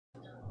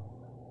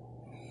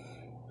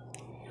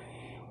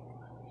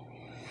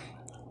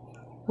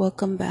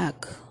Welcome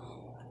back.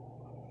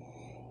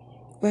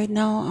 Right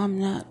now, I'm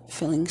not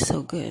feeling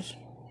so good.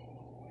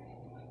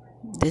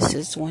 This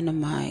is one of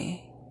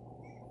my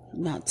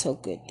not so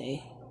good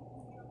day.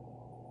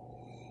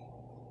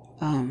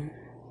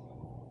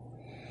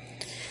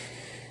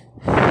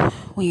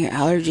 When your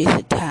allergies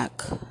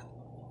attack,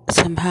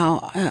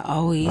 somehow I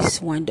always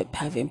wind up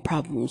having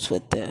problems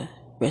with the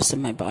rest of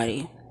my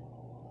body.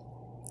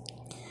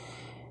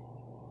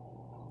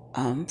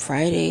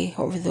 Friday,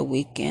 over the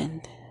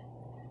weekend,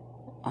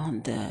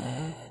 on the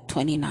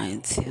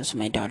 29th, it was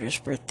my daughter's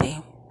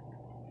birthday.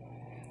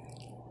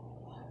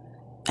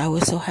 I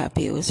was so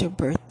happy it was her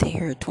birthday,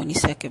 her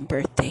 22nd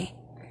birthday.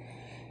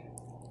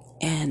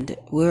 And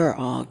we were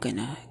all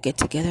gonna get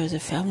together as a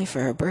family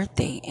for her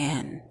birthday,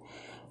 and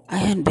I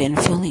hadn't been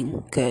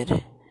feeling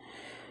good.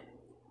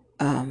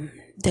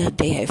 That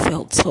day I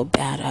felt so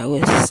bad, I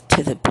was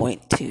to the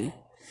point to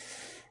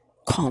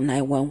call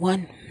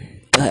 911,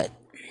 but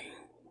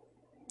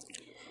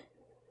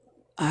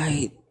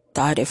I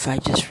thought if I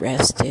just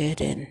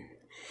rested and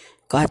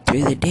got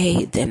through the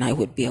day, then I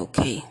would be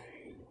okay.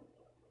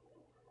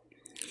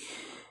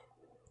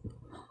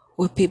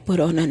 What people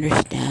don't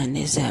understand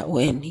is that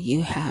when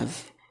you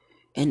have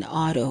an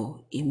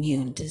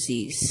autoimmune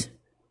disease,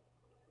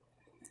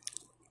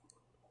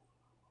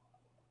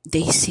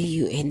 they see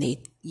you and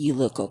you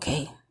look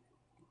okay.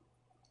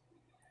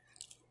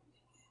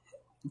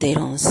 They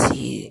don't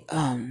see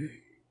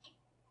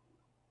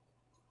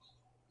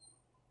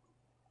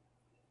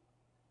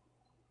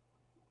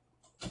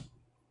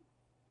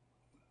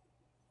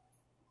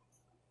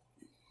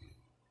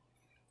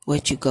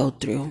what you go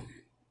through.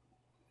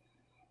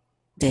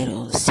 They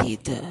don't see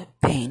the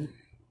pain.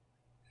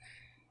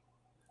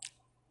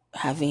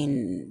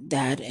 Having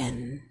that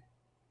and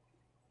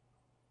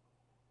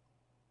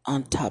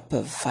on top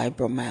of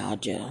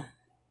fibromyalgia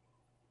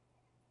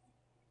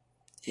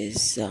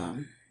is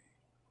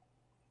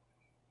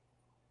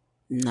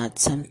not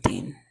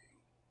something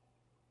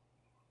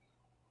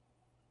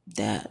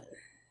that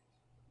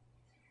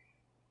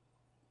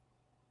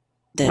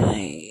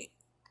I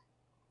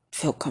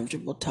feel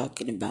comfortable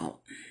talking about.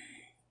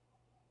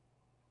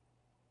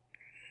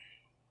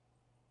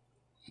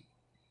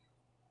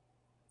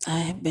 I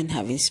have been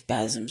having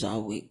spasms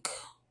all week.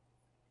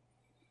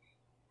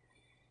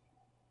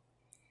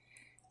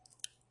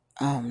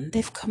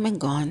 They've come and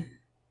gone,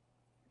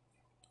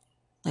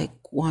 like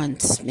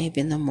once, maybe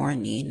in the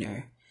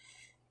morning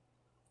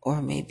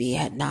or maybe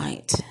at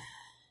night.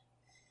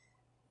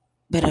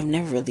 But I've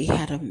never really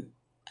had them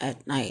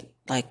at night,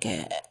 like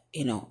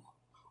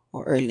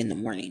or early in the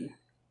morning.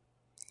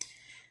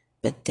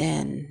 But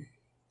then,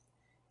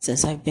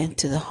 since I've been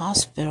to the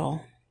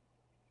hospital,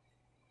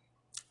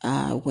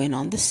 I went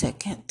on the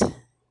 2nd.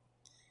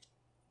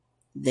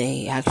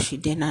 They actually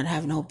did not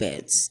have no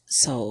beds,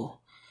 so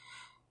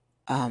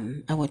I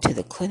went to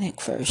the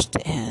clinic first,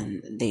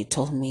 and they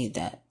told me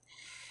that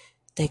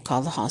they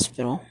called the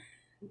hospital.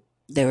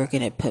 They were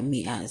going to put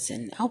me as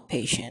an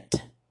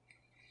outpatient.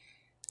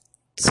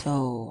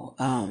 So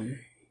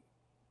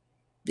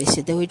they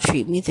said they would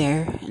treat me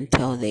there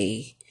until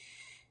they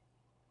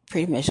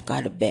pretty much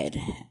got a bed.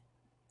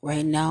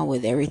 Right now,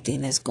 with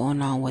everything that's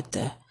going on with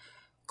the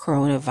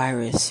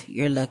coronavirus,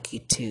 you're lucky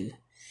to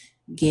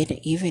get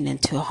even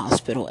into a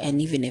hospital,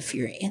 and even if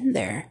you're in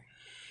there,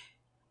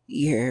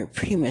 you're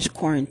pretty much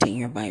quarantined.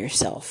 You're by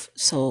yourself,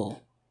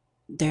 so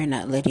they're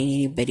not letting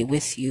anybody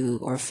with you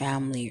or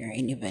family or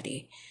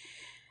anybody.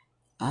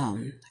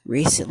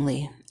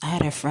 Recently, I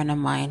had a friend of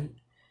mine,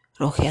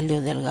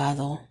 Rogelio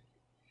Delgado,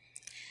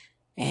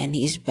 and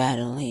he's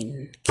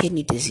battling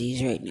kidney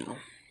disease right now.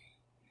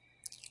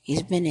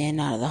 He's been in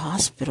and out of the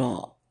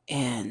hospital,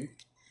 and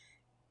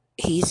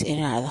he's in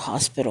and out of the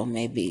hospital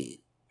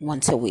maybe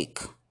once a week.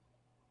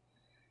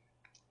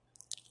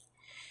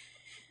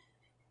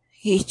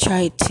 He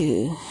tried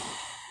to,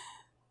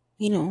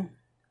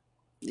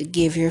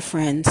 give your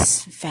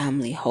friends,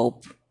 family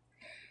hope.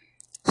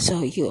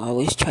 So you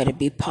always try to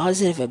be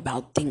positive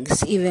about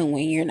things, even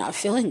when you're not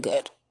feeling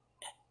good.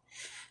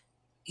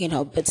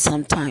 But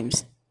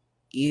sometimes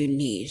you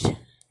need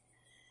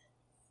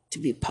to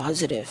be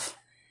positive.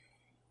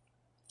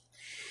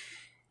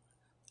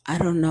 I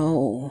don't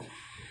know,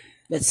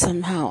 but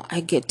somehow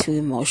I get too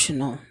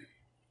emotional.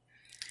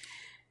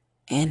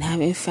 And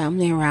having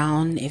family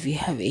around, if you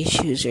have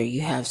issues or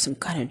you have some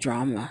kind of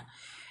drama,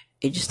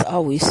 it just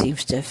always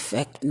seems to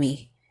affect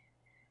me.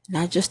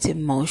 Not just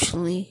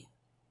emotionally,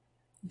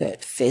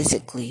 but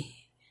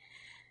physically.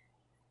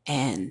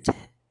 And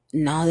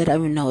now that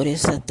I've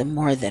noticed that the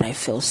more that I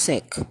feel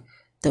sick,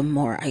 the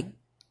more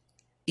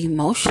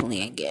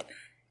emotionally I get.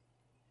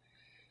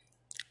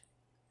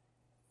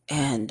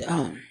 And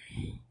on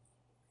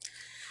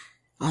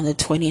the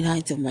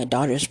 29th of my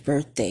daughter's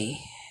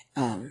birthday,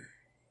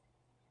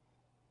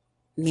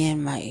 me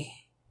and my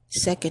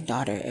second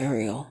daughter,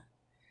 Ariel,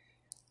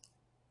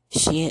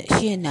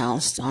 she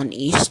announced on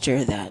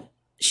Easter that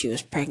she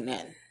was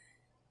pregnant.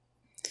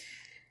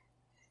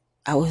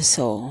 I was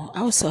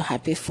so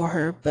happy for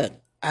her,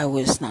 but I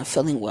was not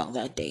feeling well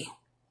that day.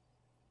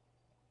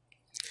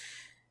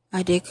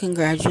 I did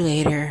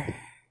congratulate her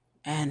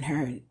and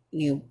her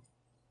new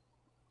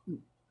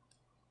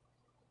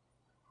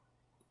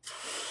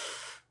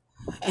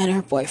and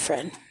her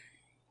boyfriend.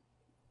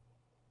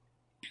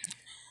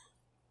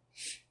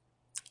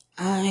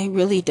 I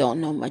really don't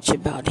know much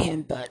about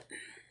him, but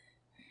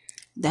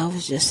that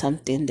was just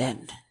something that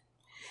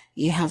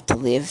you have to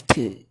leave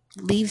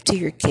to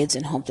your kids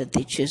and hope that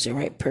they choose the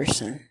right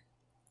person.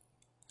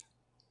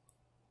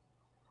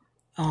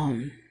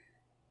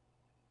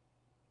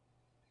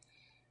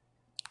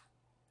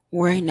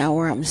 Right now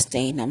where I'm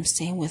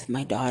staying with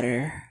my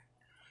daughter,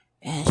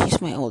 and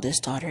she's my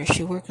oldest daughter.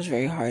 She works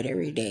very hard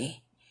every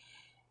day.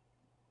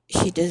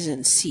 She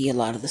doesn't see a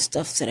lot of the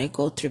stuff that I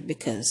go through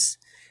because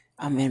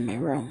I'm in my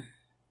room.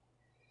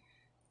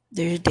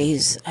 There's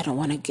days I don't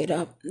want to get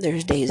up.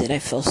 There's days that I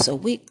feel so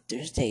weak.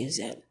 There's days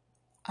that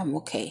I'm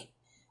okay.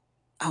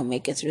 I'll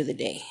make it through the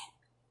day.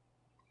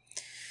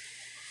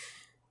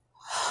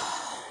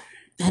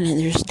 And then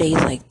there's days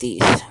like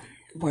these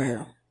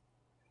where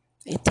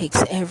it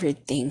takes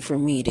everything for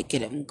me to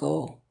get up and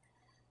go.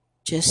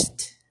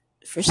 Just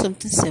for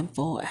something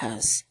simple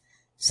as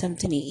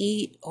something to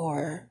eat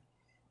or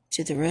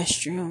to the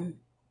restroom.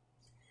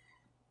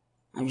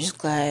 I'm just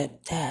glad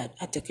that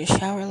I took a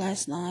shower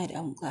last night.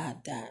 I'm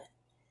glad that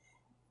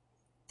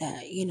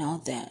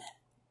I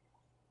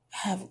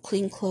have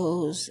clean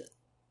clothes.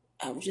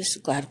 I'm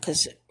just glad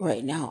because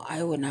right now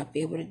I would not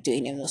be able to do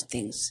any of those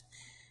things.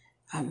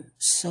 I'm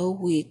so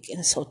weak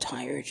and so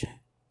tired.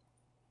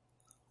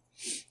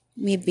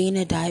 Me being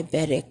a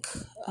diabetic,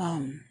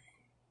 I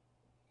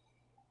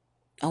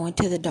went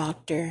to the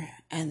doctor,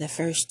 and the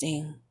first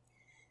thing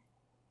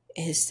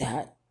is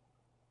that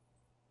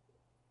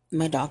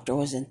my doctor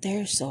wasn't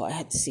there, so I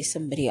had to see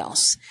somebody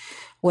else.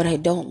 What I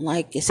don't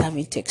like is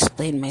having to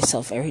explain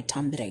myself every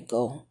time that I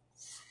go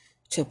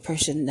to a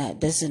person that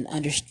doesn't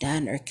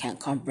understand or can't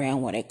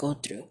comprehend what I go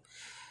through.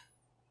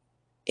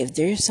 If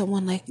there's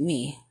someone like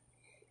me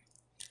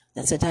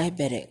that's a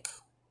diabetic,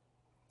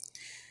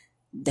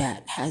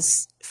 that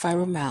has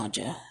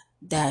fibromyalgia,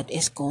 that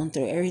is going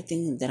through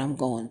everything that I'm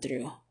going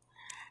through,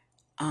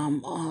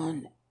 I'm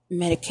on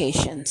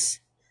medications,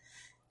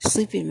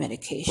 sleeping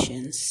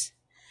medications,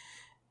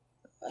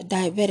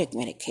 diabetic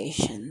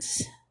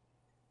medications,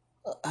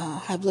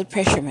 high blood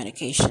pressure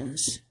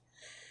medications,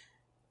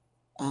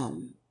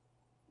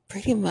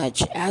 pretty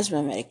much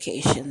asthma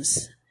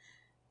medications.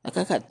 Like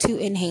I got 2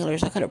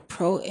 inhalers. I got a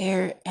Pro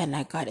Air and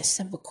I got a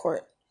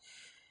Symbicort.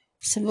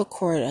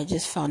 Symbicort I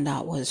just found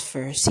out was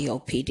for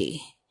COPD.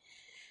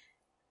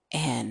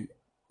 And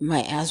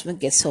my asthma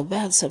gets so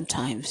bad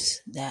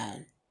sometimes that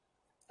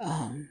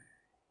I'll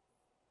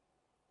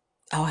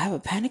have a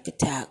panic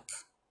attack.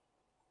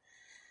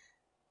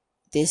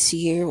 This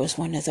year was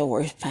one of the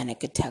worst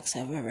panic attacks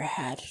I've ever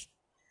had.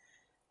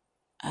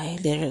 I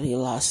literally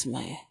lost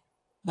my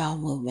bowel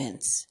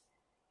movements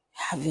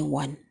having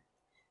one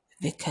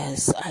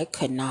because I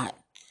could not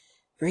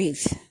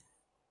breathe.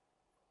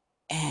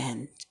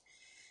 And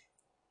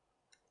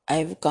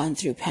I've gone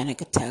through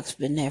panic attacks,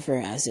 but never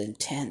as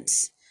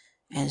intense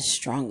and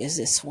strong as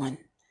this one.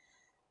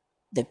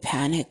 The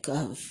panic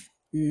of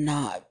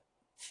not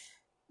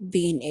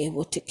being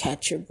able to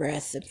catch your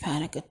breath, the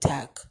panic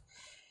attack,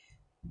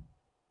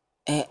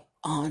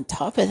 on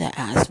top of the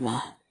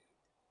asthma,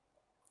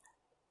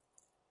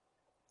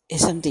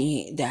 is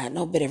something that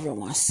nobody ever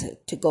wants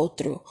to go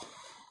through.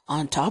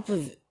 On top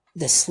of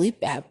the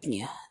sleep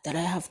apnea that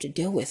I have to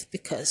deal with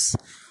because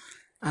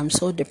I'm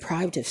so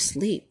deprived of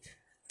sleep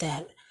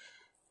that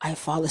I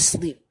fall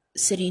asleep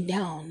sitting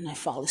down. I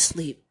fall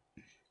asleep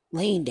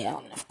laying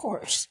down, of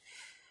course.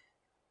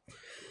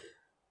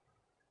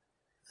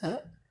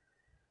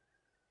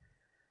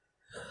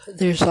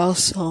 There's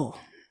also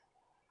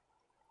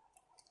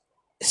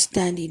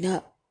standing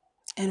up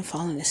and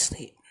falling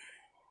asleep.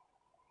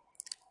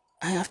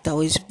 I have to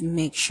always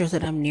make sure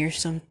that I'm near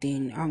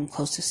something, or I'm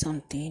close to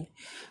something,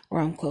 or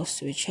I'm close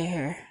to a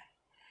chair.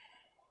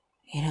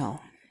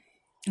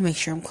 Make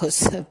sure I'm close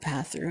to the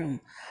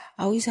bathroom.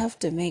 I always have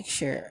to make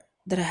sure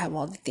that I have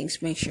all the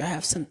things. Make sure I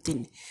have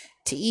something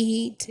to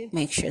eat.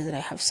 Make sure that I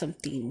have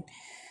something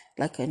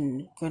like a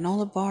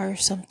granola bar or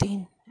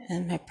something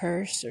in my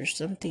purse or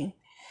something.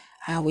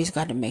 I always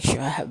got to make sure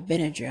I have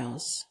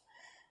Benadryls.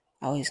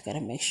 I always got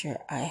to make sure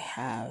I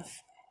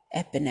have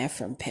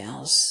epinephrine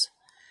pills.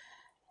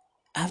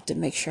 I have to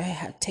make sure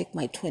I take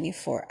my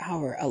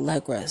 24-hour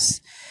Allegras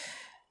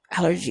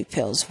allergy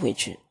pills,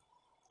 which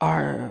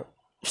are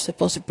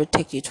supposed to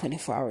protect you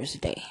 24 hours a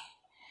day.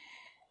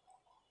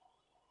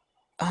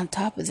 On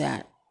top of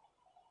that,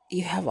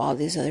 you have all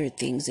these other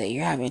things that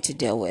you're having to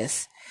deal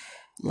with,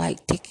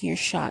 like taking your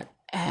shot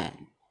at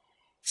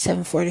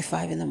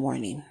 7:45 in the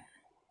morning.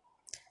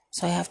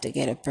 So I have to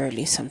get up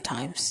early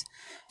sometimes.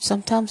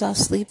 Sometimes I'll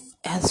sleep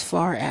as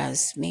far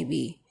as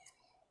maybe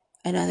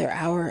another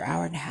hour,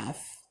 hour and a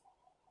half.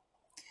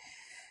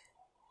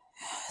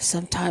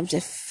 Sometimes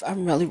if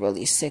I'm really,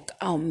 really sick,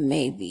 I'll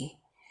maybe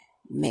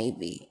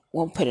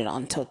won't put it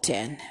on till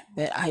 10.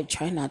 But I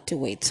try not to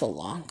wait so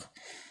long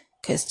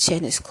because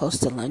 10 is close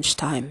to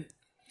lunchtime.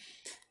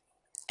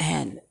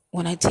 And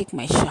when I take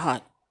my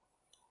shot,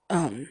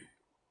 I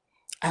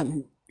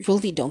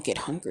really don't get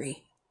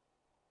hungry.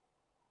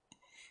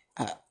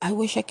 I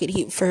wish I could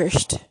eat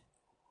first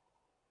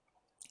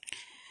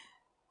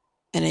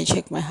and then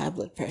check my high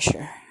blood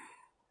pressure.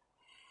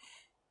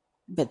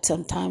 But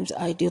sometimes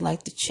I do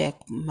like to check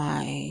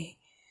my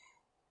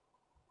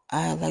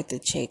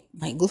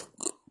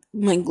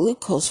my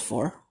glucose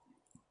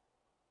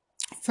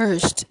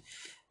first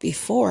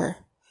before,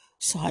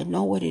 so I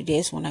know what it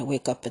is when I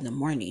wake up in the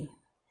morning.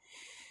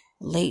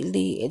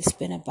 Lately, it's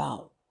been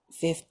about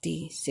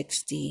 50,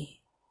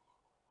 60,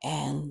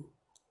 and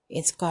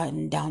it's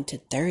gotten down to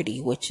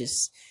 30, which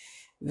is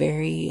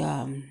very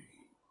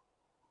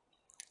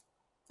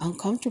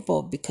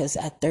uncomfortable, because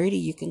at 30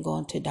 you can go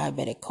into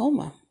diabetic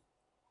coma,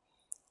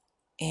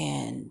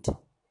 and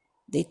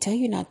they tell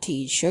you not to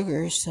eat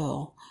sugar.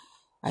 So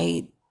I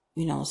ate,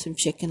 some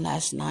chicken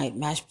last night,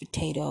 mashed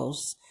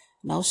potatoes,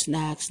 no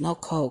snacks, no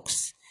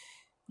cokes.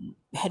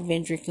 Had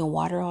been drinking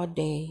water all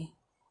day.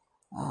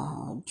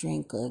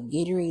 Drink a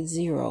Gatorade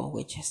Zero,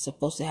 which is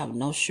supposed to have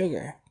no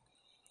sugar,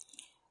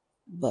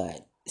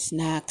 but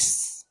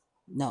snacks,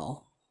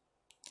 no.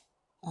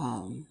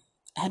 I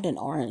had an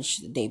orange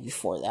the day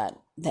before that.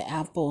 The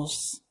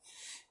apples,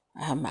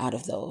 I'm out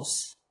of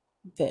those,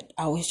 but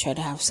I always try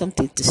to have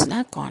something to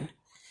snack on.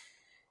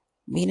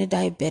 Being a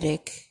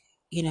diabetic,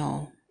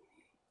 you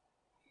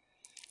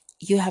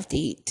have to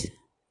eat.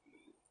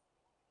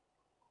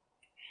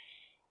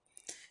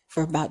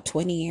 For about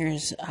 20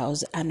 years, I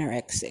was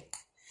anorexic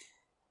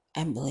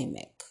and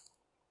bulimic.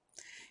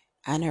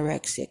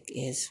 Anorexic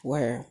is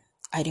where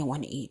I didn't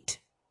want to eat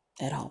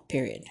at all,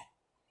 period.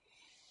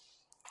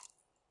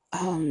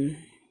 I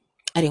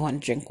didn't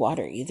want to drink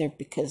water either,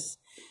 because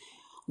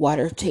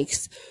water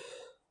takes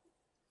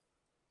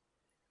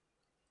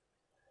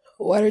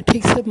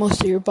the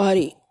most of your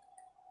body.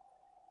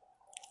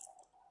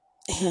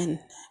 And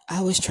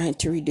I was trying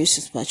to reduce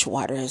as much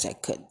water as I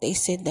could. They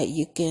said that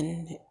you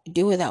can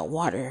do without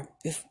water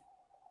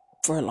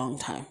for a long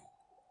time.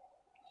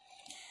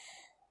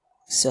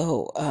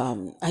 So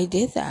I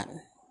did that.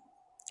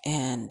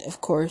 And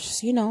of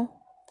course,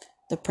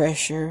 the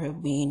pressure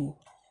of being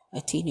a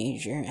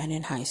teenager and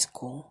in high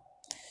school,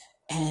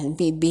 and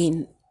me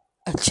being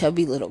a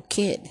chubby little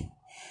kid,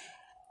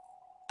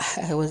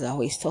 I was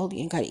always told,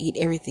 you gotta eat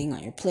everything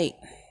on your plate.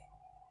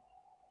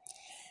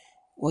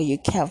 Well, you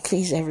can't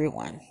please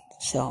everyone.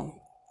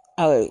 So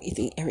I would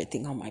eat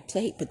everything on my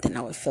plate, but then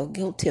I would feel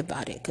guilty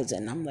about it, because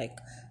then I'm like,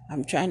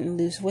 I'm trying to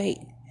lose weight,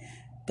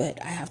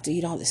 but I have to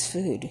eat all this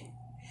food,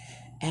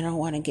 and I don't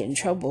want to get in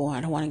trouble.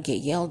 I don't want to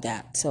get yelled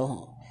at.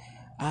 So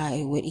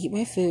I would eat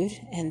my food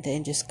and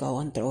then just go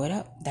and throw it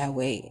up. That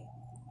way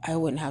I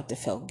wouldn't have to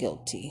feel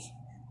guilty.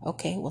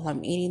 Okay, well,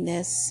 I'm eating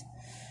this,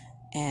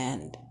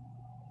 and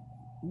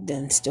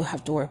then still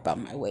have to worry about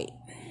my weight.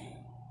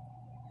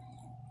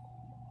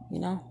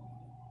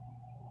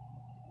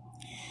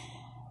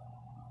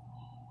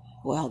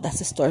 Well, that's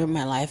the story of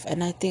my life.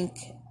 And I think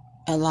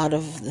a lot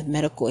of the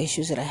medical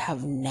issues that I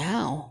have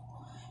now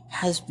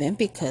has been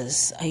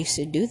because I used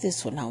to do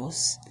this when I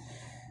was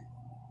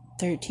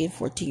 13,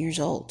 14 years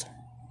old.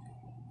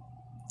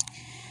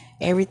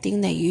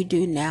 Everything that you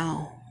do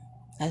now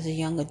as a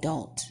young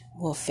adult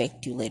will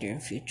affect you later in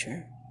the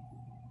future.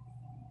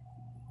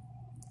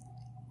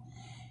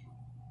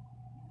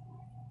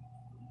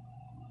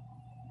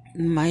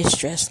 My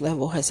stress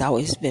level has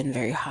always been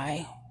very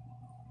high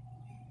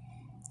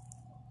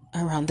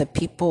around the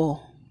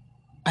people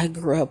I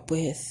grew up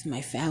with,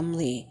 my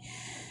family,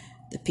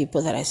 the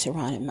people that I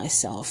surrounded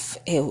myself.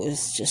 It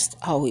was just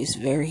always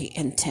very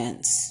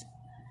intense.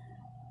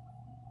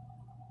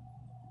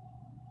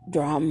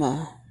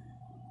 Drama.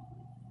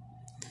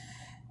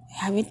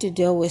 Having to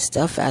deal with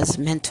stuff as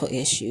mental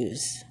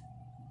issues.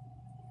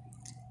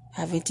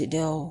 Having to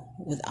deal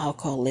with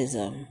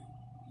alcoholism.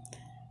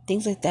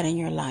 Things like that in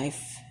your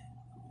life.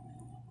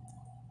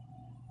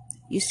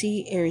 You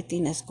see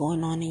everything that's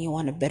going on and you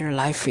want a better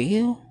life for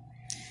you.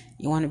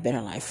 You want a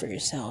better life for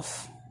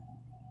yourself.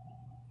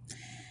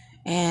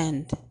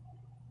 And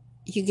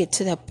you get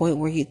to that point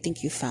where you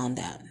think you found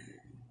that.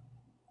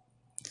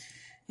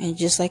 And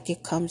just like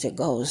it comes, it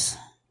goes.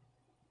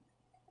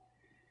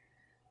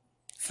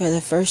 For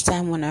the first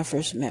time, when I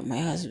first met my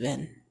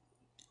husband,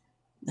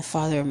 the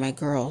father of my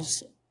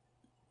girls,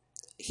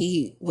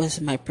 he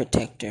was my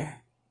protector.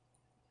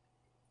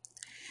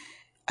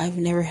 I've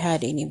never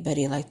had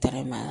anybody like that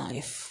in my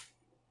life.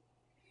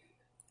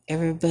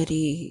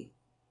 Everybody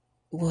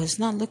was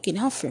not looking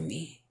out for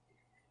me.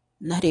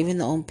 Not even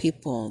the own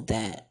people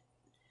that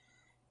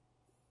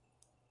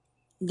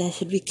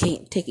should be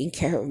taking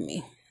care of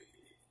me.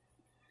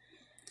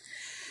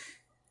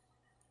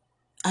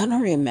 I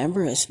don't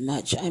remember as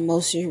much. I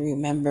mostly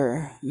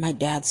remember my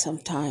dad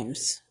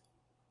sometimes.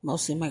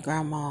 Mostly my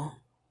grandma.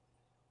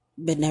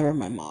 But never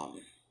my mom.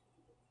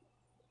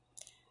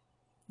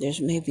 There's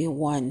maybe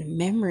one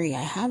memory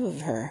I have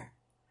of her.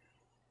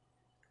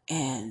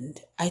 And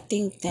I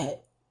think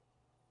that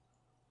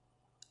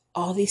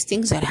all these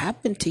things that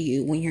happen to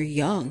you when you're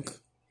young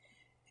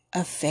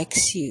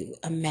affects you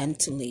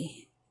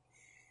mentally.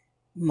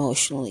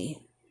 emotionally.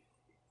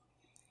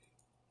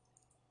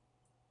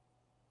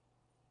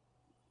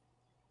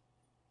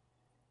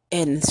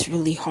 And it's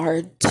really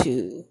hard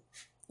to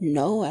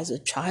know as a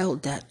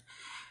child that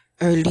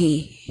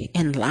early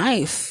in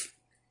life,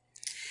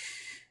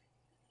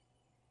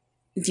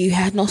 you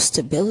had no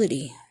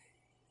stability.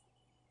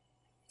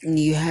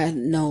 You had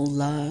no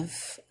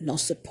love, no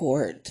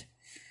support,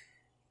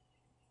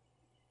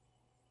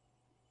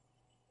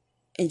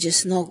 and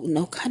just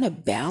no kind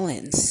of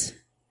balance.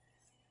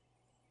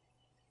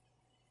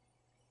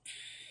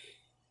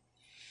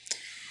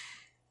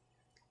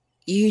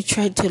 You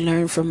tried to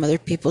learn from other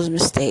people's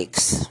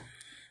mistakes.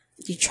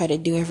 You try to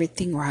do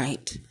everything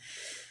right.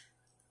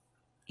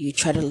 You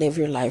try to live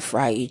your life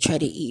right. You try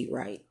to eat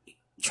right. You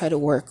try to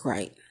work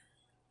right.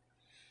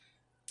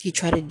 You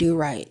try to do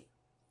right.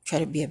 Try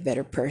to be a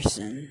better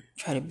person.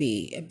 Try to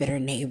be a better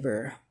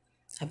neighbor,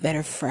 a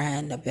better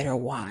friend, a better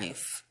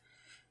wife,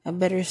 a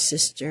better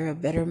sister, a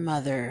better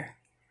mother.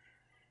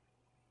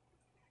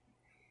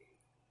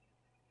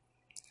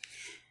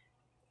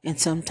 And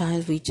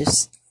sometimes we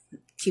just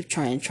keep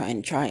trying.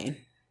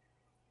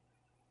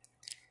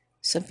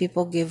 Some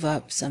people give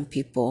up. Some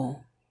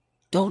people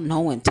don't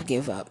know when to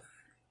give up.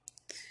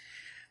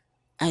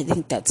 I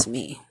think that's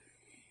me.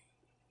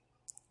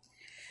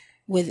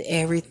 With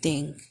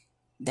everything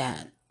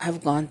that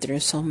I've gone through,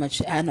 so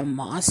much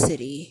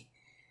animosity,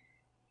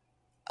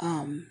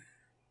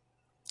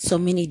 so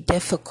many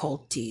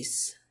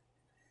difficulties,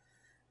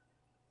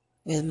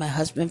 with my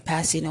husband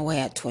passing away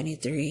at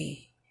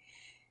 23,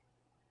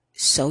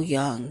 so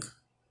young,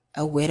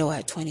 a widow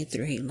at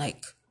 23.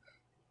 Like,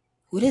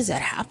 who does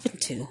that happen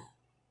to?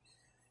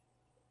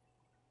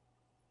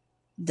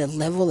 The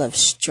level of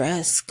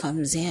stress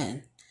comes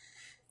in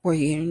where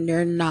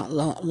you're not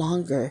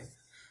longer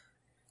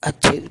a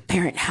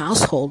two-parent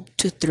household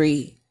to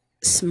three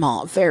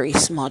very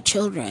small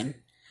children,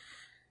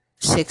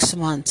 6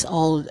 months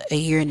old, a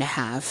year and a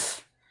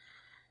half,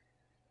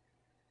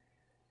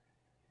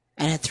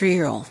 and a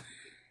 3-year-old.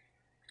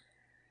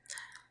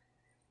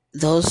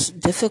 Those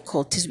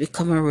difficulties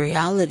become a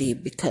reality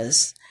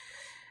because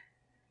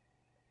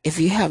if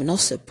you have no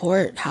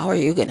support, how are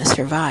you going to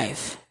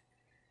survive?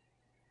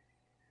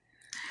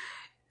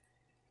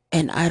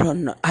 And I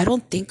don't know. I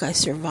don't think I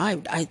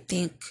survived. I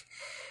think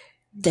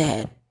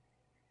that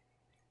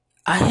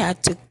I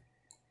had to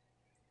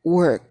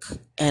work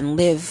and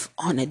live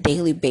on a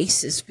daily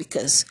basis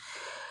because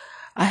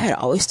I had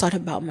always thought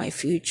about my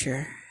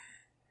future.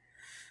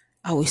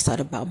 I always thought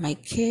about my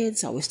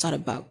kids. I always thought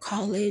about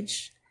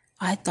college.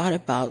 I thought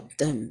about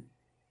the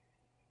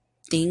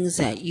things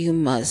that you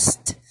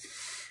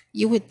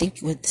would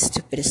think were the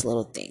stupidest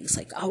little things.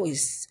 Like, I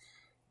always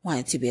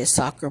wanted to be a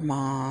soccer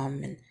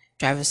mom and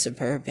drive a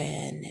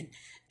Suburban and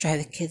drive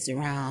the kids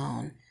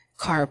around,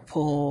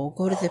 carpool,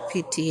 go to the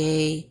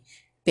PTA,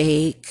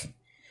 bake.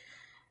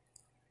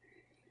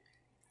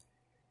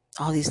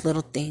 All these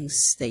little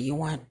things that you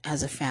want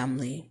as a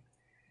family.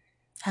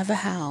 Have a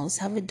house,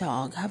 have a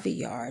dog, have a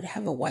yard,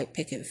 have a white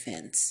picket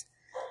fence.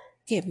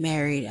 Get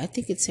married. I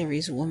think it's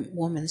every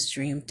woman's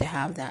dream to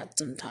have that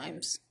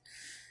sometimes.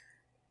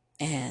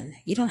 And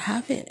you don't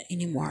have it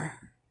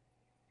anymore.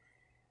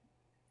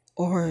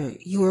 Or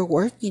you were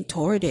working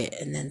toward it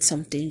and then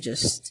something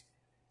just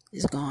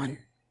is gone.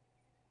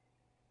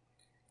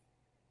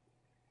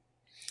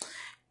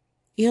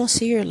 You don't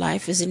see your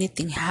life as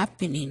anything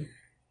happening.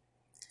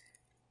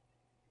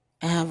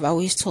 And I've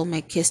always told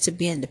my kids to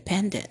be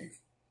independent.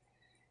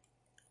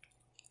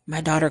 My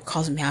daughter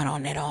calls me out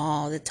on it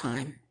all the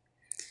time.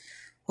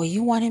 Well,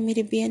 you wanted me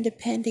to be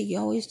independent. You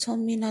always told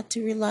me not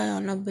to rely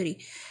on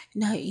nobody.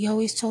 Now, you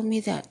always told me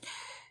that,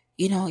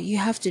 you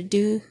have to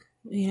do,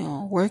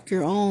 work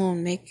your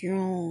own, make your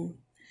own.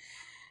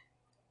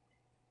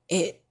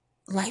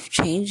 Life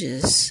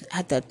changes.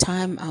 At that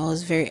time, I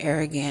was very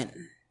arrogant.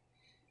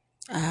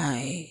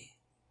 I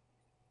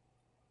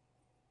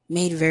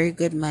made very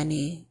good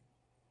money,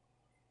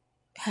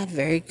 had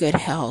very good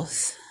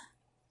health,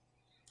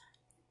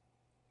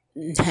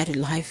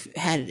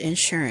 had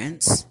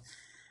insurance,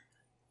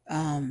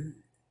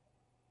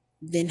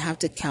 didn't have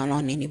to count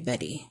on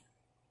anybody.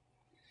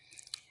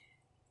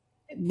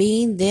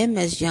 Being them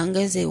as young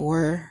as they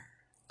were,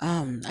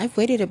 I've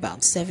waited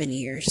about 7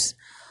 years.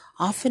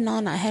 Off and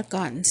on, I had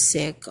gotten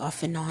sick.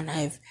 Off and on,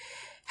 I've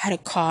had a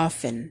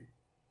cough, and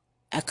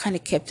I kind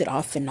of kept it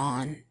off and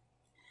on.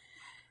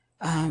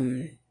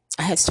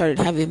 I had started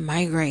having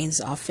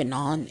migraines off and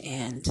on,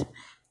 and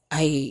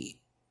I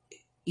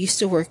used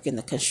to work in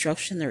the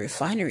construction, the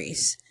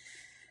refineries.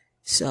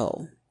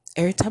 So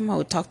every time I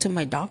would talk to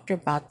my doctor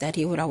about that,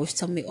 he would always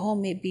tell me, oh,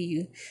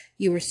 maybe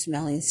you were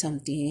smelling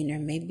something, or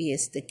maybe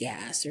it's the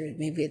gas, or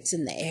maybe it's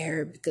in the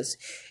air because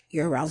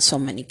you're around so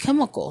many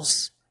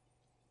chemicals.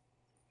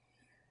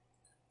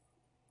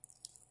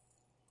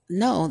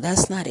 No,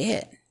 that's not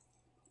it.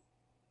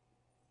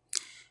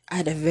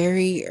 At a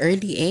very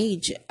early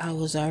age, I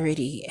was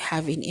already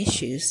having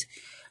issues.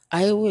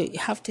 I would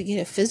have to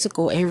get a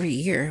physical every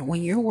year.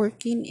 When you're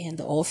working in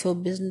the oil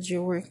field business,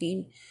 you're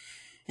working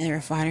in the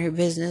refinery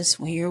business,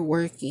 when you're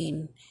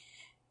working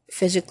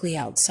physically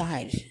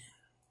outside.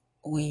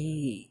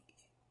 When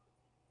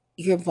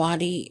your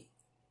body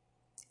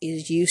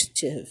is used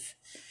to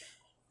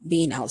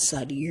being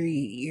outside,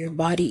 your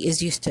body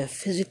is used to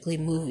physically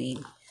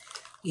moving,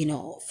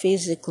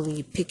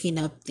 physically picking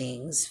up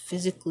things,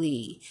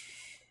 physically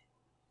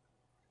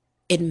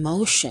in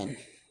motion.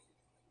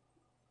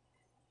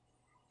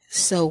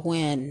 So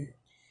when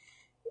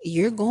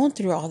you're going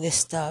through all this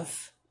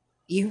stuff,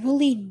 you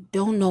really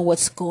don't know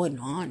what's going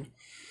on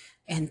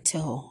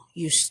until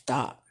you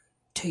stop,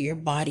 till your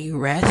body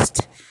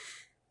rests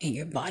and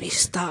your body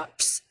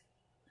stops.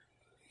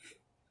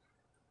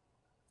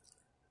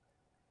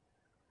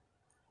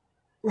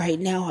 Right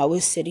now, I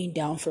was sitting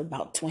down for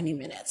about 20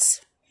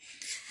 minutes.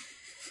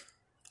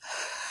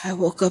 I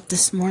woke up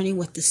this morning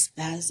with the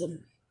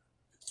spasm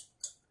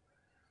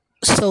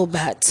so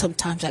bad,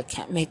 sometimes I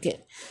can't make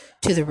it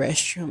to the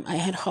restroom. I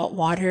had hot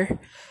water,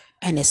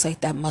 and it's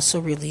like that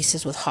muscle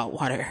releases with hot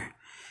water.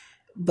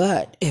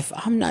 But if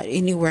I'm not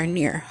anywhere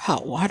near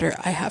hot water,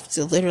 I have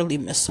to literally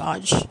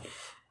massage.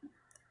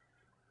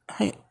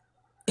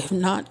 If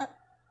not,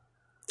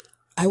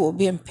 I will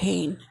be in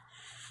pain,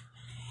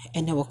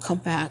 and it will come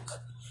back,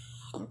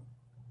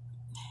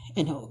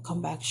 and it will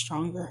come back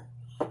stronger.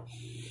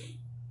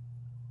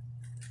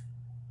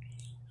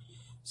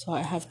 So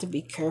I have to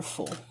be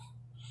careful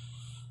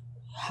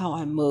how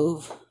I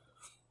move.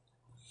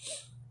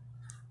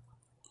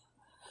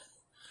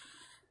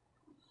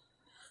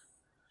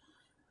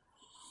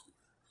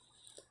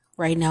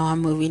 Right now, I'm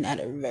moving at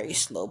a very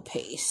slow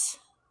pace.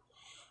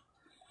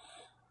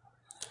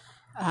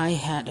 I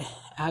had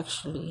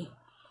actually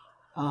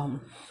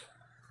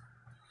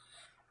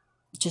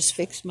just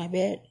fixed my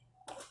bed,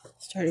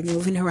 started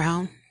moving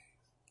around,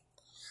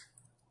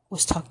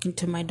 was talking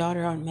to my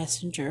daughter on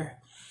Messenger.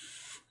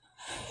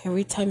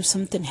 Every time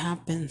something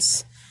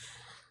happens,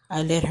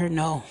 I let her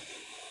know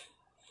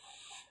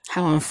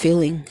how I'm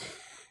feeling.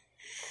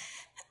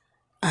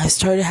 I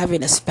started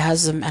having a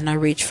spasm and I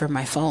reached for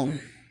my phone.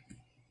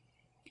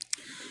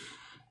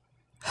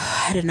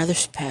 I had another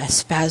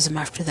spasm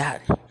after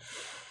that,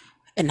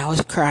 and I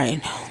was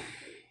crying.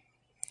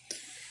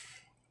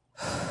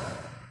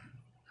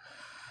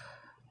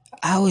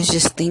 I was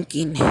just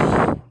thinking,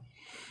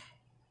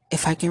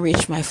 if I can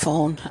reach my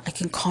phone, I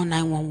can call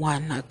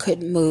 911. I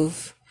couldn't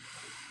move.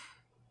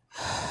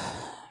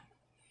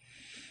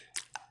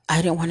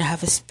 I didn't want to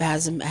have a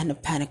spasm and a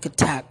panic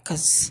attack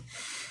because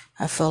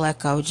I felt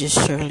like I would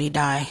just surely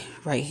die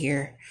right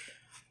here.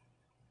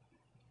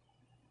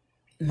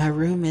 My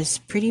room is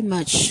pretty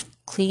much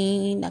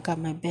clean. I got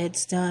my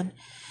beds done,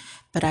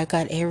 but I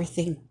got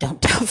everything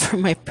dumped out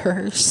from my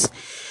purse.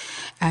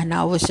 And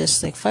I was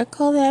just like, if I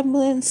call the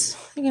ambulance,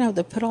 I'm going to have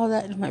to put all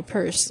that in my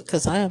purse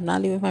because I am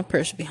not leaving my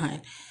purse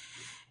behind.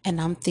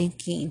 And I'm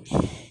thinking,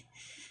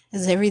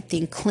 is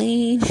everything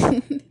clean?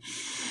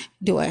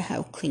 Do I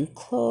have clean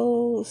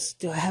clothes?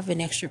 Do I have an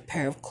extra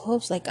pair of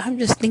clothes? Like, I'm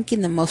just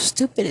thinking the most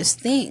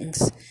stupidest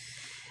things.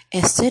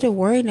 Instead of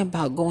worrying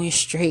about going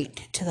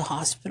straight to the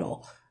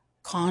hospital,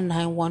 call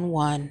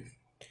 911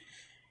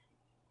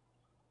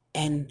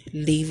 and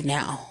leave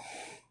now.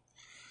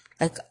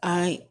 Like,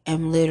 I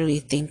am literally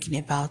thinking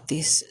about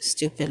these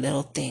stupid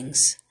little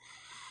things.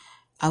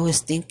 I was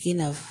thinking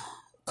of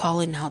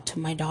calling out to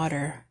my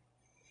daughter.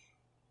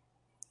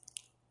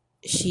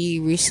 She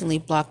recently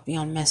blocked me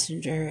on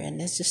Messenger, and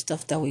it's just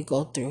stuff that we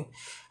go through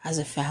as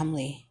a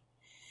family.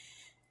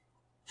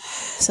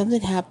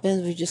 Something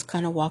happens, we just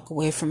kind of walk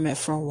away from it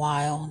for a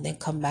while, and then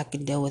come back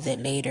and deal with it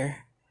later.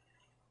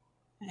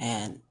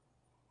 And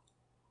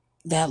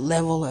that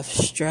level of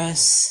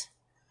stress,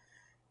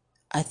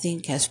 I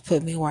think, has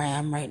put me where I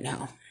am right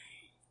now.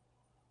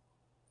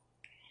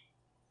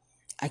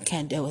 I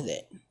can't deal with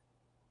it.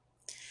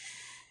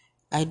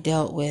 I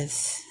dealt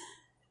with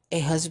a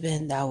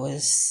husband that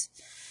was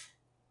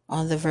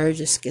on the verge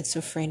of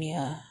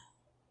schizophrenia,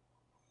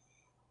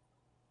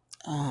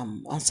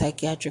 on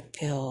psychiatric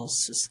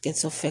pills,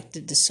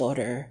 schizoaffective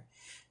disorder,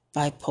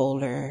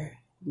 bipolar,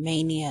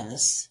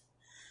 manias.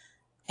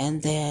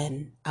 And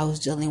then I was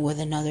dealing with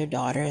another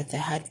daughter that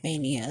had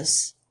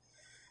manias.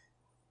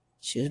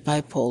 She was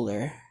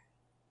bipolar,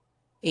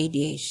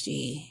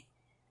 ADHD.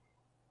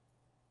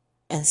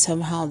 And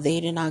somehow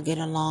they did not get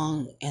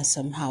along, and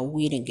somehow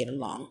we didn't get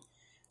along.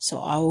 So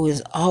I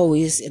was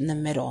always in the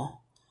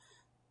middle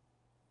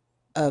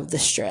of the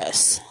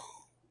stress.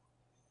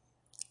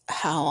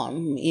 How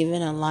I'm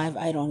even alive,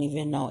 I don't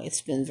even know.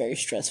 It's been very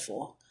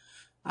stressful.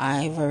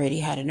 I've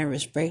already had a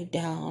nervous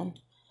breakdown.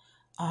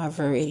 I've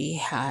already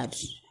had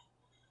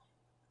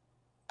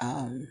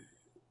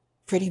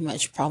pretty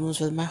much problems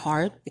with my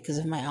heart because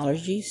of my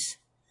allergies.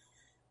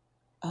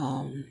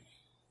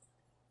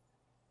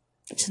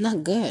 It's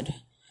not good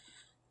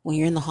when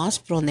you're in the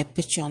hospital and they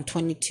put you on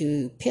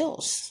 22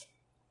 pills.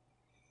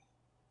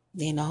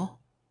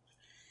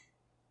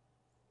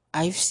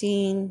 I've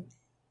seen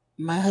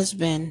my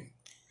husband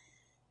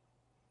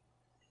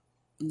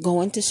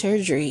go into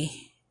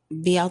surgery,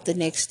 be out the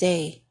next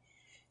day,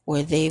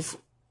 where they've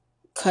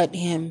cut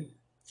him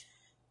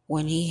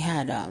when he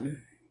had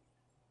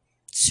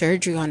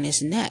surgery on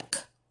his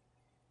neck.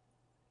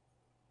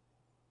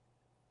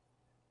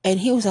 And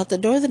he was out the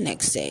door the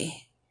next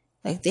day.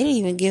 Like, they didn't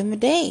even give him a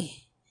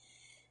day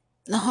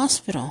in the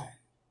hospital.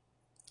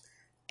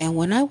 And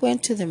when I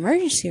went to the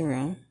emergency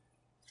room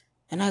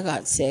and I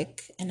got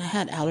sick and I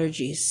had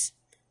allergies,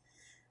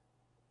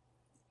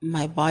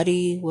 my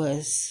body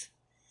was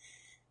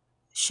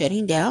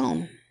shutting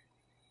down.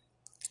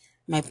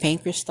 My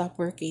pancreas stopped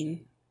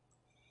working.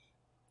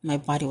 My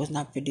body was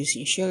not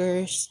producing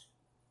sugars.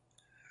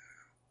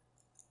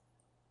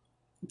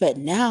 But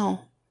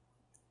now,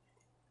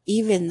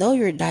 even though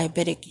you're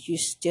diabetic, you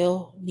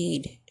still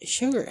need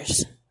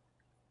sugars.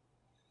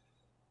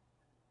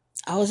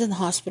 I was in the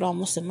hospital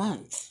almost a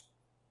month.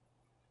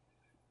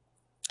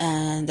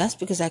 And that's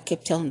because I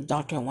kept telling the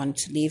doctor I wanted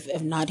to leave.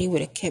 If not, he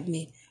would have kept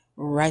me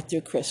right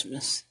through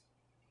Christmas.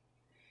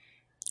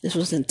 This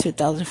was in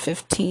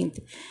 2015.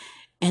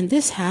 And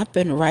this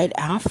happened right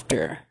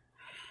after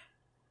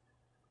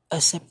a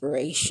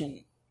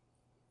separation.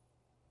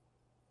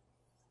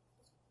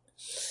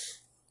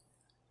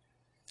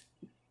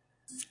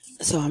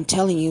 So I'm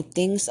telling you,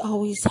 things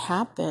always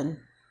happen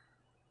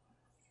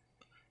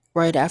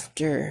right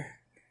after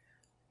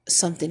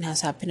something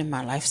has happened in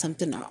my life.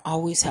 Something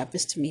always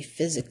happens to me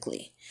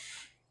physically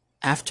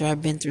after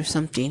I've been through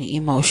something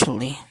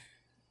emotionally.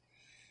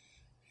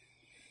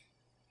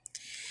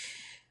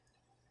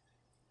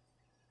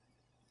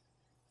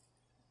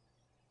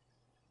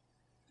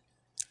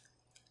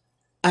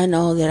 I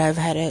know that I've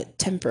had a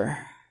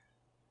temper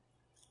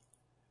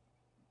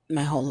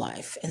my whole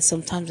life, and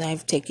sometimes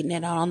I've taken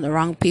it out on the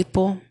wrong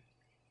people.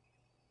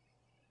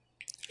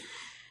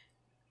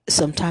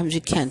 Sometimes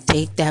you can't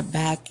take that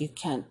back. You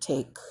can't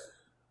take,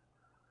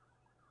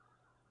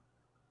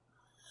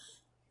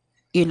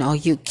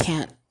 you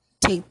can't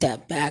take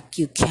that back.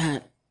 You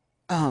can't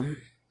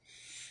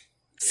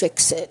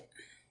fix it.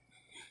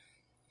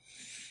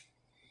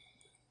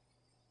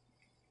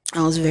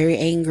 I was very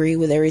angry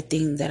with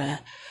everything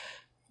that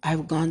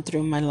I've gone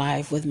through in my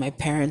life with my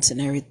parents and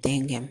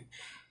everything, and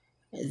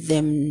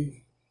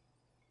them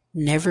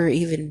never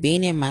even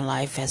being in my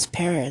life as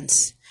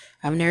parents.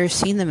 I've never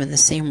seen them in the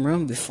same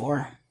room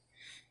before.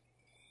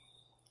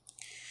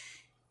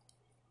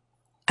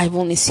 I've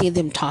only seen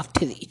them talk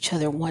to each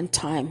other one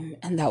time,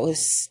 and that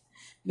was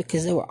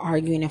because they were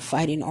arguing and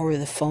fighting over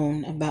the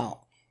phone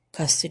about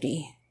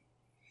custody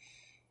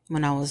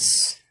when I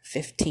was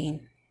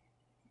 15.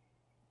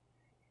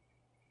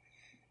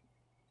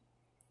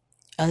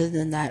 Other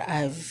than that,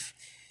 I've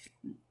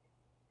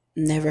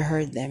never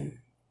heard them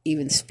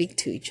even speak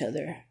to each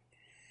other.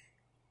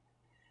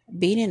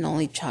 Being an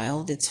only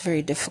child, it's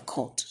very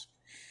difficult.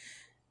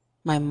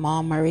 My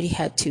mom already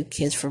had 2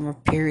 kids from her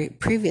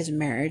previous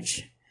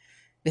marriage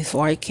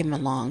before I came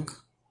along.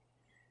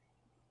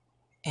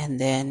 And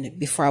then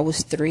before I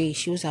was 3,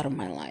 she was out of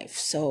my life.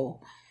 So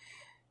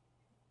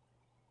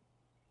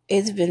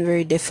it's been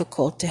very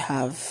difficult to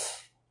have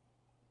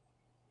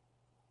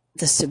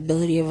the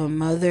stability of a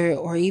mother,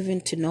 or even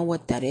to know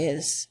what that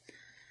is,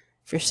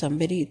 for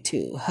somebody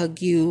to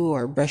hug you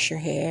or brush your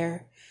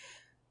hair.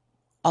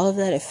 All of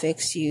that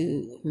affects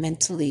you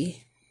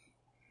mentally.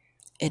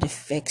 It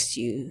affects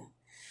you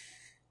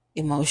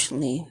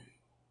emotionally.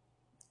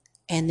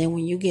 And then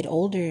when you get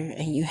older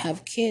and you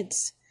have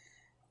kids,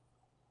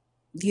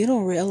 you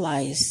don't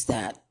realize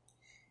that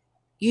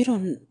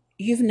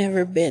you've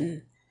never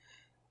been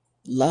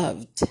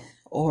loved,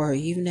 or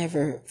you've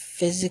never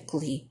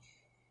physically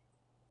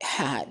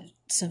had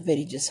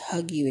somebody just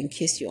hug you and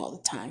kiss you all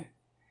the time.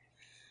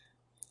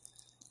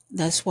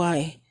 That's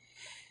why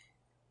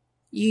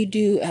you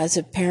do, as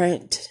a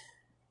parent,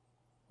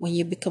 when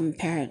you become a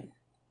parent,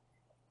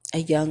 a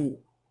young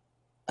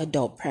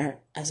adult parent,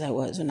 as I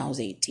was when I was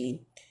 18,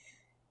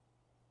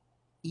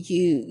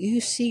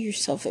 you see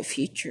yourself a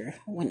future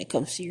when it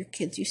comes to your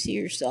kids. You see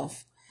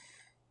yourself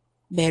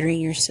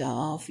bettering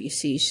yourself. You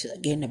see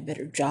yourself getting a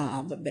better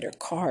job, a better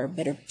car, a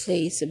better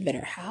place, a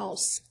better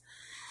house.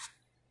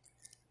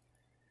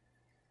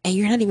 And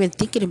you're not even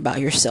thinking about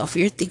yourself.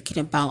 You're thinking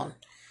about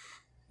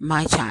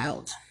my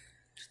child.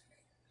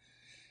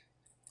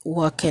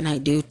 What can I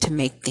do to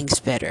make things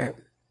better?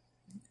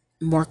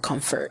 More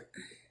comfort.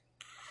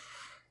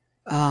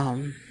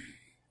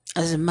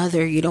 As a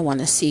mother, you don't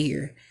want to see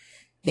your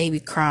baby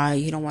cry.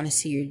 You don't want to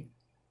see your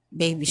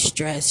baby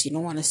stress. You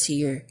don't want to see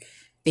your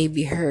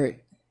baby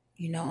hurt,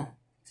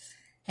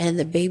 And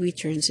the baby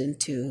turns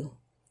into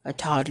a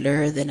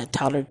toddler, then a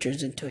toddler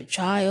turns into a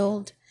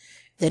child,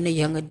 then a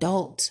young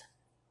adult,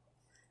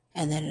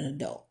 and then an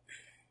adult.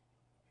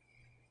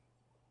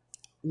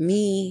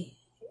 Me,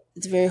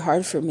 it's very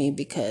hard for me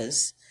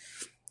because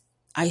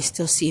I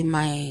still see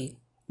my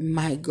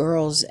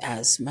girls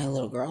as my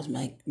little girls,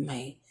 my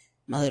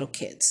little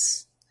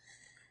kids.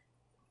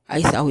 I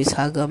used to always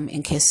hug them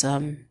and kiss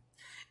them.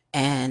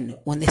 And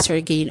when they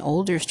started getting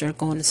older, started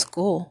going to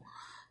school,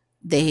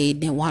 they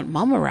didn't want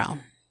mom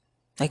around.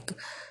 Like,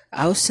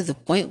 I was to the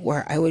point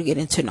where I would get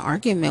into an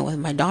argument with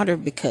my daughter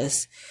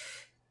because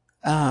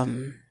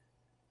when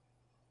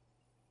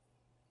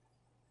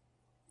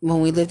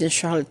we lived in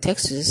Charlotte,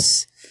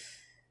 Texas,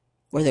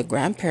 where the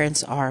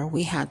grandparents are,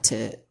 we had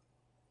to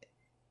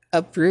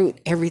uproot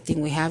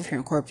everything we have here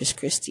in Corpus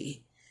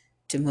Christi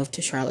to move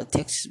to Charlotte,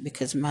 Texas,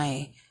 because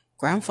my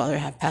grandfather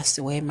had passed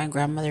away and my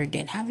grandmother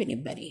didn't have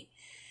anybody.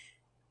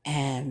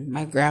 And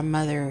my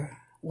grandmother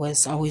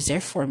was always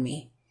there for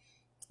me.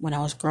 When I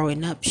was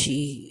growing up,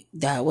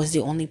 that was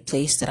the only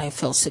place that I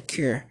felt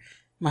secure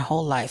my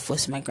whole life,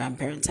 was my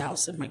grandparents'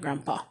 house and my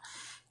grandpa.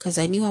 Because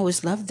I knew I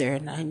was loved there,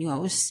 and I knew I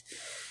was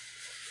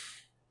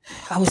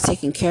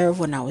taken care of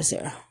when I was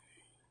there.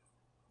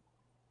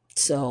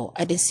 So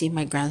I didn't see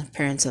my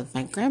grandparents as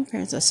my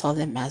grandparents. I saw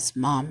them as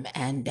mom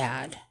and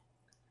dad.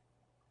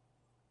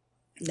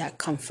 That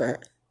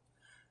comfort.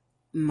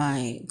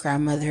 My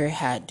grandmother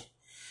had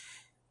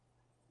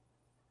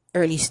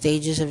early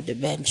stages of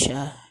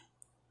dementia.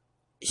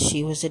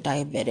 She was a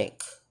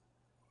diabetic.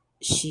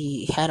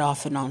 She had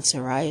off and on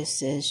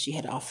psoriasis. She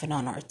had off and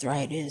on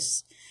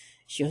arthritis.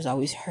 She was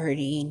always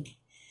hurting.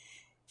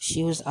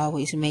 She was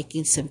always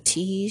making some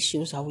tea. She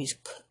was always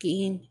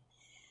cooking.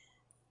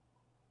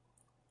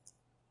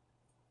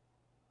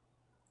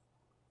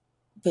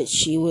 But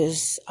she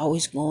was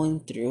always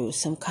going through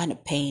some kind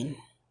of pain.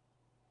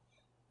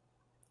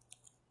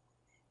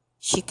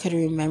 She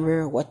couldn't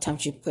remember what time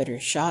she put her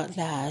shot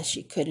last.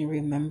 She couldn't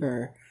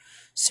remember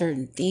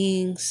certain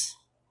things.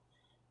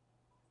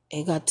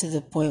 It got to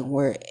the point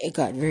where it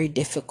got very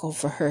difficult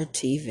for her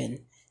to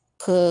even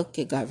cook.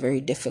 It got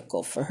very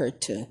difficult for her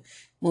to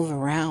move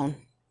around.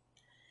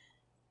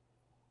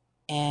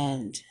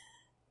 And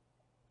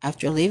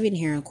after living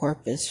here in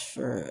Corpus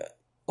for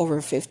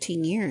over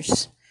 15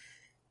 years,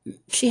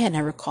 she had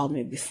never called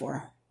me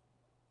before.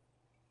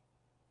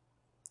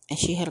 And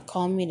she had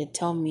called me to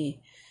tell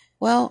me,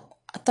 well,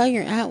 I thought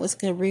your aunt was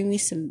going to bring me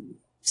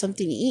something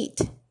to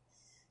eat.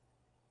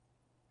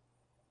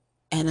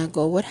 And I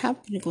go, what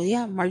happened? He goes,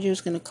 yeah, Margie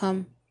was going to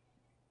come.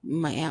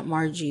 My Aunt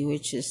Margie,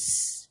 which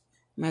is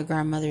my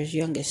grandmother's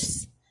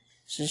youngest.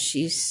 So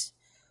she's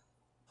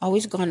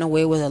always gone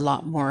away with a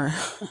lot more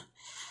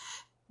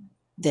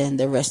than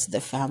the rest of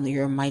the family.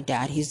 Or my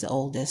dad, he's the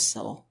oldest,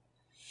 so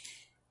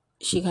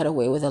she got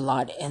away with a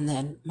lot. And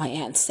then my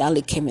Aunt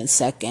Sally came in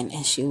second,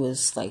 and she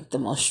was like the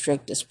most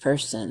strictest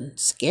person,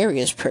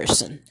 scariest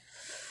person.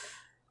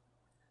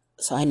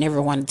 So I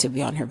never wanted to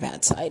be on her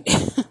bad side.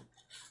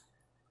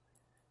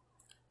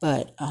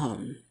 But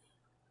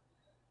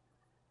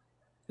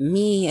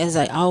me, as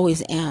I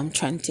always am,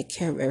 trying to take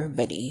care of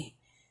everybody,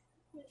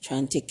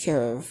 trying to take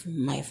care of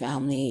my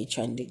family,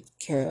 trying to take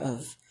care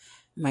of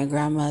my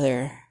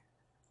grandmother,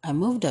 I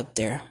moved up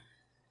there.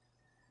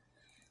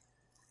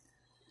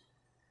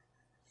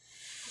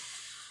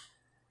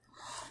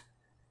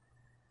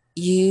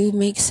 You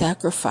make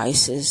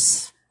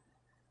sacrifices,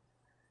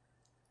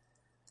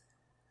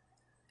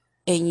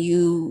 and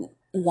you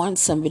want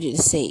somebody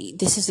to say,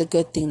 this is a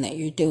good thing that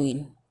you're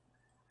doing,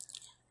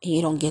 and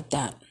you don't get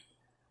that.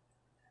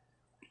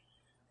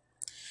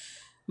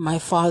 My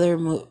father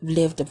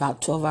lived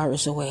about 12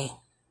 hours away,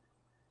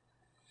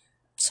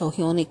 so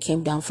he only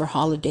came down for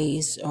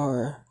holidays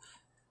or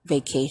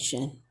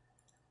vacation.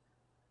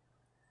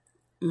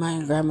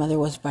 My grandmother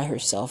was by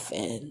herself,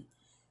 and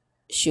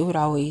she would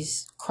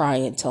always cry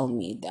and tell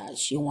me that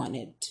she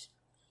didn't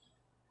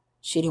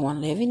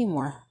want to live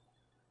anymore.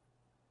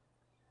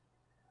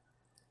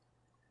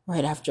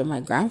 Right after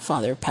my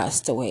grandfather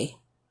passed away,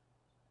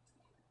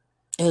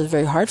 it was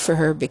very hard for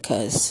her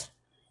because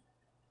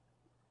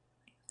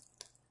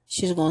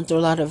she's going through a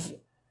lot of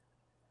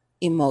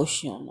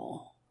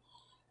emotional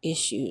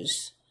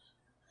issues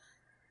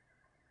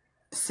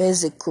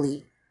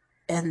physically,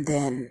 and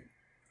then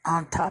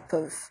on top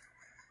of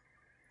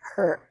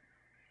her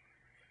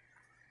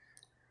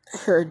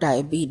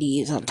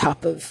diabetes, on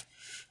top of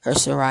her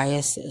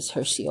psoriasis,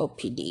 her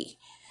COPD.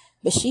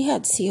 But she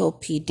had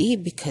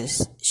COPD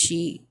because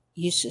she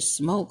used to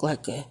smoke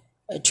like a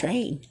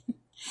train.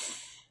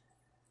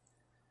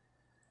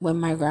 When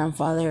my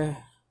grandfather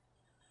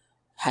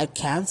had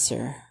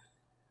cancer,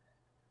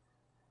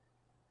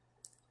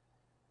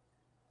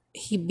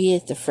 he beat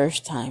it the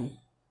first time.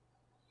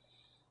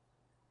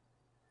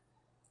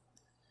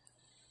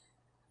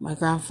 My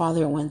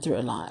grandfather went through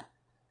a lot.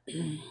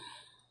 He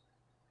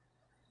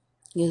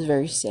was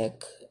very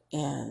sick,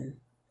 and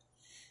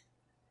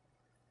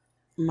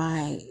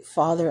my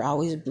father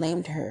always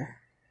blamed her.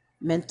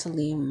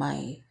 Mentally,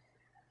 my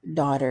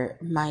dad,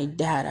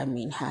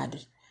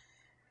 had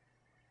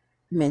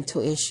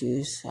mental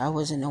issues I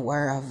wasn't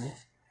aware of.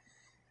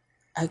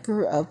 I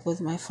grew up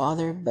with my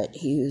father, but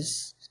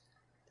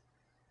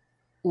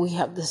we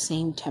have the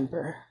same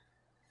temper.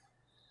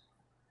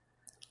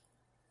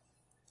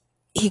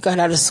 He got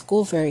out of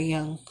school very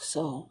young,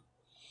 so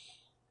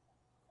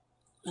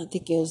I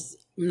think it was,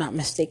 I'm not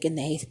mistaken,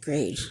 the 8th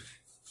grade.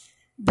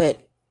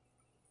 But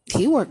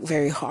he worked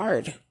very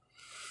hard.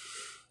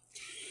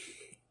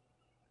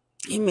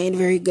 He made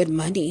very good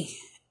money,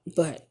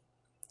 but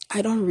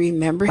I don't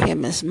remember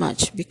him as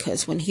much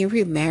because when he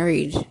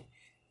remarried,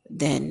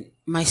 then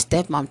my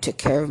stepmom took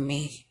care of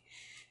me.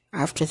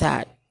 After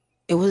that,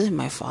 it wasn't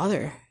my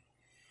father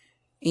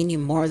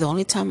anymore. The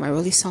only time I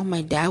really saw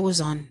my dad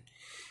was on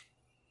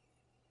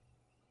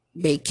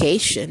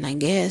vacation, I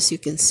guess you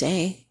can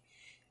say,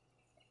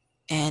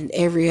 and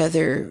every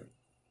other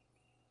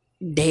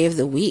day of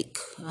the week.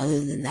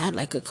 Other than that,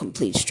 like a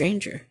complete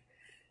stranger.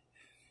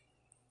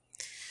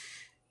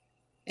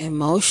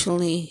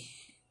 Emotionally,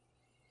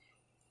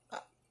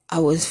 I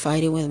was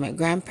fighting with my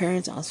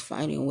grandparents. I was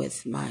fighting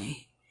with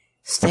my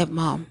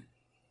stepmom.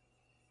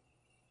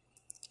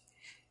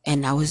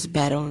 And I was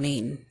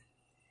battling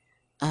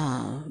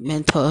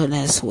mental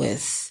illness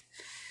with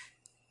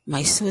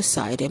my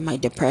suicide and my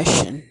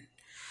depression.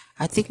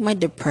 I think my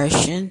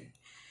depression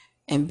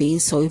and being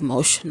so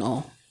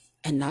emotional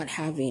and not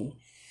having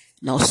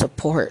no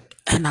support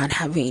and not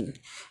having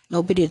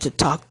nobody to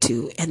talk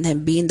to, and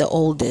then being the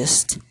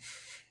oldest,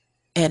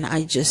 and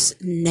I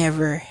just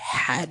never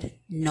had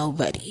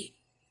nobody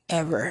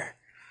ever.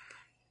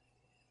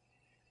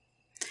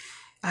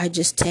 I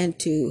just tend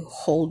to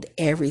hold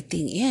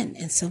everything in,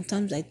 and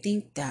sometimes I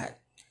think that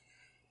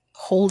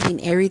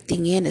holding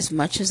everything in as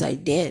much as I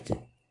did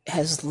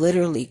has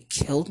literally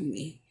killed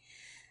me,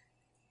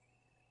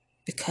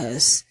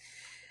 because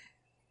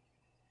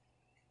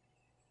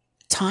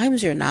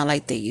times are not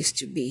like they used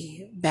to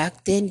be.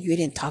 Back then, you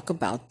didn't talk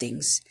about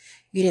things.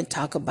 You didn't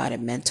talk about a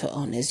mental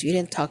illness. You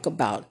didn't talk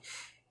about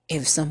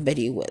if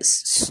somebody was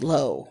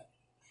slow,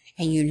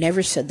 and you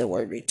never said the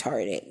word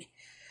retarded.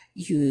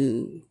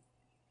 You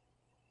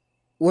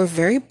were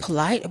very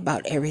polite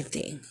about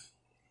everything.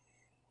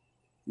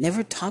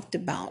 Never talked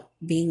about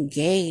being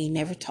gay,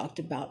 never talked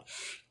about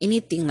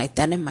anything like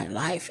that in my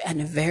life at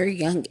a very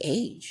young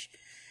age.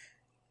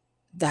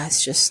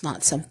 That's just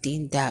not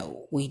something that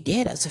we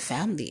did as a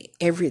family.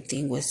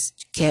 Everything was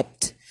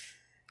kept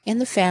in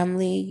the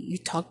family. You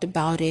talked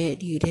about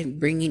it. You didn't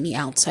bring any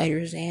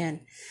outsiders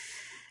in,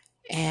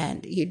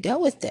 and you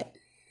dealt with it.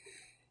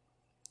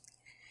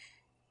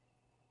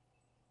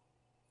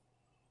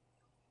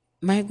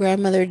 My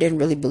grandmother didn't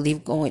really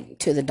believe going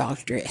to the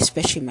doctor,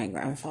 especially my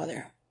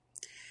grandfather.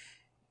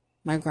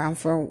 My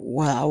grandfather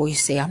will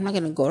always say, I'm not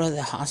going to go to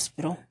the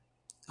hospital.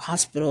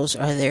 Hospitals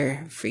are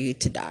there for you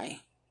to die.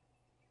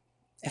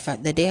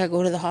 The day I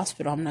go to the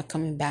hospital, I'm not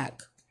coming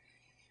back.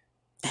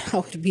 I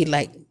would be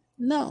like,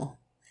 no.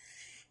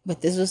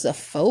 But this was a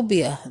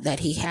phobia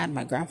that he had.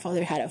 My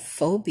grandfather had a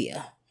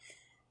phobia.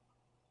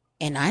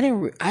 And I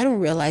don't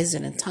realize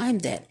in a time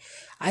that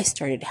I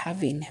started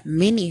having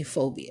many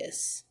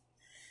phobias.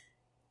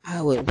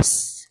 I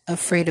was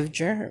afraid of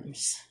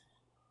germs.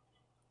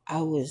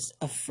 I was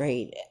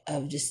afraid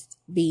of just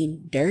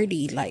being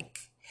dirty. Like,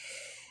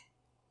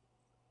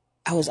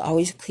 I was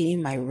always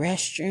cleaning my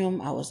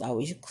restroom. I was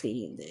always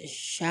cleaning the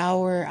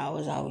shower. I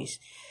was always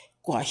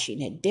washing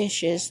the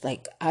dishes.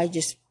 Like, I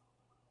just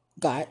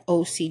got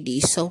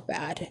OCD so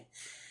bad.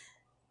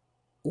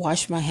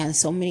 Washed my hands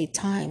so many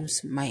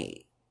times.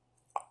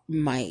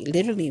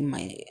 Literally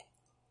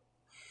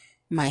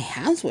my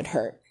hands would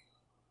hurt.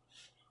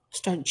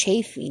 Start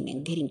chafing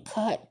and getting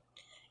cut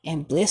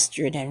and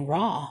blistered and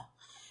raw,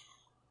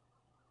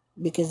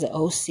 because the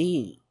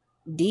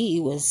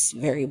OCD was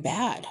very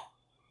bad.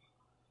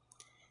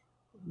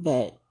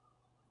 But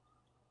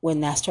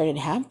when that started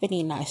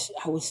happening, I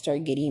would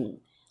start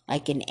getting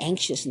like an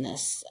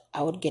anxiousness.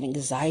 I would get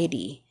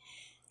anxiety.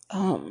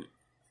 A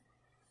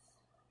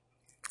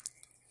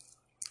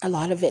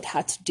lot of it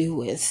had to do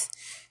with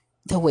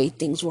the way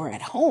things were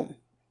at home.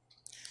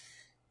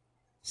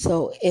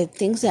 So if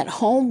things at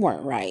home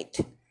weren't right,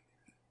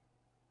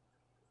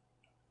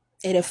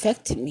 it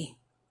affected me.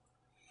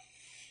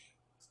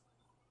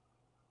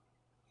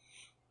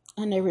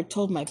 I never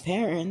told my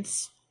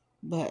parents,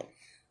 but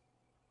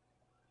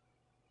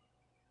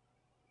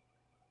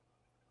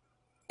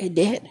it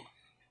did.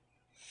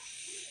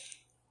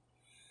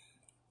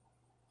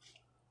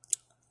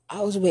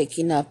 I was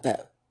waking up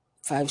at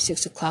 5,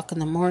 6 o'clock in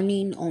the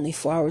morning, only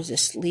 4 hours of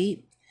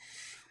sleep.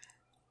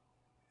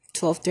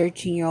 12,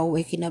 13-year-old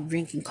waking up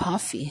drinking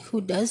coffee. Who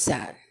does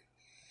that?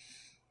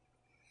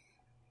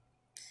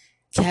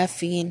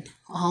 Caffeine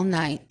all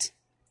night.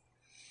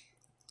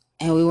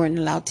 And we weren't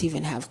allowed to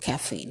even have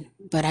caffeine.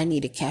 But I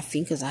needed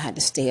caffeine because I had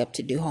to stay up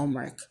to do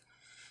homework,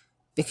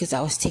 because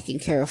I was taking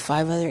care of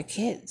 5 other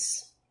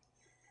kids.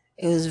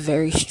 It was a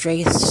very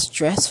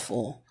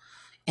stressful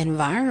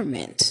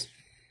environment.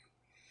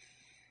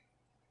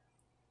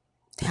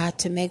 Had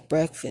to make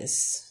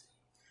breakfast.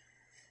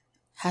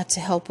 Had to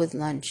help with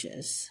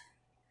lunches.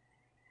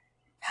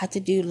 Had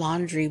to do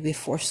laundry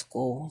before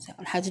school.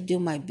 Had to do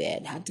my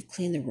bed. Had to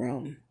clean the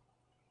room.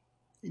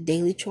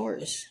 Daily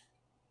chores.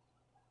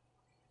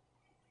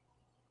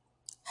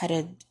 Had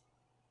to,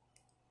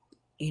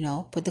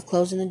 put the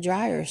clothes in the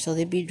dryer so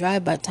they'd be dry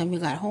by the time you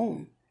got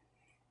home.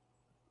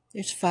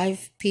 There's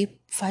 5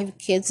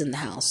 kids in the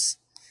house.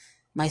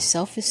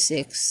 Myself is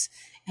 6,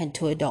 and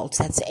 2 adults.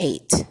 That's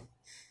 8.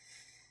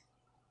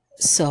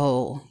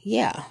 So,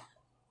 yeah.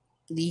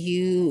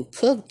 You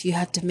cooked. You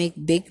had to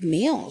make big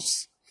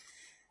meals.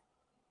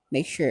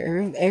 Make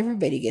sure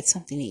everybody gets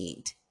something to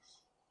eat.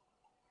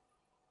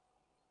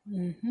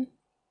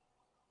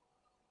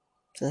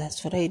 So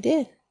that's what I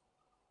did.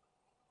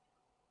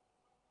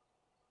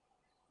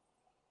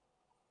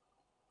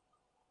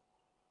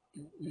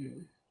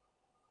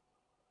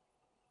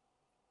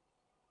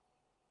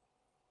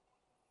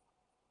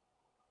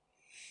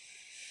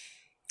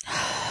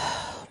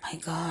 Oh my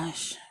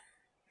gosh.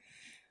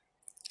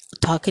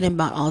 Talking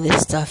about all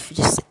this stuff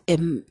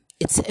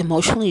it's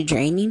emotionally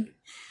draining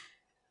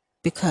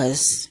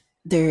because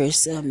there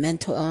is a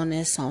mental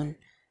illness on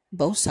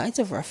both sides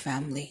of our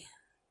family.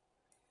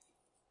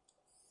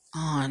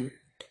 On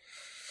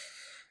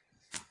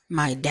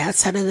my dad's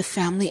side of the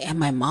family and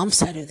my mom's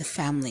side of the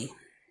family.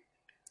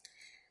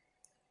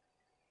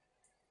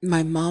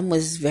 My mom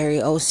was very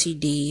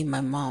OCD.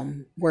 My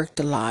mom worked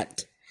a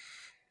lot,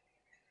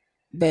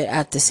 but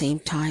at the same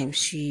time,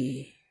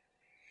 she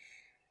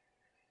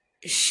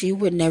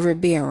would never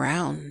be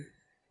around.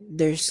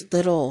 There's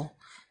little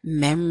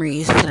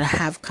memories that I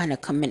have kind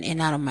of coming in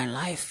and out of my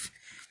life.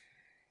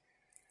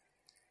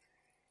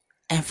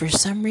 And for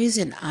some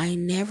reason, I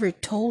never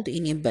told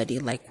anybody,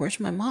 like, where's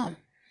my mom?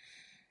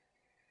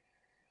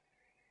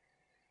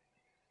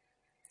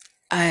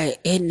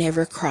 It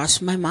never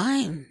crossed my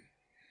mind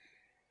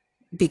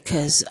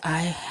because I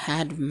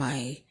had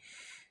my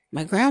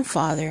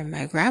grandfather,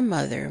 my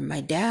grandmother,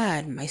 my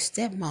dad, my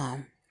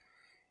stepmom.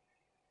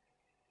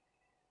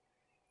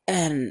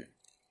 And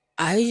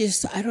I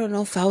don't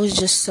know if I was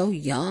just so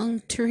young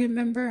to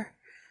remember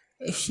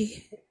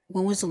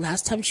when was the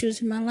last time she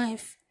was in my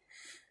life?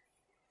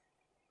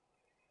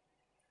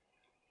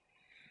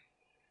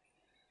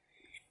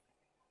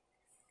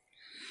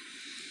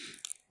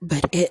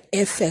 But it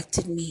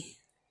affected me.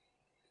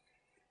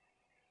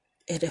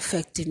 It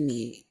affected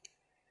me.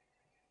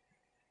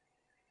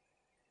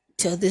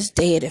 Till this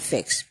day, it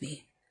affects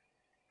me.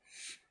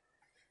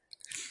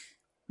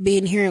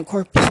 Being here in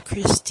Corpus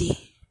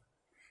Christi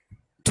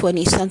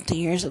 20 something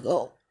years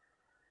ago,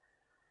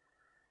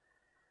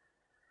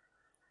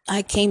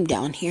 I came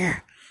down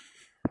here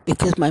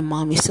because my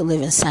mom used to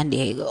live in San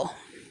Diego.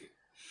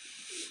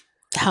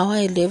 How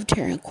I lived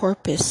here in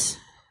Corpus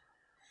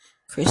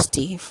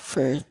Christi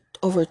for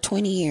over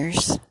 20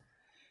 years.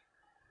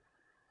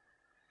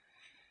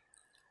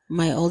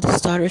 My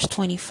oldest daughter's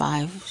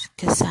 25,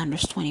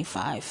 Cassandra's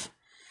 25.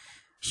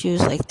 She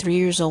was like 3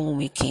 years old when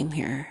we came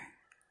here.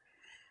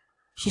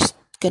 She's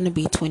gonna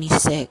be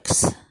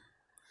 26.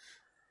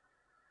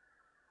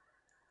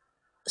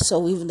 So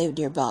we've lived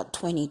here about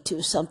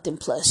 22 something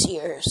plus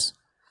years.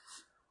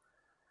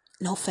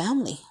 No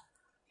family.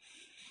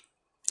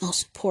 No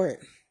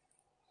support.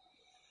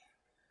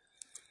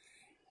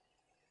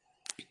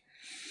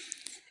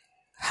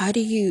 How do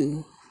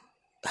you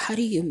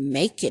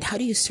make it? How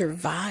do you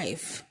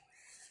survive?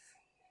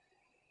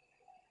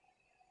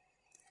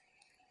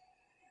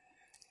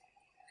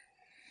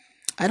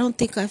 I don't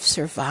think I've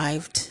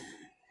survived.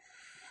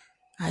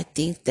 I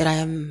think that I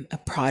am a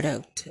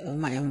product of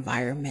my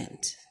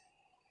environment.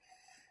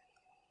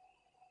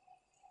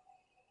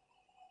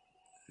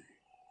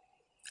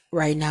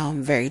 Right now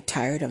I'm very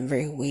tired, I'm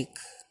very weak.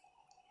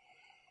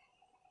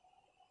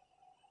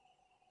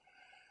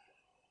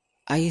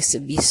 I used to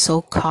be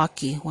so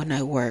cocky when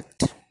I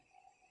work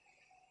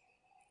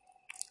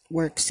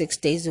 6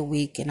 days a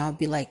week, and I'll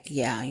be like,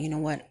 yeah, you know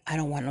what? I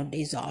don't want no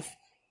days off.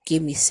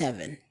 Give me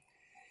 7.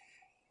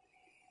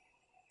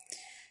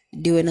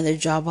 Do another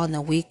job on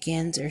the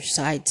weekends or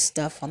side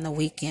stuff on the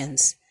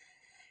weekends.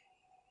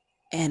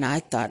 And I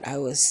thought I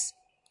was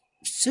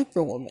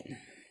superwoman.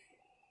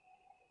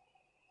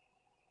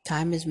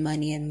 Time is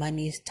money and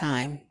money is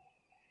time.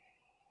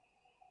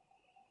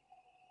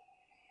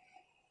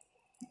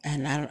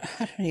 And I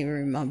don't even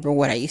remember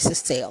what I used to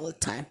say all the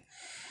time.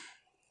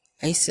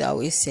 I used to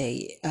always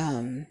say,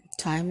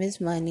 time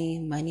is money,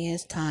 money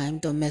is time.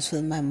 Don't mess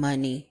with my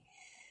money.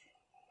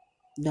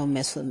 Don't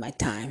mess with my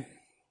time.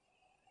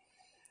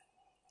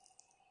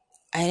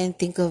 I didn't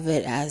think of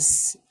it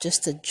as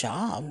just a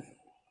job.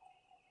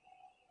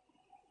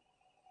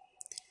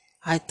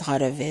 I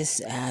thought of it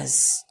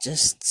as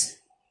just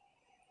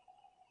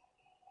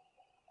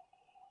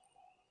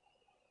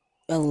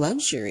a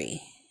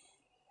luxury.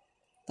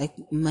 Like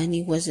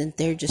money wasn't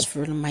there just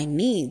for my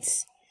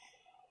needs.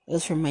 It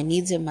was for my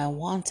needs and my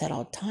wants at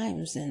all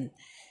times. And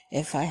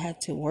if I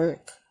had to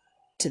work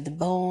to the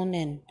bone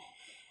and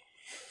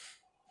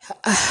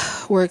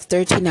work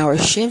 13-hour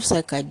shifts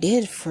like I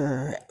did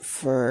for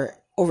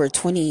over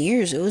 20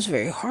 years, it was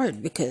very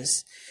hard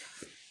because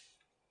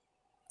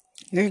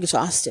you're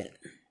exhausted.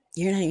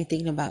 You're not even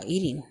thinking about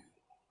eating.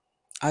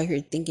 All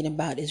you're thinking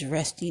about is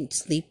resting,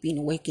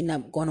 sleeping, waking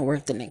up, going to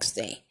work the next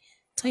day.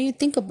 That's all you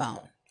think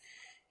about.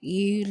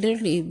 You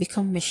literally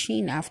become a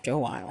machine after a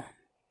while.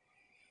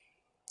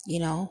 You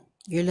know,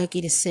 you're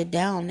lucky to sit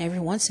down every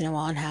once in a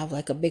while and have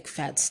like a big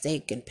fat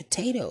steak and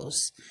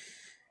potatoes,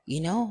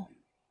 you know.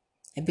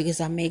 And because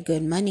I made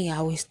good money, I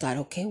always thought,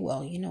 okay,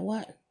 well, you know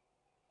what?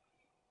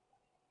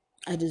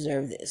 I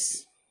deserve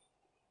this.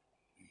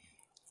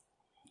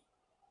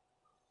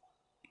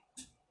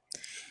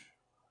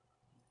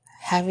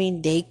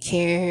 Having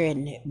daycare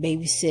and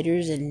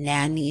babysitters and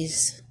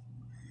nannies,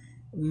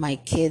 my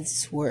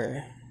kids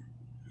were,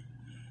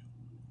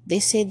 they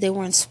said they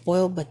weren't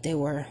spoiled, but they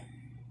were.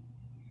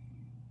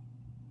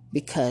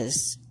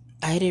 Because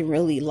I didn't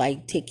really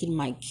like taking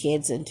my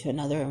kids into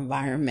another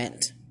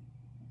environment.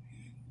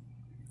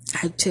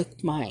 I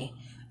took my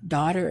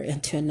daughter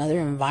into another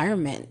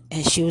environment,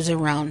 and she was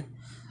around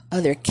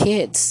other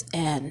kids,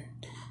 and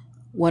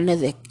one of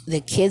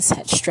the kids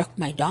had struck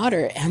my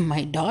daughter, and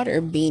my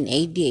daughter being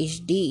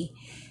ADHD,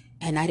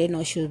 and I didn't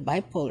know she was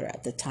bipolar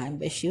at the time,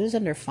 but she was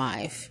under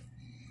 5.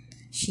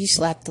 She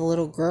slapped the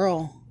little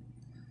girl,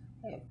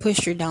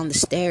 pushed her down the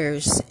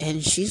stairs,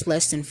 and she's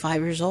less than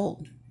 5 years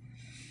old.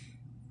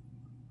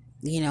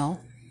 You know,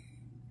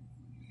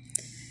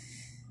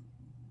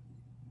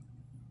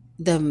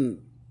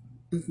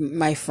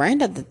 my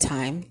friend at the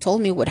time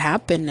told me what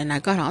happened, and I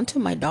got onto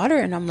my daughter,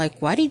 and I'm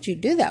like, why did you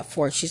do that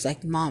for? She's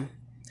like, Mom,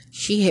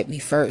 she hit me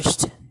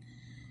first.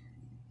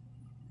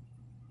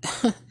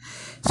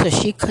 So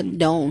she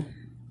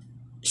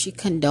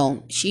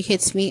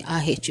hits me, I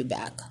hit you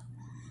back.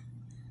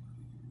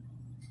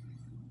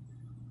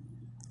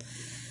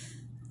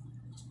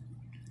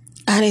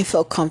 I didn't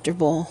feel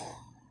comfortable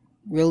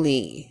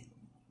really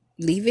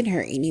leaving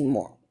her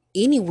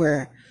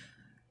anywhere,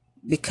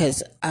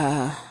 because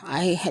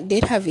I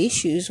did have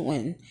issues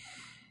when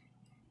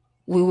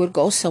we would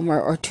go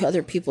somewhere or to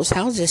other people's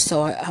houses.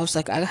 So I was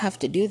like, I have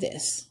to do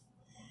this.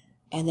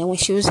 And then when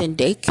she was in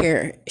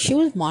daycare, she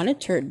was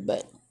monitored,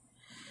 but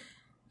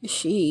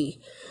she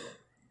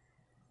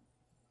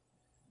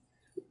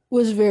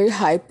was very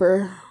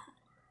hyper.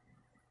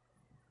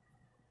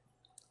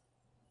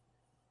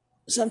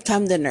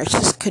 Sometimes the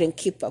nurses couldn't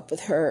keep up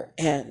with her,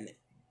 and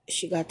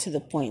she got to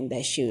the point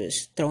that she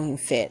was throwing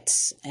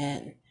fits,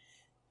 and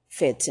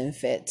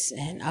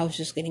I was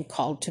just getting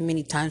called too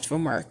many times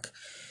from work.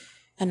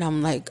 And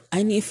I'm like,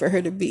 I need for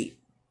her to be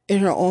in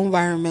her own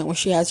environment where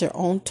she has her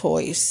own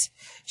toys,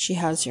 she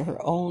has her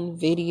own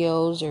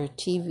videos or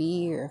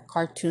TV or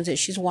cartoons that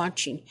she's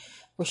watching,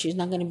 where she's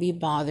not going to be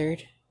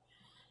bothered,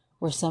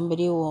 where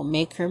somebody will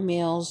make her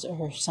meals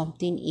or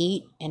something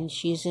eat, and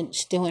she's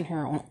still in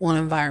her own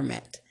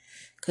environment,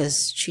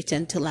 because she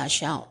tends to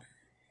lash out.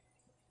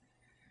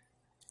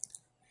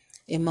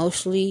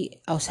 Emotionally,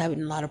 I was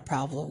having a lot of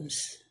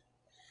problems.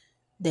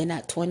 Then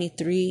at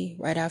 23,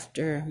 right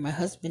after my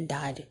husband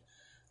died,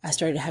 I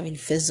started having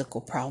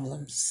physical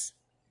problems.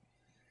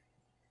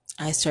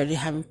 I started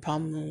having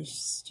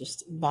problems,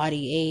 just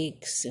body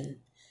aches, and,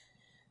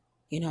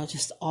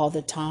 just all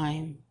the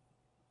time.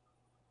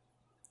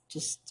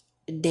 Just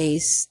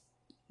days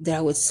that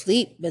I would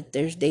sleep, but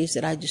there's days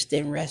that I just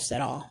didn't rest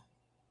at all.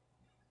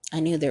 I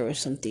knew there was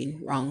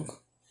something wrong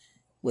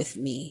with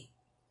me.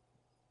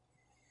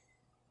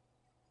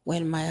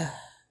 When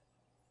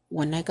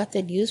I got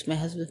the news my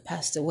husband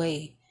passed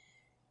away,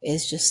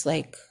 it's just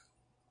like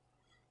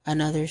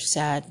another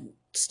sad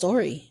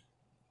story.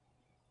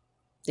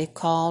 They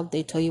called,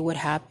 they told you what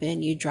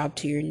happened, you drop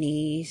to your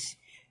knees,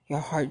 your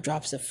heart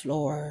drops to the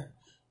floor,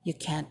 you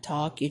can't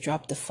talk, you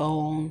drop the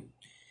phone,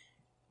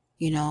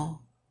 you're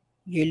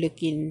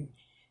looking,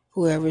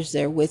 whoever's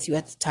there with you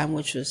at the time,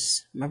 which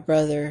was my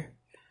brother,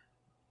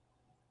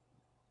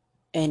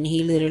 and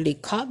he literally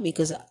caught me,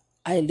 because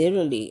I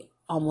literally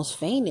almost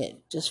fainted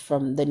just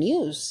from the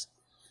news.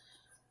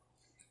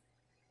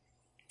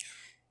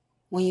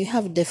 When you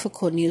have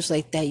difficult news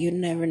like that, you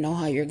never know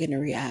how you're going to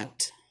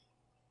react.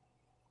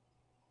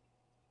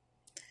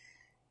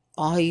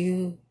 All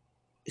you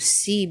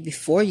see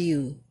before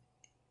you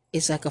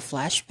is like a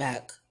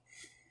flashback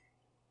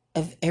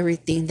of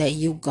everything that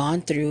you've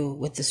gone through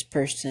with this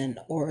person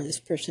or this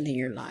person in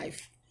your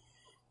life,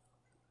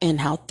 and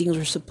how things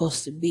were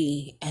supposed to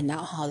be and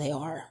not how they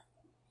are.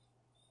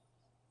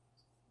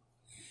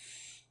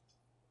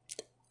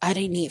 I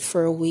didn't eat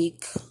for a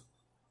week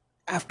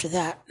after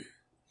that.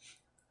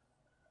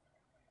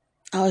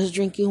 I was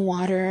drinking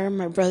water,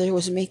 my brother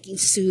was making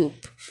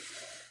soup,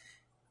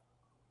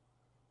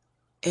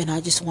 and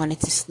I just wanted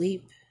to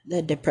sleep.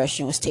 The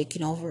depression was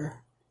taking over.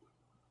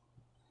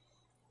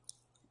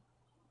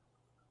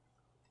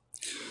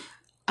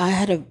 I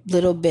had a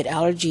little bit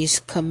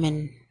allergies come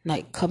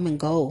and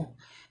go.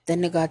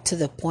 Then it got to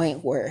the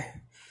point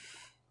where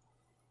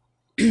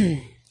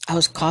I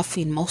was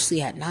coughing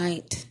mostly at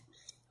night.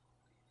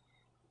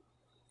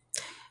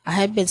 I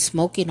had been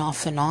smoking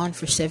off and on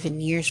for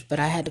 7 years, but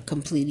I had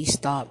completely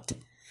stopped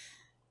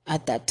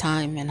at that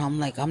time, and I'm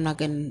like, I'm not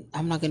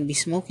gonna be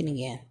smoking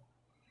again.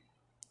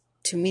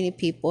 Too many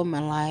people in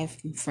my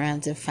life,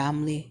 friends and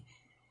family,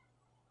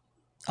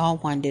 all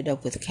winded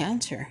up with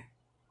cancer.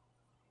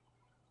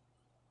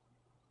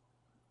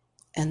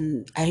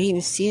 And I didn't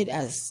even see it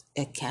as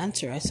a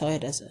cancer. I saw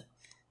it as a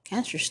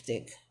cancer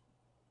stick.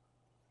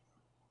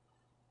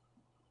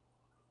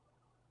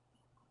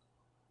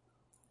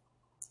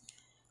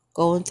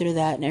 Going through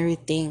that and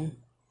everything,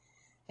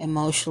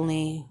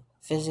 emotionally,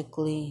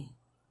 physically,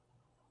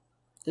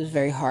 it was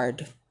very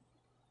hard.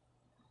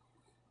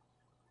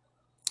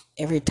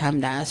 Every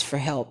time I asked for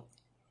help,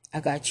 I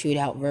got chewed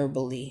out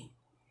verbally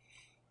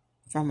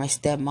from my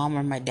stepmom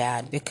or my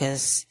dad,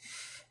 because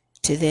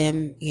to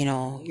them,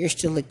 you're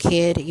still a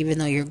kid, even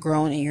though you're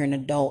grown and you're an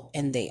adult,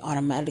 and they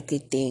automatically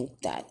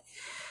think that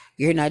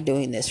You're not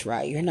doing this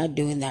right. You're not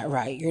doing that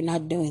right. You're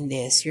not doing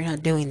this. You're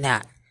not doing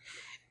that.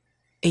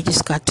 It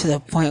just got to the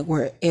point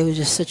where it was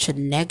just such a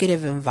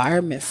negative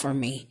environment for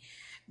me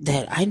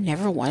that I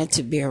never wanted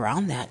to be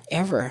around that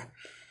ever.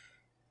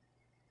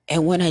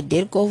 And when I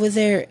did go over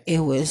there, it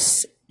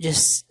was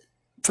just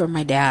for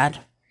my dad.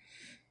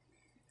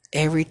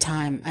 Every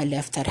time I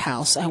left that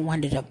house, I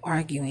wound up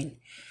arguing.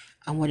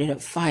 I wound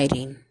up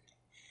fighting.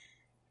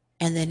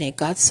 And then it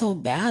got so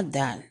bad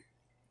that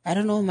I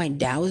don't know if my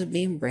dad was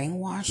being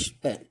brainwashed,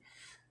 but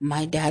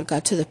my dad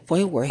got to the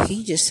point where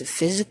he just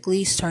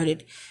physically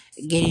started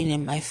getting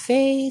in my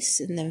face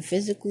and then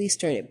physically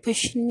started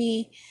pushing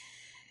me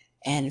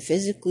and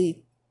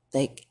physically,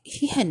 like,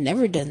 he had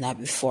never done that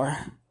before.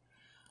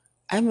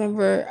 I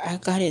remember I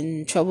got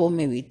in trouble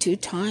maybe 2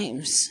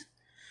 times,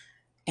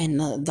 and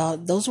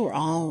those were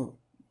all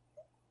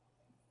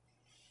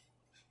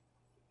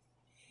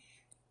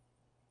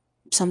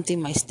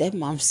something my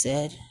stepmom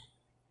said,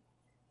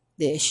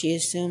 that she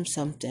assumed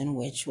something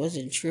which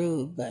wasn't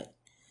true, but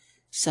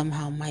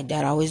somehow my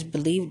dad always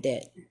believed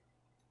it.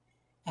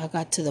 I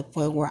got to the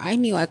point where I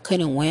knew I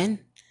couldn't win,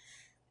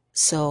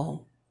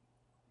 so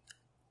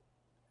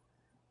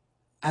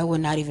I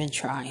would not even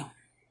try.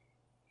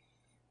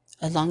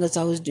 As long as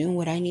I was doing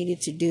what I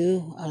needed to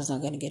do, I was not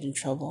going to get in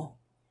trouble.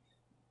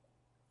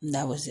 And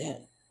that was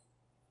it.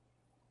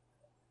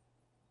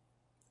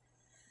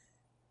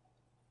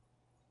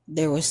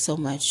 There was so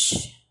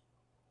much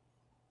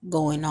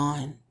going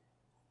on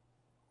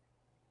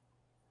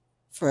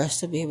for us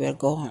to be able to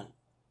go on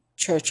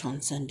church on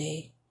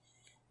Sunday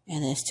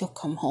and then still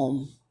come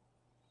home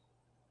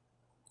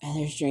and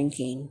there's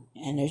drinking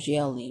and there's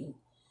yelling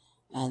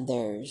and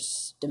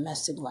there's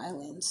domestic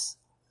violence.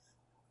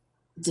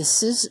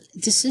 This is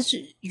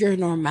your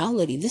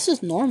normality. This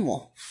is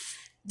normal.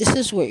 This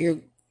is what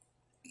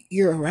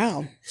you're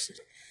around.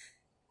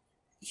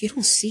 You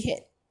don't see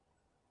it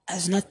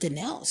as nothing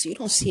else. You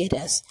don't see it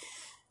as,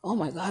 oh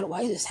my God,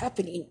 why is this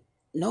happening?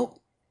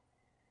 Nope.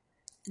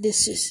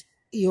 This is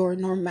your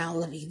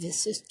normality.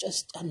 This is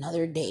just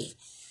another day.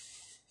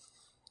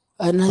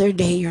 Another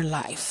day in your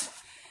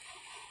life.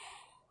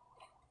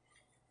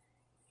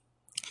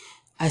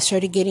 I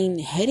started getting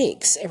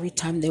headaches every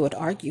time they would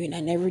argue, and I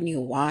never knew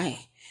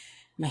why.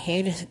 My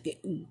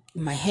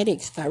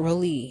headaches got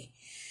really,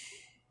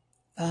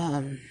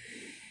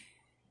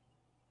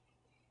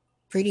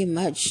 pretty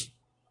much,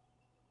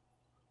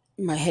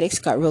 my headaches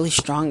got really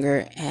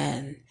stronger,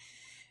 and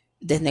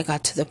then they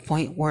got to the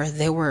point where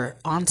they were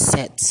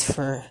onsets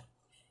for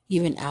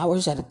even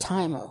hours at a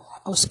time. I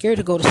was scared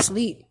to go to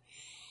sleep.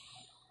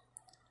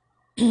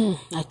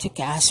 I took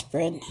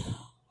aspirin,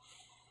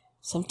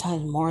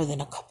 sometimes more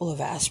than a couple of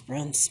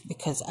aspirins,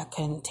 because I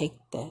couldn't take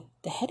the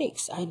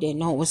headaches. I didn't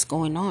know what was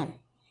going on.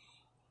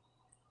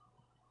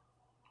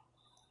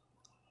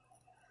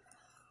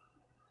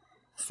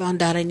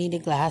 Found out I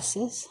needed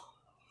glasses.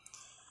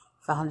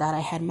 Found out I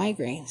had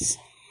migraines.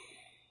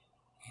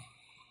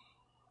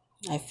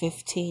 I'm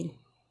 15.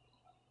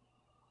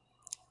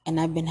 And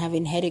I've been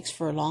having headaches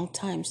for a long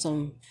time.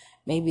 So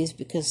maybe it's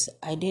because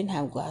I didn't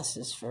have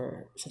glasses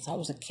since I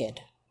was a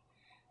kid.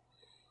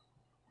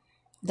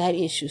 That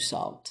issue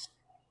solved.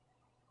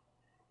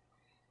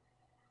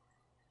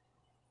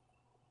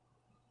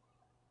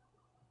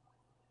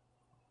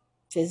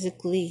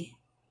 Physically,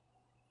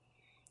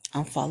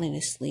 I'm falling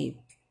asleep.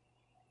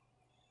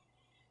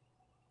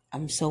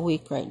 I'm so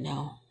weak right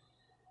now.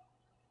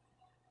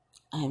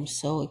 I'm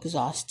so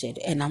exhausted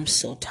and I'm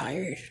so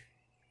tired.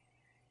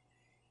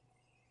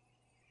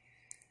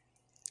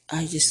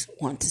 I just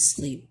want to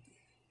sleep.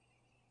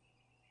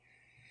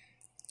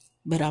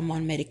 But I'm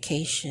on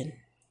medication.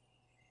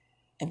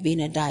 And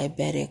being a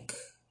diabetic,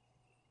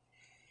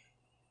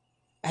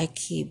 I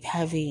keep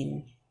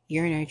having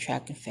urinary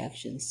tract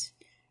infections,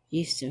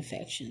 yeast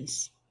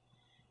infections.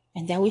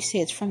 And they always say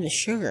it's from the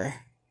sugar.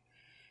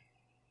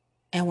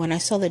 And when I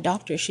saw the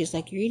doctor, she's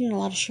like, you're eating a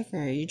lot of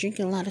sugar. You're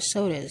drinking a lot of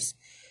sodas.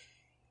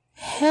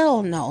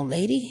 Hell no,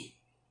 lady.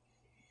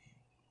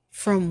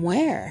 From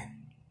where?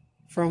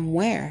 From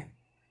where?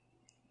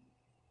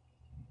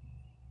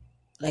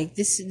 Like,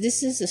 this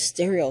is a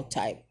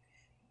stereotype,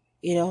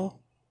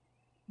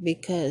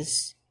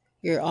 because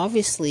you're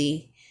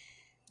obviously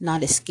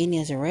not as skinny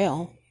as a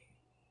rail.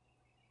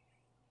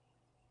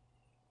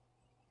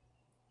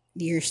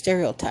 You're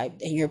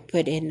stereotyped and you're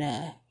put in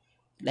a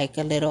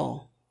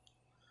little,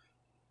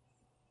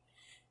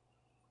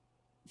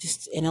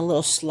 just in a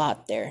little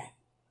slot there.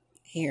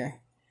 Here,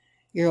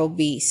 you're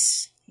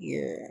obese.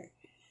 You're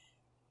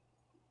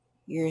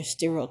a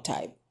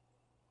stereotype.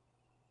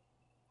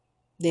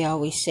 They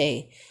always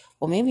say,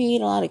 well, maybe you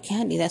eat a lot of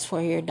candy, that's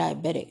why you're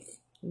diabetic.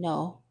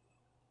 No,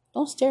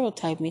 don't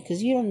stereotype me,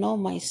 because you don't know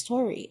my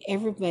story.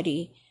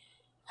 Everybody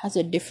has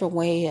a different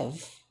way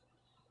of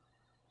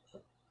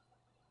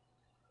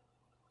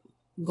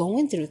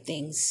going through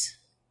things.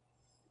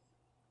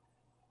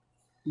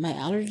 My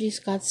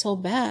allergies got so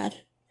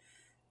bad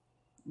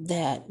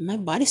that my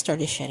body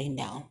started shutting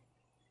down.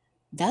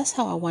 That's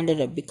how I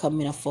ended up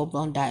becoming a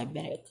full-blown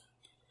diabetic.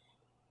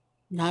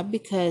 Not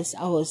because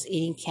I was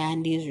eating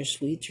candies or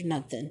sweets or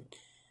nothing,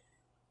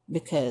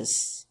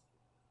 because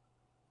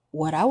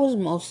what I was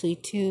mostly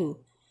to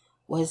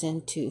was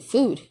into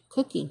food,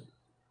 cooking.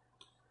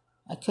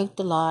 I cooked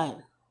a lot.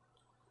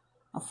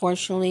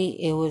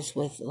 Unfortunately, it was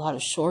with a lot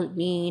of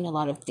shortening, a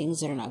lot of things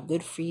that are not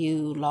good for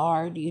you,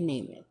 lard, you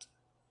name it.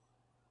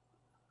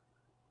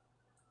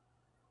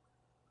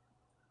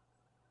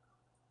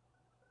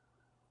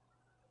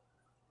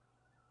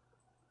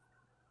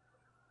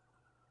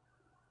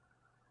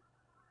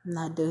 I'm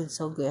not doing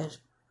so good.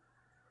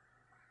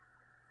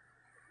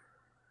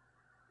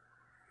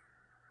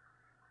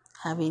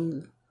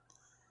 Having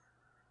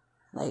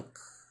like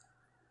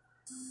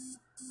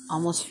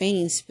almost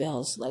fainting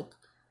spells. Like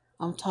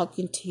I'm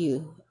talking to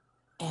you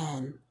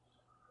and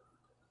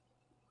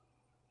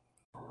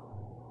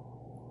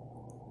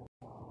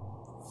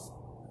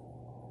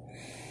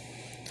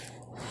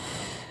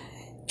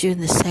June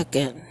the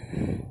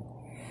 2nd,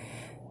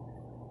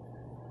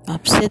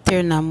 I'm sitting there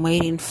and I'm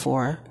waiting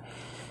for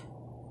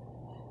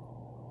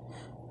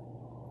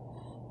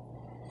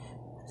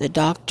the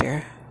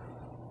doctor.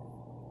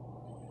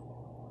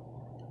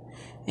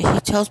 And he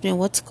tells me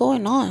what's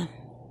going on.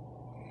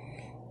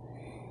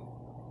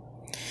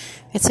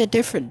 It's a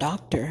different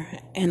doctor,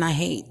 and I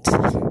hate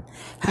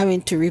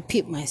having to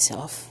repeat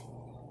myself.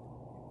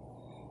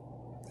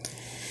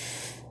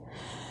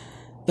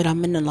 But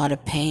I'm in a lot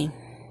of pain.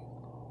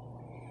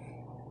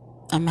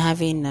 I'm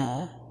having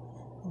a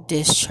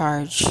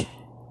discharge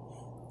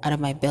out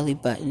of my belly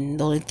button.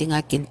 The only thing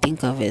I can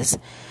think of is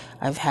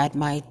I've had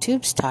my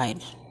tubes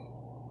tied.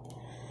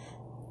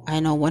 I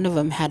know one of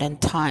them had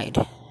untied.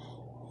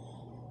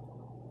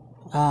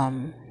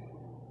 I'm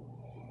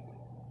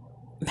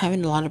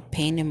having a lot of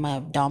pain in my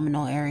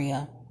abdominal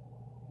area.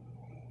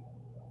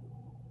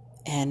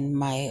 And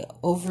my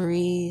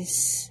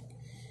ovaries,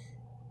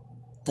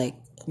 like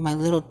my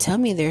little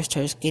tummy there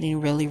starts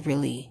getting really,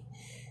 really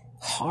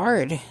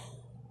hard.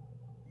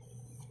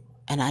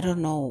 And I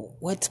don't know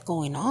what's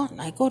going on.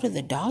 I go to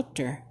the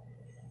doctor.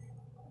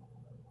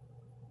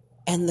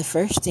 And the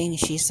first thing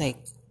she's like,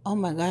 oh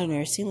my God, I've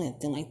never seen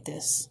anything like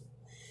this.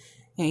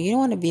 You don't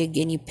want to be a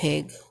guinea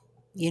pig.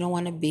 You don't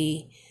want to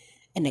be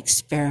an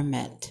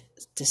experiment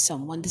to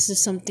someone. This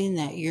is something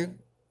that you're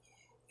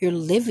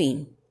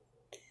living.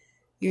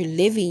 You're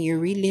living, you're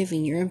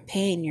reliving, you're in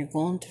pain, you're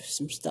going through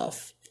some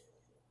stuff.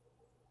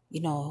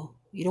 You don't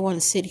want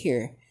to sit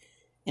here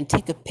and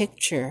take a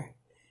picture.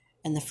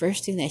 And the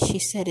first thing that she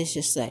said is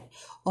just like,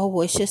 oh,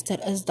 well, it's just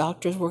that as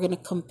doctors, we're going to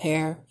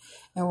compare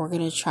and we're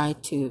going to try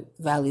to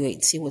evaluate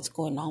and see what's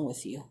going on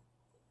with you.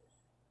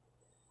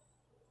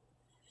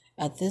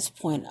 At this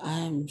point,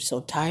 I'm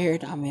so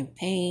tired. I'm in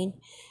pain.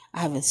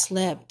 I haven't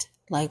slept.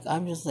 Like,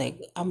 I'm just like,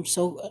 I'm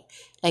so,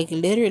 like,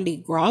 literally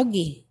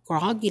groggy,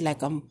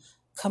 like I'm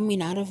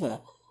coming out of an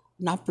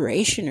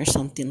operation or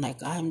something.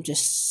 Like, I'm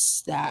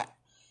just that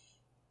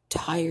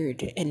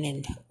tired and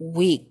then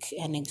weak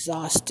and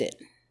exhausted.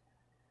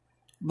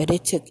 But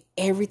it took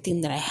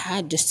everything that I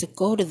had just to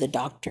go to the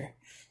doctor,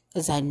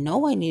 because I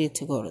know I needed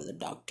to go to the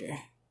doctor.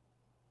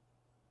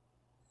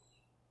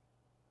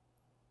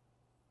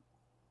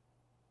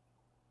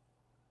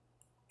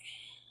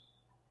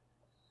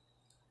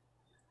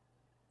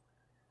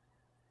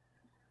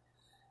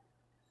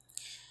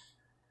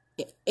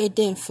 It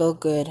didn't feel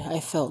good. I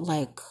felt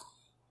like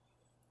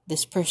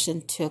this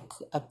person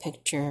took a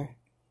picture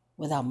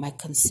without my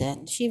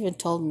consent. She even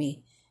told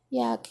me,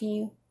 yeah, can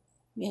you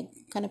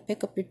kind of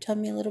pick up your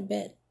tummy a little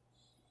bit?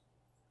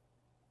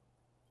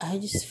 I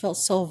just felt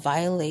so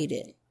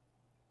violated.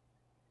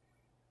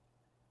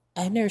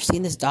 I've never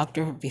seen this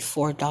doctor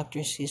before,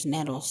 Dr.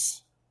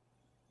 Cisneros.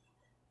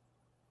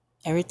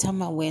 Every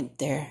time I went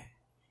there,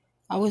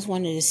 I always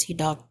wanted to see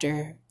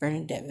Dr.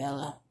 Bernadette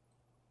Vela.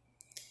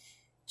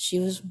 She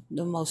was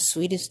the most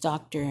sweetest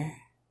doctor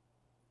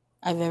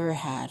I've ever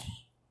had.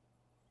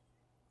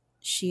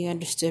 She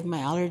understood my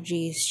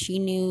allergies. She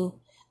knew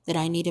that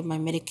I needed my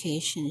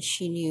medication.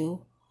 She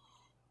knew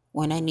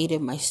when I needed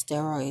my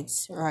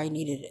steroids or I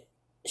needed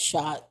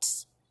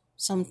shots,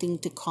 something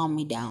to calm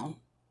me down.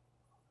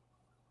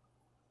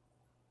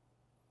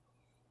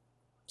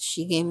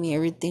 She gave me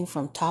everything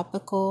from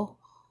topical,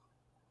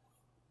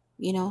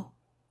 to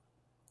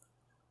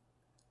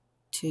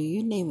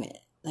you name it.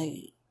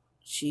 Like,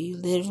 she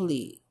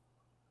literally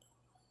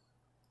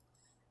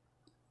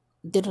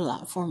did a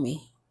lot for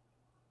me.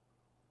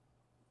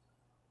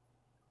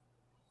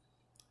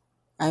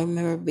 I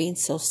remember being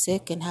so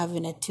sick and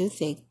having a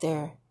toothache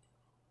there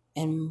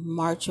in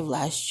March of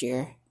last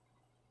year.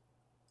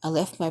 I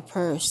left my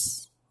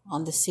purse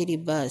on the city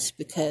bus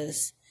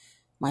because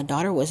my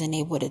daughter wasn't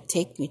able to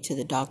take me to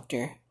the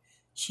doctor.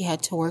 She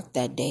had to work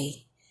that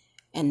day.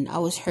 And I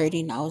was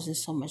hurting. I was in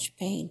so much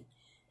pain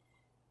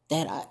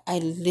that I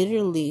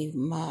literally,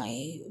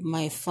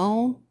 my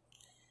phone,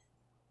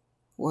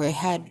 where it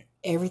had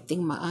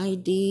everything, my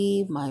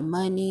ID, my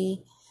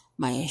money,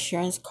 my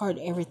insurance card,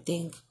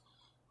 everything,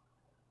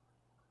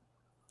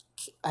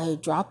 I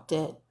dropped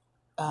it.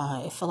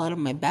 It fell out of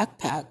my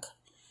backpack.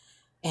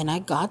 And I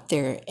got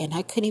there and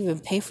I couldn't even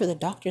pay for the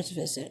doctor's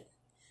visit.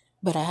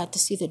 But I had to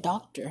see the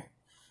doctor.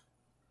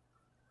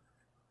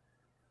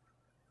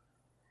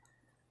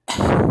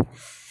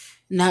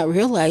 Not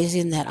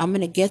realizing that I'm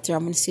going to get there,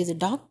 I'm going to see the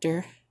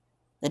doctor.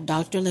 The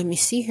doctor let me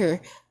see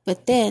her.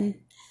 But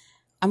then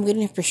I'm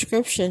getting a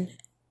prescription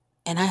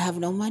and I have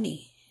no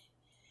money.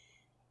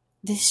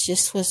 This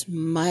just was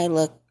my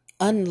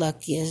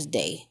unluckiest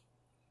day.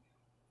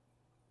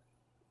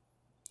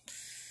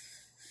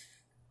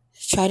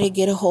 Try to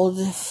get a hold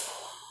of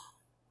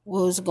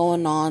what was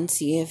going on,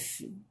 see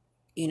if,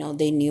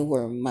 they knew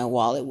where my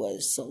wallet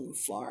was so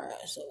far.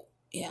 So,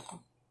 yeah.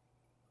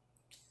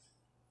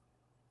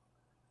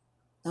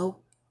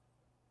 Nope.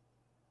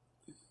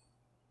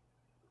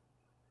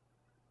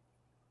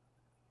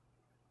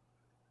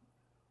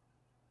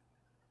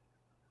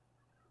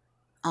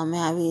 I'm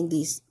having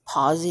these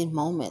pausing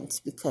moments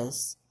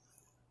because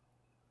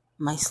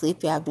my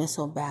sleep have been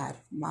so bad.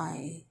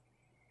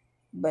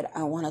 But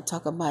I want to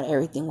talk about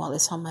everything while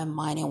it's on my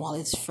mind and while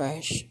it's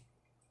fresh.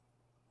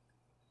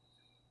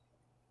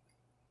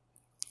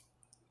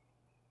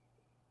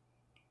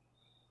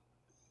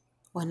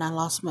 When I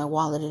lost my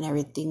wallet and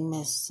everything,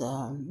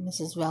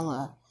 Mrs.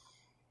 Vela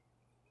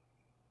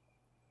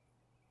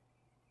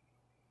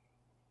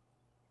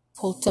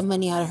pulled some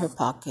money out of her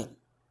pocket.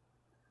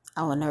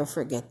 I will never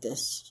forget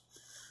this.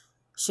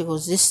 She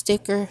goes, "This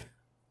sticker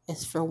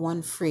is for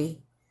one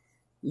free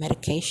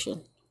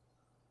medication.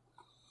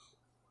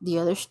 The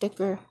other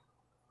sticker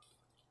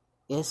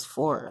is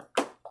for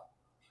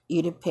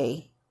you to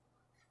pay.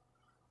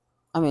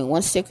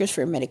 One sticker is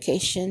for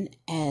medication,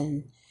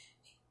 and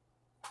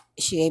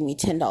she gave me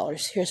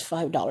 $10. Here's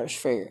 $5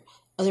 for your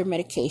other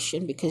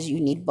medication because you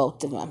need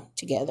both of them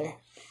together.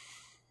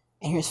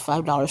 And here's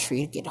 $5 for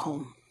you to get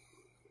home."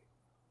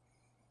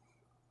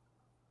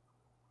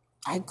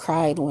 I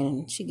cried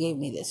when she gave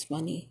me this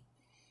money.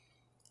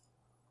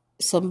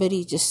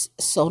 Somebody just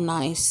so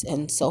nice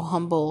and so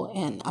humble,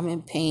 and I'm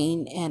in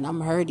pain and I'm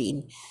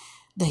hurting.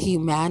 The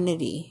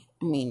humanity.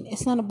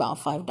 It's not about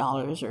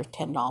 $5 or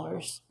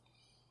 $10.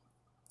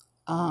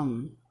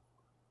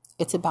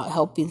 It's about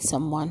helping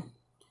someone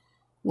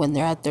when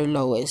they're at their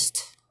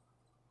lowest.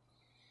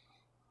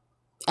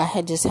 I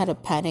had just had a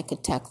panic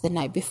attack the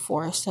night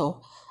before,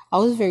 so I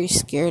was very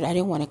scared. I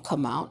didn't want to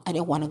come out. I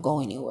didn't want to go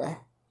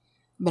anywhere.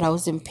 But I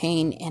was in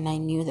pain and I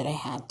knew that I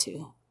had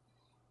to.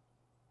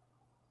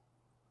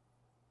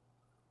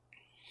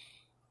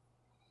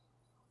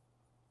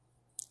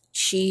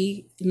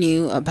 She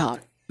knew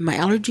about my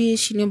allergies.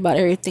 She knew about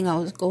everything I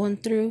was going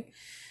through.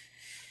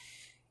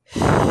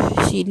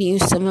 She knew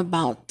some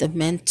about the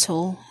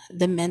mental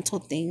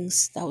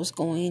things that I was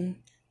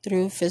going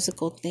through,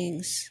 physical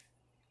things.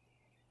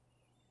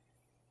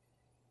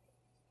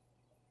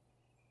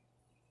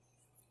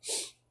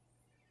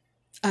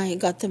 I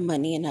got the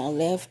money and I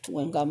left,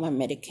 went and got my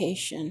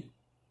medication.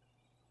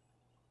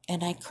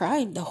 And I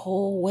cried the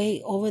whole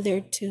way over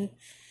there to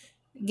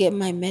get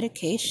my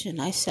medication.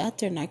 I sat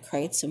there and I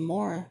cried some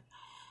more.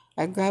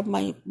 I grabbed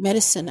my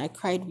medicine, I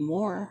cried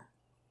more.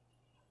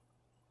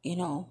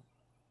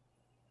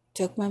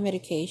 Took my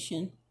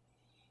medication.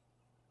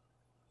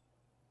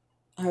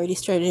 I already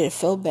started to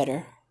feel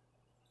better.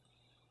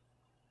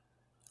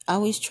 I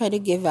always try to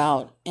give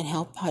out and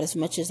help out as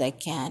much as I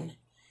can.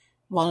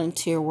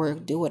 Volunteer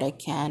work, do what I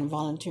can,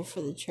 volunteer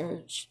for the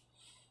church.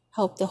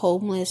 Help the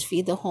homeless,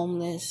 feed the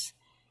homeless.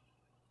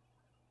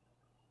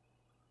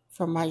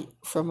 For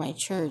my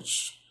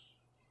church,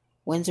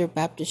 Windsor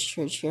Baptist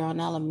Church here on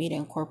Alameda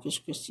in Corpus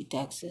Christi,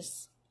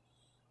 Texas.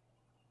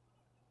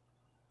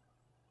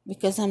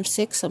 Because I'm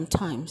sick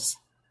sometimes.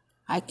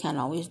 I can't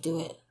always do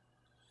it.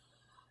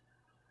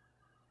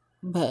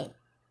 But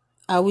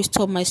I always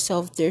told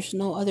myself there's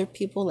no other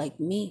people like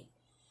me.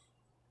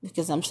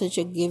 Because I'm such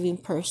a giving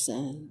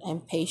person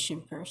and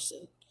patient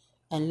person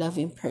and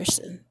loving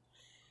person.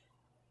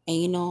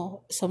 And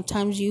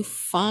sometimes you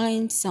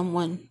find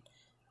someone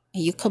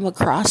and you come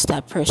across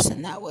that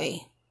person that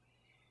way.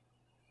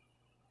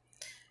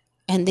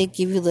 And they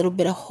give you a little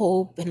bit of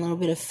hope and a little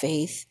bit of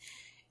faith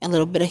and a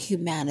little bit of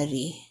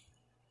humanity.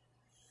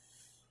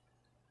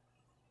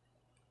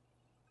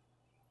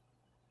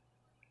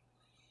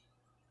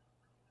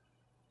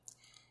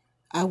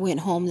 I went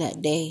home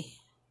that day.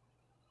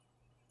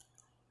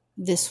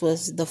 This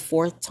was the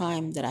 4th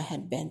time that I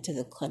had been to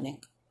the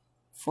clinic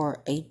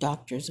for a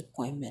doctor's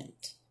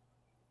appointment.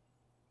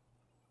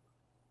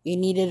 You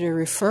needed a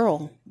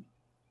referral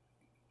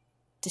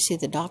to see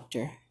the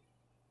doctor.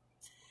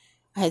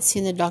 I had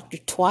seen the doctor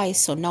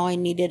twice, so now I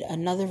needed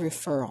another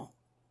referral.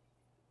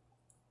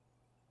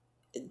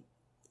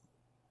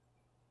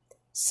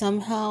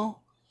 Somehow,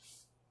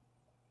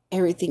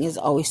 everything is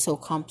always so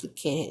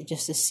complicated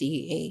just to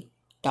see a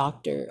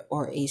doctor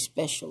or a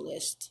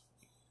specialist.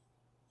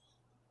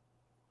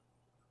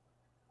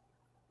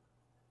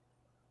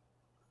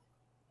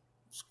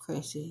 It's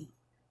crazy.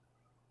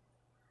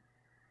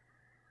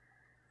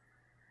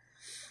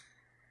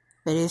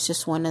 But it's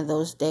just one of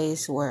those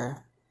days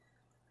where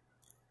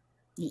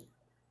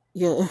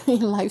your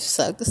life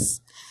sucks.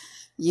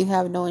 You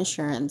have no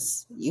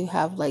insurance. You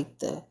have like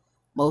the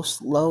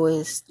most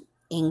lowest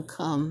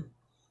income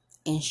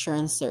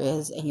insurance there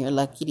is, and you're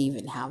lucky to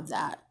even have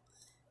that.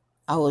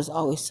 I was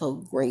always so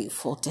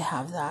grateful to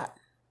have that.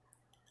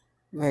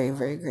 Very,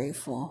 very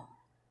grateful.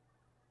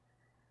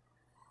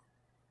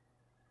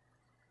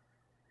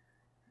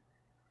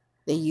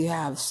 That you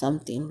have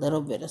something,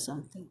 little bit of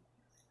something.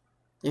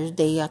 There's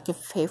days I could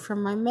pay for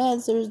my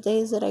meds. There's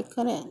days that I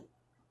couldn't.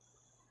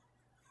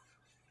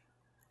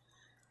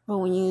 But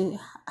when you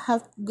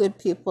have good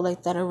people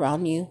like that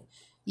around you,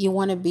 you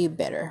want to be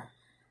better.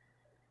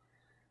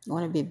 You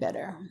want to be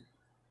better.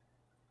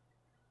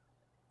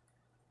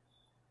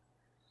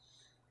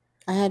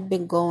 I had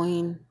been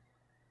going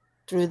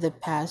through the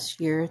past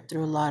year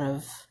through a lot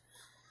of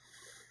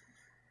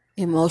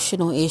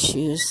emotional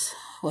issues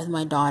with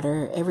my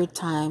daughter. Every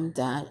time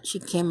that she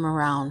came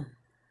around,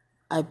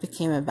 I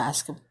became a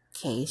basket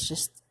case.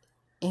 Just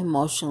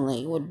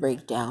emotionally would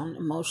break down.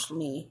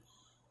 Emotionally,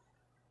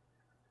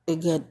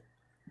 it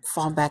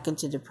fall back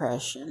into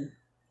depression.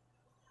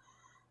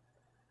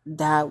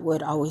 That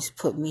would always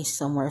put me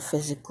somewhere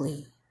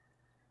physically.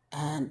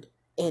 And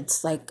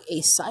it's like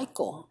a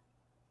cycle.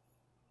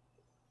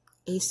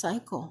 A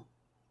cycle.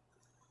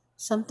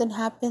 Something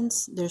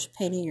happens, there's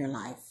pain in your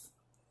life.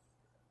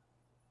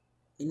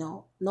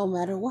 No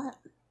matter what.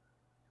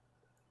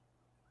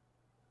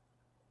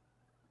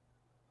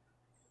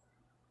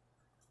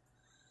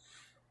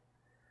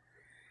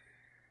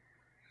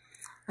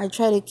 I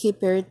try to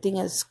keep everything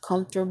as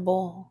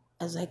comfortable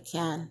as I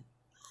can.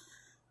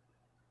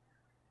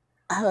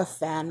 I have a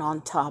fan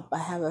on top. I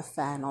have a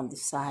fan on the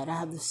side. I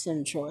have the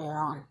central air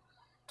on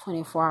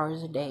 24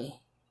 hours a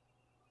day.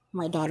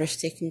 My daughter's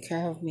taking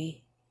care of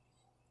me.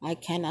 I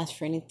can't ask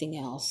for anything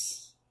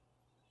else.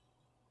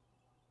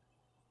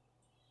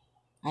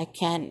 I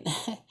can't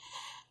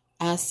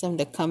ask them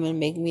to come and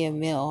make me a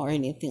meal or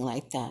anything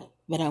like that.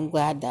 But I'm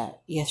glad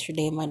that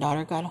yesterday my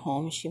daughter got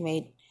home. She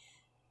made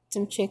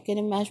some chicken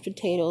and mashed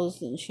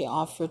potatoes and she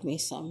offered me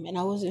some. And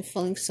I wasn't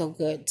feeling so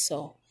good.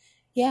 So,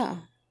 yeah.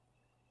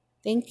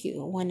 Thank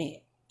you. I want to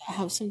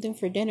have something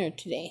for dinner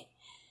today.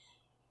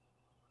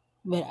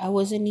 But I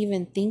wasn't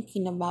even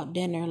thinking about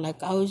dinner.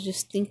 Like, I was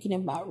just thinking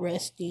about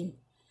resting.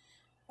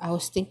 I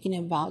was thinking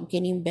about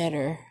getting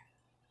better.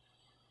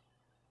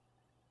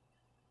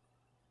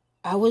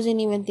 I wasn't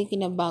even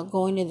thinking about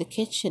going to the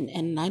kitchen.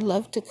 And I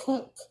love to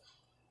cook.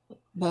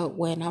 But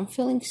when I'm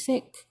feeling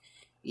sick,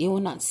 you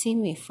will not see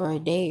me for a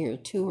day or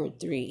 2 or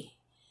 3.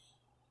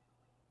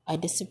 I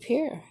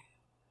disappear.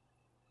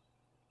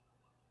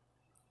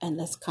 And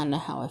that's kind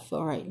of how I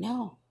feel right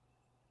now.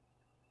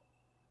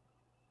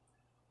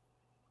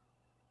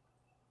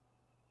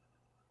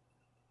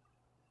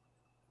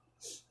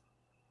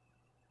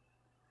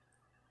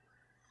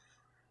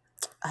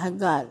 I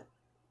got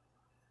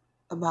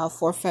about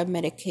 4 or 5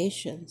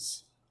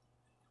 medications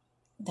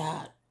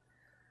that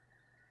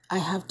I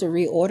have to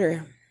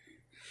reorder.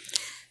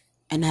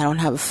 And I don't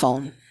have a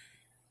phone.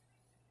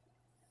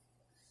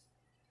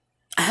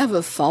 I have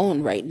a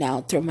phone right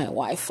now through my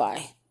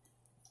Wi-Fi.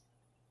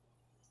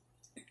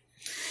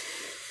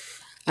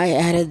 I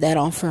added that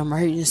on for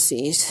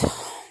emergencies.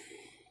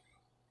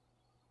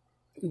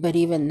 But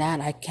even that,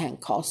 I can't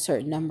call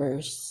certain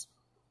numbers.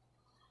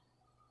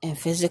 And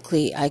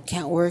physically, I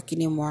can't work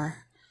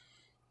anymore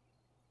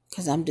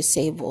because I'm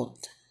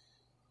disabled.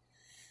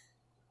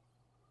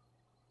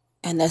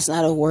 And that's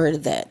not a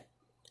word that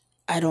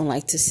I don't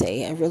like to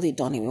say. I really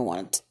don't even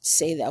want to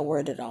say that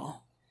word at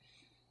all.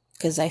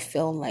 Because I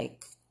feel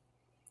like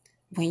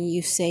when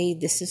you say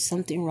this is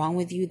something wrong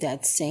with you,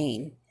 that's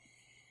saying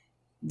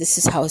this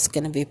is how it's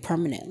going to be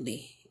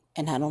permanently.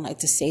 And I don't like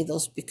to say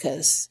those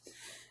because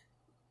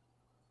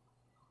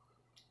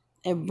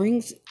it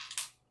brings...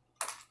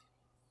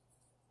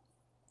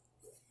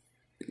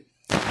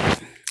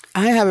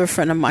 I have a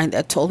friend of mine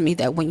that told me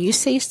that when you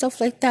say stuff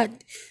like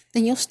that,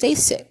 then you'll stay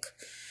sick.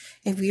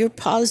 If you're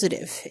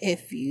positive,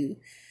 if you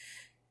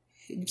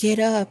get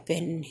up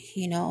and,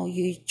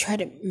 you try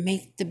to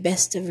make the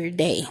best of your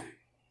day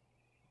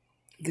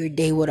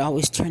would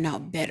always turn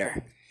out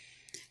better.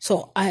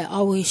 So I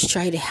always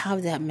try to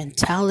have that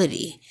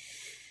mentality.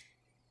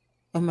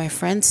 When my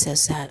friend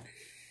says that,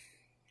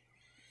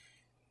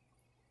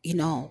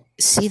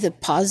 see the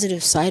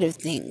positive side of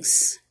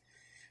things.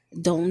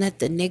 Don't let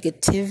the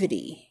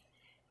negativity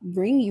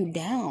bring you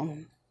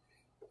down.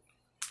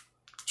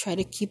 Try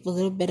to keep a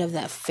little bit of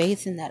that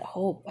faith and that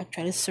hope. I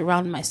try to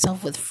surround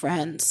myself with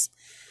friends,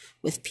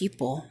 with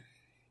people.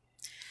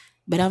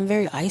 But I'm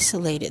very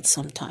isolated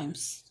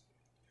sometimes.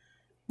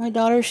 My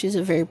daughter, she's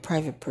a very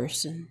private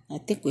person. I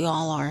think we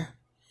all are.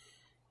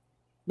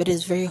 But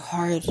it's very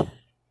hard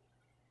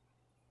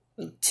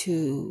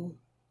to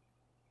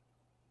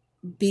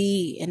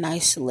be in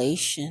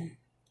isolation.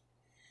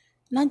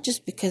 Not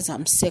just because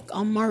I'm sick.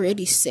 I'm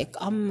already sick.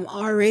 I'm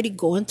already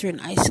going through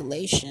an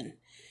isolation.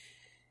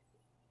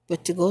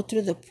 But to go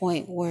through the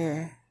point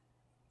where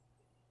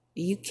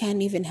you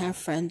can't even have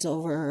friends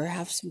over or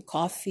have some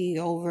coffee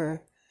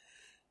over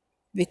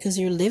because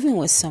you're living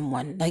with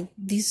someone. Like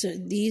these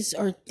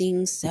are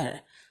things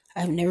that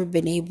I've never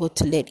been able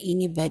to let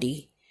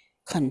anybody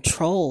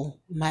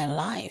control my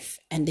life.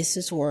 And this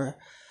is where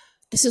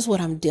this is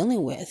what I'm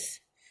dealing with.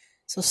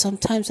 So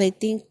sometimes I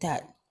think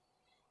that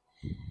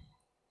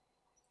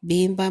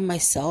being by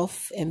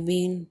myself and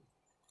being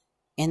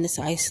in this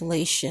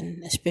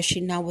isolation,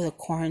 especially now with a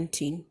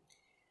quarantine,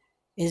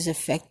 is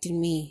affecting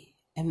me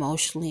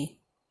emotionally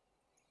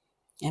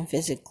and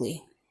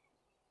physically.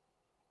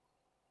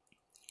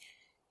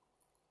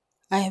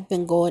 I have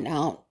been going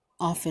out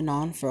off and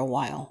on for a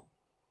while.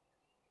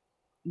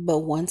 But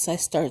once I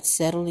start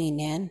settling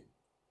in,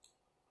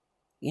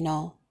 you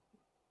know,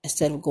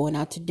 instead of going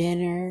out to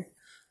dinner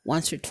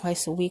once or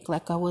twice a week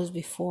like I was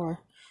before,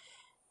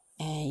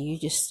 and you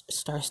just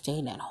start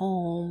staying at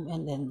home,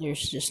 and then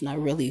there's just not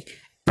really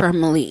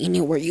permanently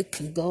anywhere you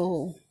can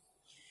go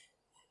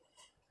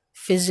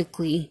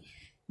physically,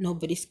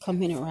 nobody's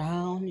coming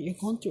around, you're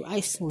going through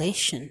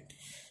isolation.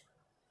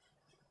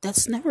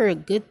 That's never a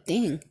good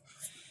thing.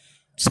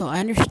 So I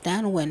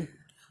understand when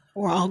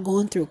we're all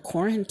going through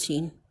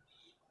quarantine,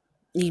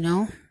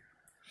 and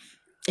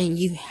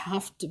you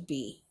have to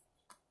be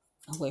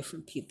away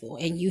from people,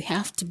 and you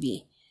have to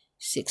be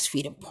 6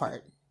 feet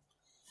apart,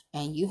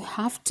 and you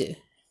have to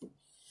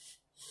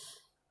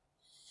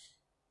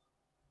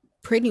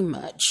pretty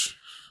much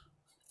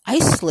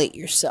isolate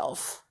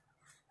yourself.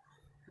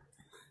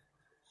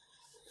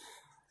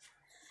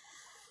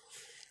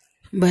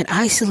 But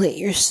isolate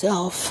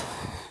yourself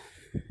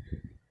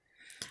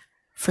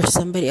for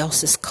somebody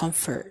else's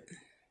comfort.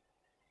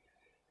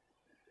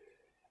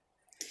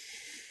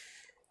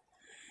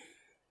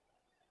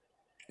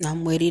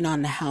 I'm waiting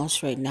on the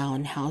house right now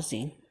in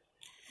housing.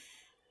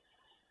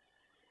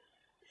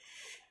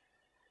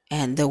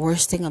 And the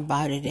worst thing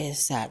about it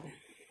is that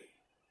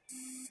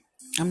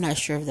I'm not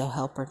sure if they'll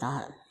help or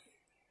not.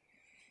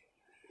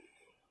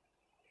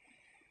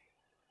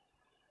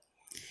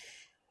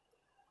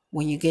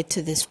 When you get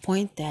to this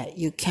point that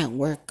you can't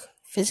work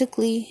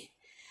physically,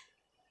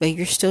 but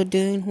you're still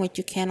doing what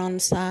you can on the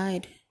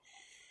side,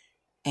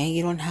 and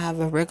you don't have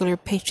a regular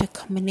paycheck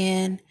coming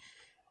in,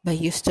 but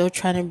you're still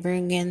trying to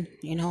bring in,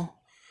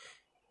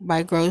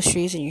 buy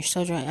groceries, and you're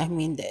still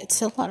trying,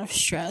 it's a lot of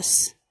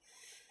stress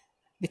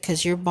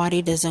because your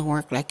body doesn't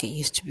work like it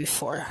used to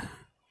before.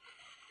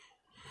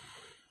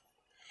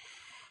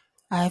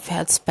 I've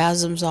had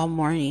spasms all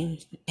morning,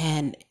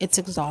 and it's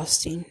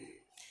exhausting.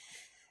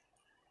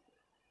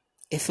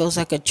 It feels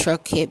like a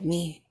truck hit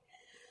me.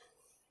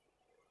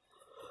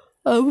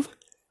 I'm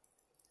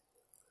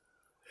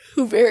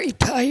very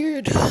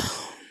tired.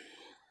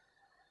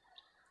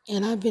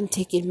 And I've been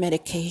taking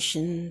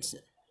medications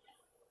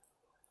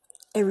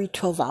every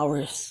 12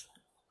 hours.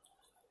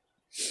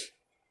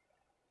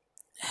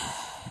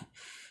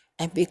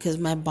 And because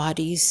my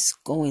body's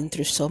going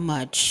through so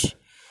much,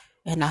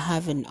 and I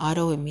have an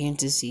autoimmune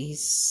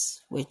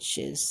disease, which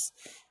is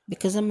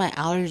because of my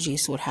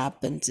allergies, what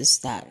happens is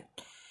that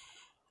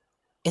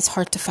it's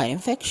hard to fight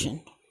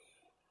infection.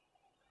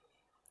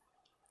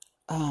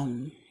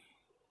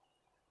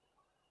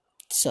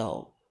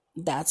 So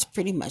that's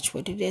pretty much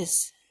what it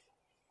is.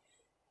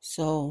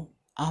 So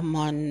I'm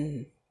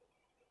on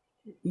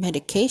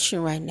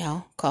medication right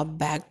now called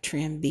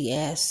Bactrian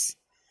BS.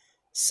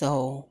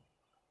 So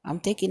I'm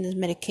taking this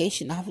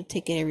medication. I have to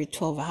take it every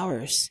 12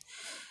 hours.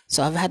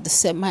 So I've had to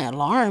set my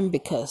alarm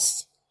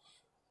because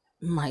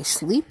my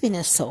sleeping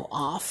is so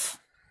off.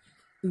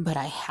 But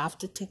I have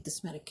to take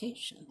this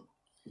medication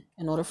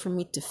in order for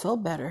me to feel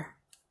better.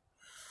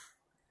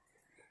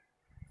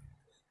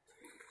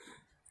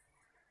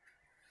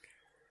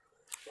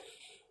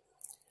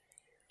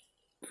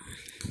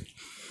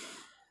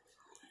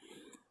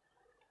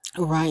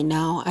 Right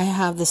now, I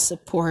have the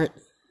support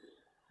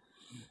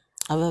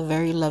of a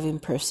very loving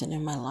person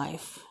in my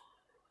life.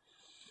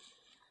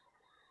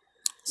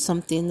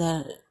 Something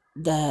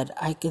that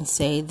I can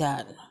say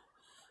that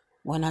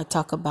when I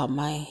talk about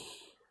my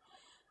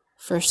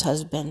first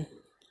husband,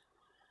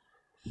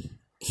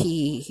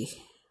 he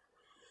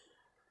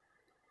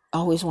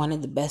always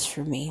wanted the best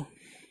for me.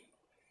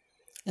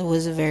 It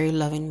was a very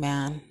loving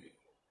man,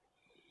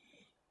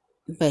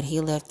 but he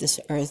left this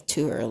earth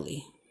too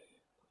early.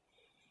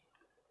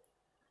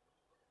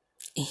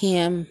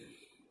 Him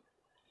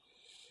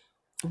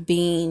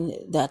being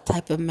that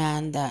type of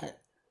man that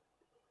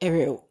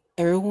every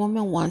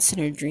woman wants in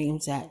her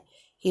dreams, that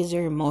he's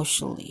there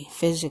emotionally,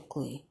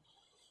 physically,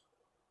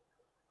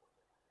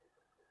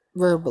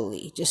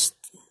 verbally, just,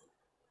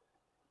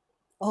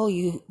 oh,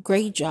 you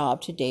great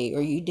job today,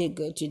 or you did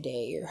good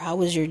today, or how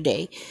was your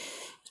day?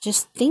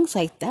 Just things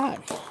like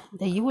that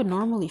you would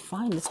normally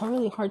find. It's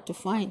really hard to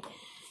find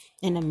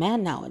in a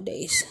man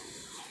nowadays.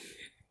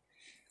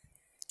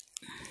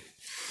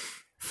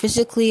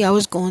 Physically, I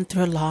was going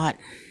through a lot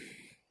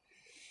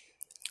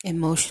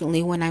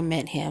emotionally when I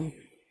met him.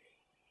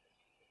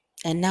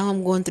 And now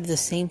I'm going through the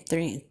same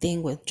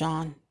thing with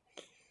John.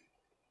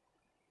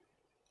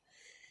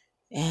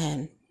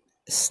 And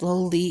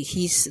slowly,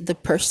 he's the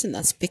person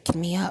that's picking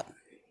me up.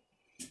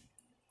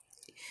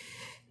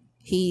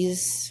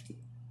 He's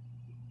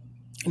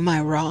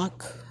my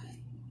rock.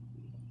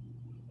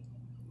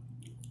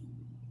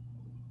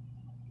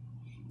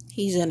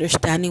 He's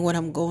understanding what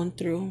I'm going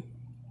through.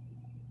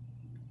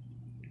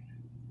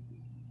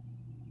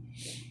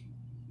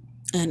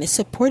 And is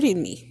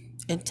supporting me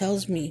and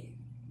tells me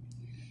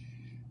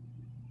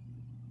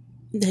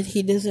that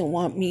he doesn't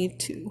want me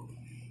to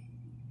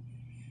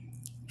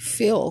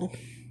feel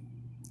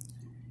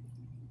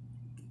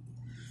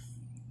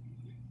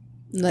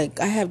like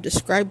I have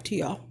described to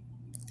y'all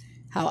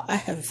how I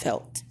have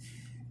felt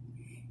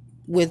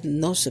with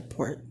no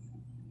support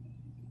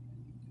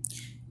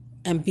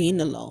and being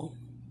alone.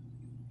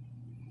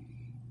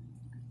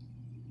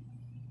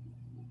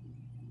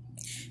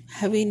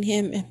 Having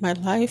him in my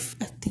life,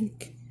 I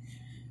think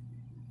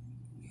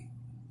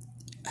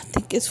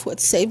it's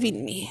what's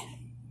saving me.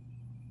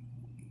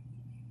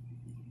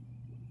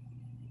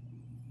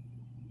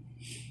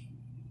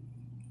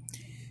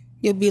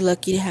 You'll be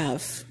lucky to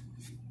have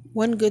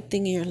one good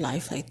thing in your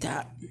life like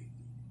that.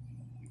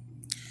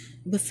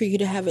 But for you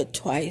to have it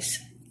twice,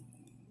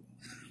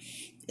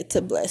 it's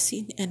a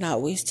blessing. And I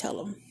always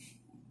tell them,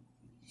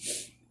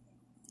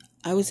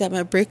 I was at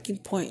my breaking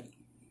point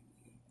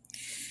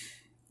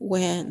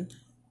when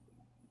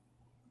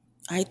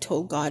I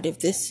told God, if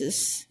this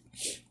is,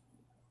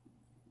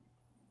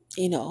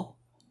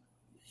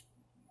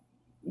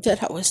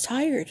 that I was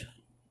tired.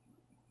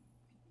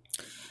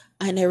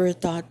 I never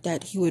thought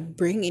that he would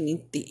bring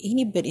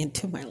anybody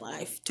into my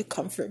life to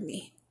comfort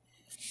me.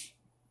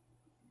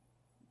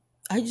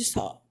 I just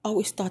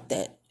always thought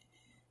that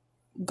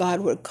God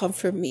would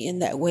comfort me in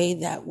that way,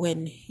 that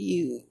when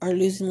you are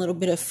losing a little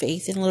bit of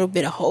faith and a little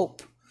bit of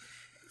hope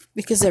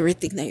because of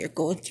everything that you're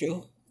going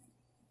through.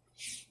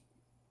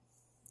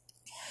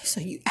 So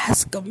you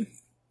ask him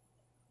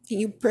and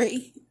you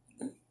pray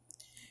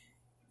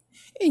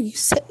and you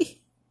say,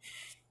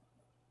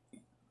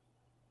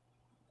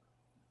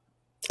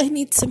 I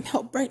need some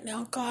help right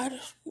now, God.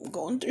 I'm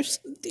going through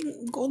something.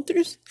 I'm going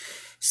through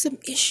some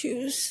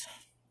issues.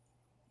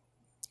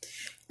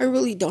 I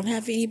really don't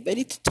have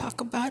anybody to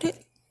talk about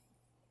it.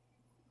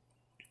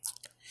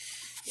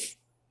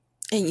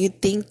 And you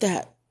think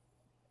that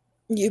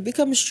you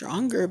become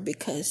stronger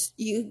because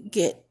you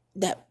get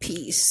that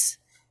peace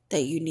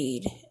that you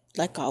need.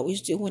 Like I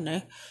always do when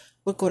I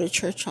would go to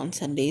church on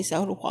Sundays. I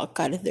would walk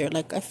out of there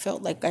like I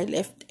felt like I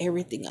left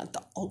everything at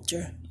the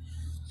altar.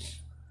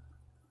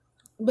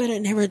 But I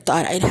never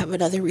thought I'd have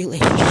another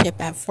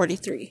relationship at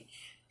 43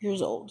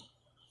 years old.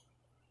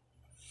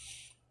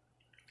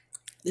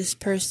 This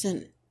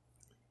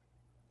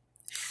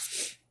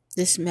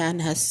man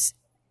has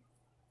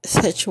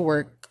such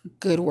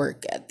good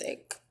work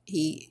ethic.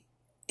 He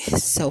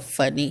is so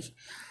funny.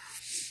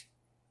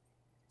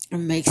 It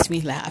makes me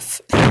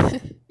laugh,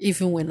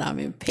 even when I'm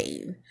in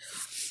pain.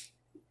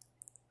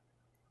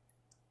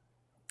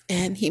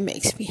 And he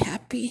makes me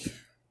happy.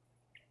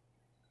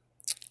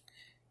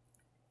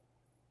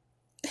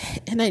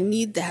 And I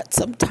need that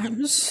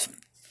sometimes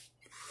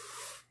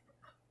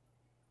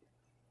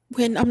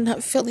when I'm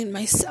not feeling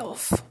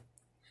myself.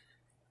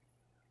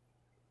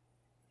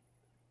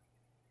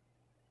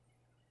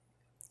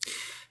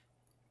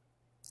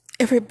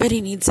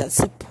 Everybody needs that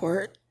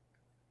support,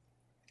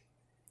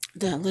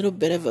 that little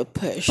bit of a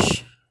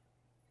push.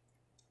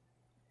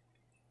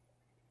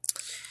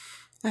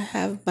 I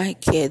have my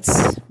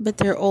kids, but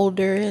they're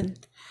older and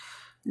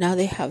now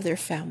they have their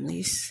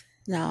families.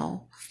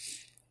 Now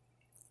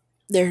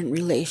they're in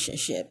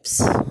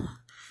relationships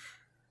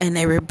and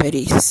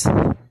everybody's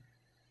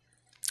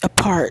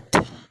apart.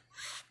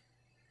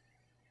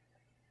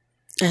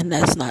 And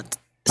that's not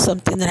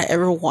something that I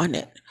ever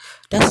wanted.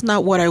 That's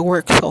not what I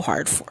worked so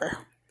hard for.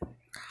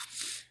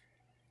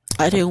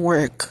 I didn't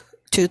work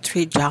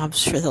 2-3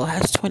 jobs for the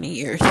last 20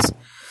 years.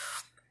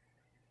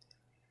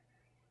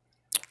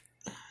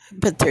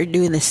 But they're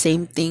doing the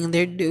same thing.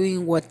 They're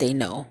doing what they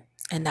know,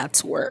 and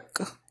that's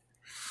work.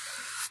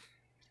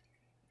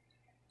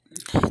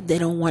 They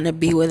don't want to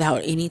be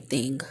without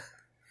anything.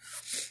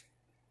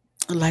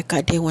 Like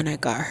I did when I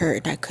got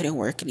hurt and I couldn't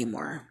work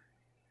anymore.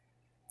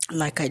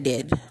 Like I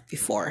did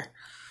before.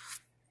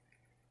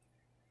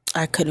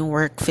 I couldn't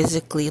work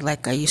physically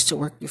like I used to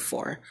work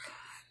before.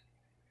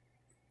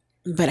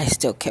 But I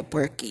still kept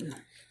working.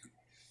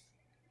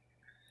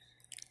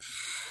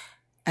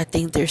 I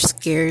think they're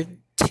scared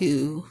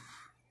to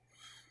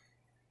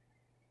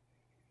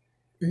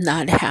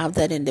not have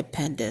that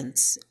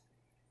independence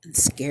and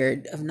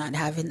scared of not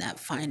having that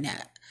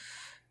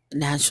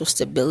financial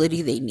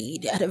stability they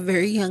need at a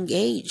very young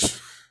age.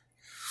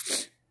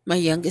 My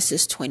youngest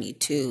is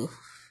 22.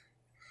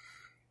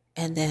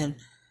 And then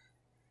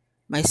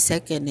my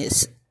second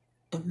is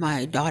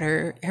my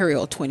daughter,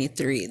 Ariel,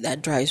 23.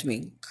 That drives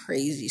me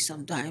crazy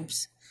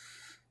sometimes.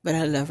 But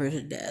I love her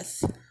to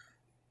death.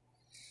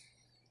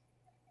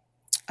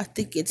 I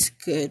think it's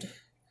good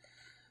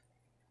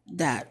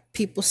that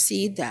people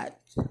see that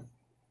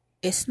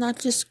it's not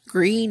just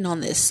green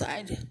on this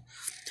side.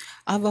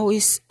 I've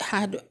always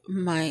had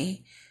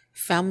my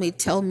family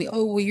tell me,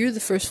 oh, well, you're the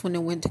first one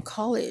that went to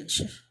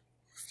college.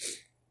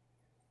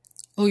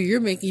 Oh, you're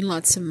making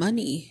lots of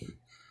money.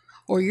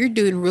 Or you're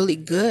doing really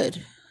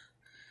good.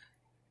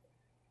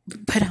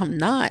 But I'm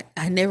not.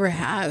 I never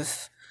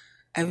have.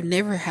 I've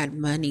never had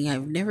money.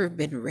 I've never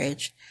been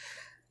rich.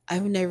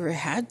 I've never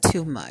had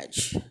too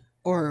much.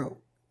 Or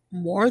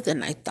more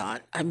than I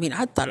thought. I mean,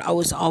 I thought I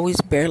was always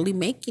barely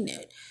making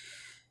it,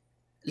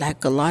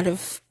 like a lot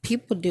of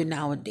people do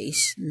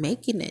nowadays,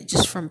 making it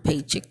just from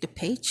paycheck to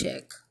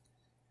paycheck.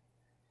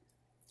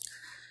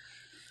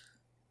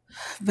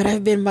 But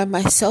I've been by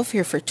myself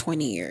here for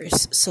 20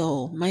 years,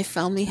 so my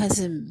family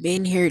hasn't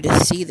been here to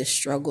see the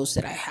struggles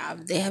that I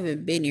have. They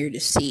haven't been here to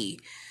see,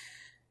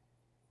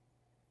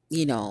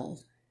 you know,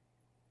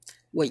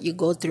 what you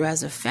go through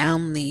as a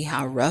family,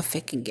 how rough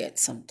it can get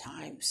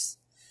sometimes.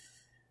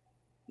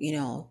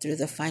 Through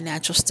the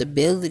financial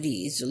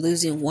stabilities,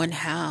 losing one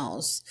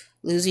house,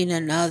 losing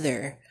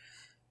another,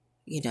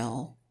 you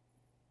know,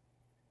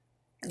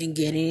 and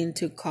getting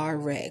into car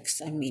wrecks.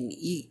 I mean,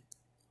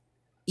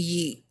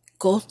 you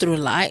go through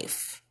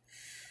life.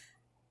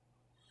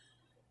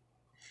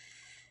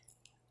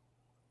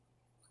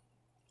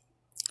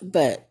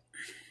 But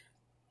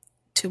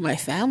to my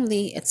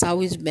family, it's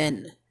always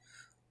been,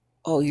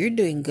 oh, you're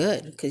doing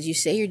good because you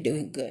say you're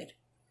doing good.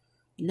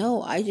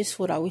 No, I just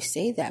would always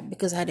say that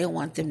because I didn't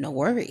want them to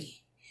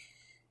worry.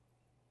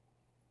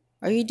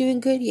 Are you doing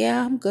good?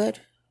 Yeah, I'm good.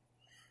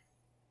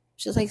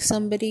 Just like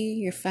somebody,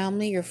 your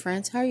family, your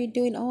friends, how are you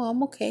doing? Oh,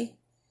 I'm okay.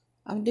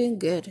 I'm doing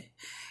good.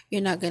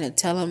 You're not going to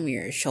tell them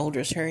your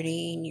shoulder's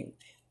hurting, your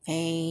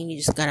pain, you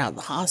just got out of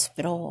the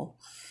hospital,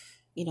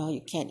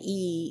 you can't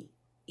eat,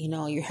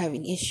 you're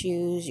having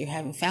issues, you're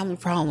having family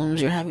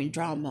problems, you're having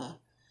drama.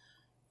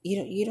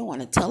 You don't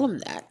want to tell them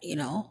that.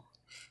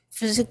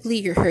 Physically,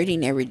 you're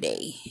hurting every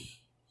day.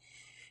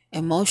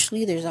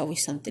 Emotionally, there's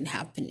always something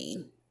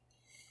happening.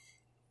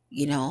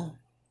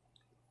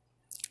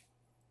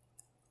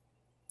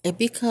 It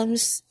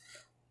becomes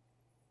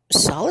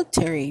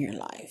solitary in your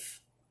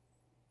life.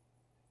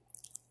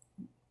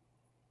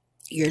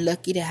 You're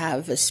lucky to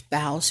have a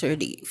spouse or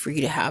for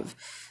you to have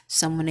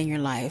someone in your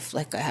life.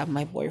 Like I have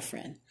my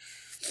boyfriend.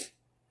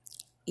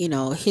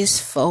 His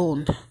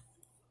phone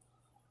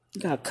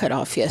got cut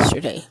off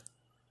yesterday.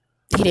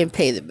 He didn't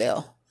pay the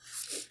bill.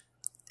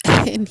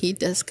 And he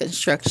does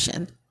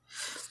construction.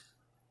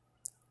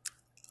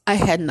 I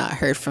had not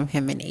heard from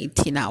him in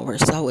 18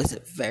 hours, so I was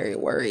very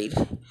worried.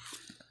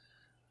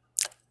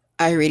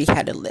 I already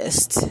had a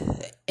list,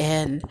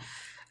 and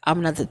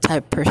I'm not the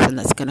type of person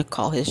that's going to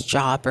call his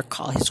job or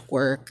call his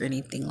work or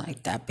anything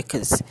like that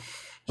because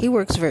he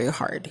works very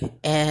hard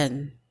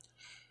and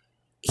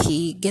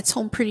he gets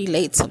home pretty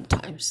late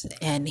sometimes.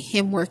 And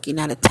him working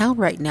out of town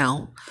right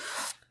now,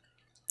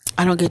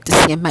 I don't get to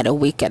see him at a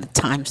week at a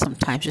time,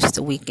 sometimes just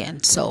the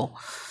weekend. So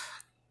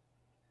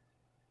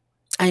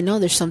I know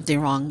there's something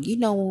wrong.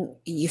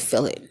 You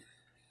feel it.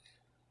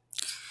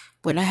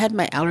 When I had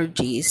my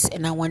allergies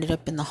and I ended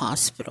up in the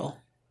hospital,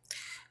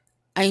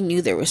 I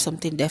knew there was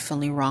something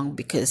definitely wrong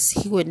because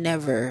he would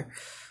never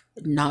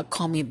not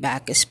call me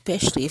back,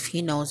 especially if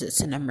he knows it's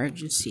an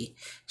emergency,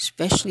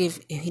 especially if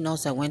he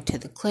knows I went to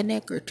the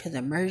clinic or to the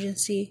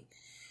emergency.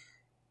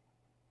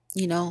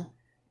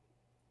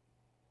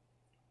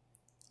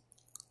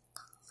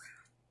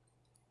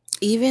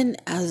 Even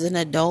as an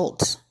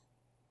adult,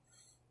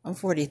 I'm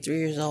 43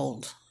 years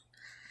old,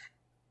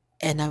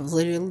 and I've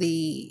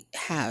literally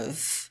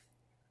have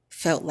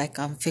felt like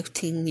I'm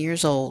 15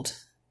 years old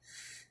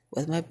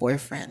with my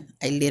boyfriend.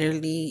 I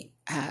literally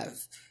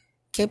have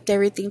kept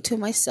everything to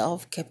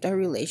myself, kept our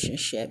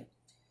relationship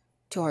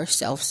to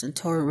ourselves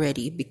until we're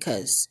ready,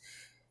 because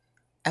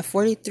at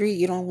 43,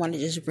 you don't want to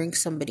just bring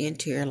somebody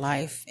into your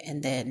life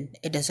and then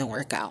it doesn't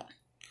work out.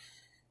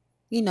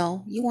 You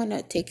want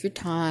to take your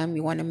time.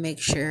 You want to make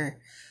sure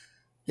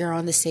you're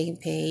on the same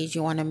page.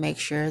 You want to make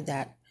sure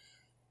that,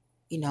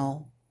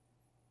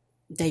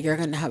 that you're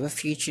going to have a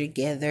future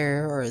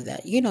together, or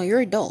that, you're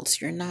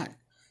adults. You're not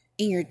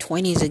in your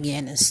 20s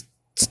again and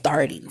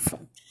starting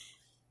from.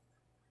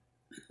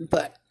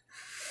 But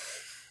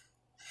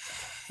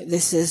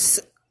this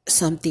is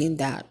something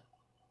that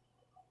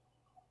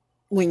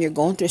when you're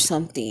going through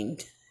something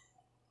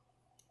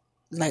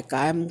like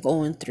I'm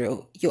going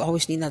through, you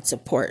always need that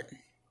support.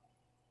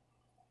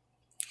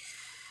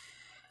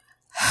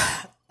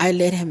 I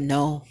let him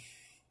know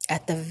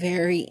at the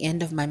very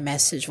end of my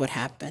message what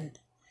happened.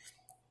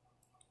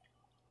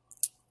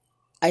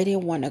 I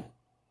didn't want to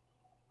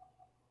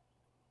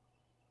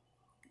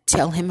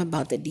tell him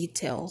about the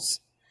details.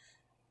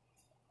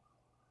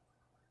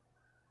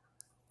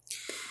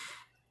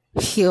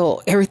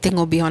 Everything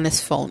will be on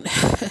his phone.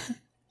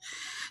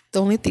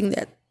 The only thing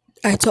that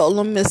I told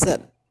him is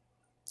that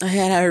I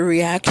had a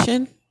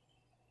reaction.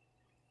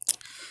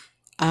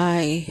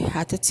 I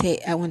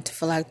went to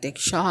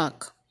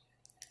Phalacticshock.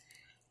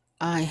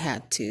 I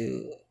had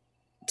to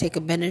take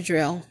a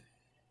Benadryl.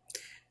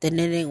 Then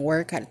it didn't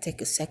work. I had to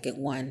take a second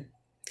one.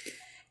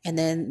 And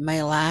then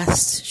my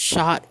last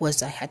shot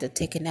was I had to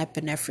take an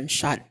epinephrine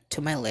shot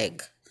to my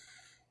leg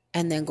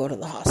and then go to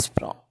the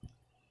hospital.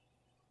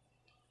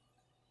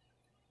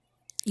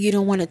 You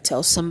don't want to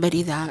tell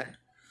somebody that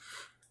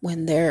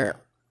when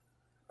they're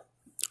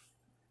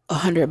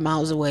 100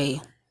 miles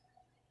away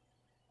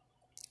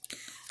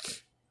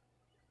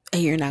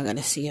and you're not going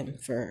to see them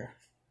for,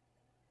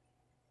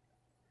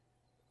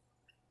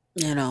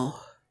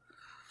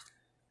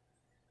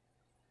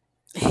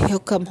 He'll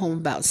come home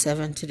about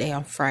 7 today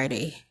on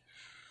Friday.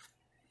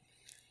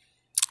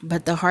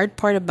 But the hard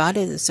part about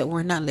it is that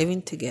we're not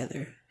living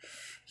together.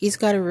 He's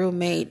got a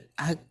roommate.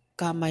 I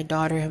got my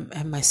daughter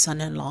and my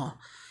son-in-law.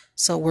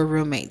 So we're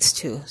roommates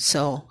too.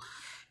 So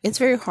it's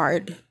very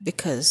hard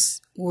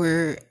because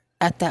we're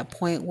at that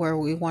point where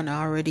we want to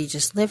already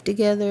just live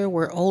together.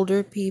 We're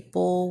older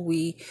people.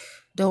 We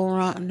don't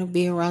want to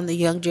be around the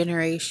young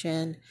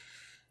generation.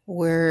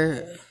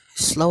 We're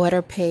slow at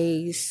our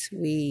pace.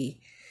 We,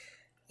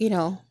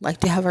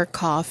 like to have our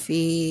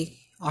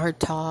coffee, our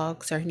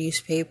talks, our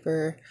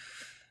newspaper,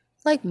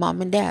 like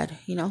mom and dad.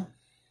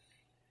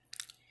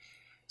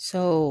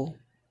 So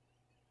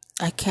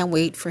I can't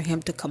wait for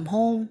him to come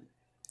home.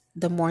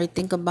 The more I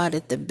think about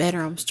it, the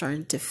better I'm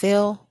starting to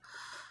feel.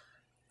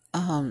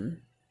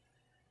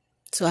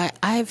 So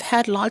I've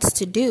had lots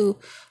to do,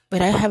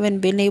 but I haven't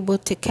been able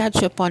to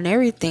catch up on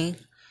everything,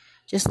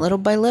 just little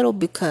by little,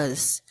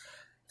 because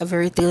of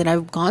everything that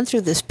I've gone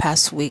through this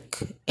past week,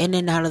 in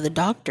and out of the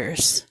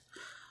doctors.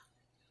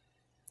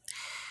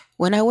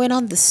 When I went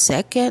on the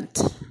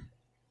 2nd,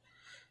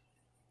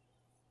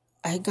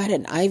 I got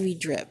an IV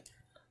drip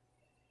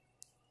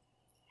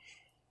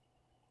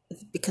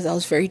because I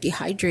was very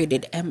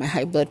dehydrated and my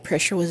high blood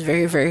pressure was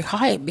very, very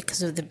high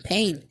because of the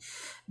pain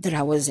that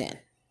I was in.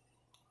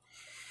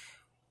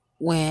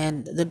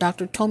 When the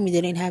doctor told me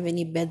they didn't have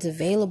any beds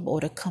available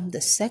to come the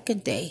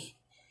 2nd day,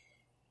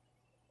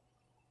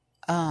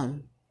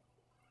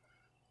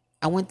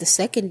 I went the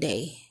 2nd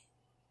day,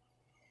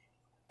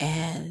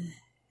 and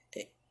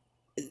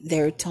they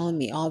were telling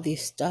me all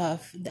this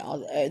stuff,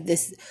 all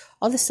this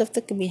stuff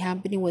that can be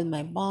happening with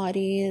my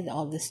body,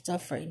 all this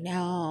stuff right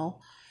now,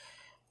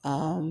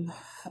 my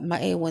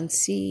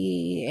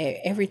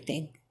A1C,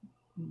 everything.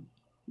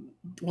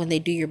 When they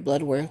do your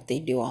blood work, they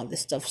do all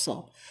this stuff,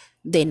 so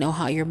they know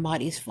how your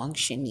body's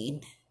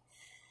functioning,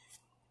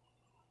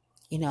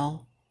 and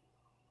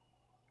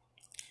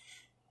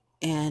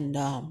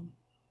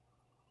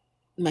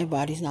my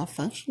body's not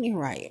functioning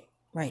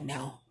right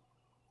now.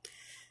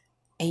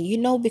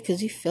 And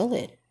because you feel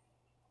it.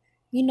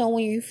 When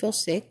you feel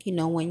sick,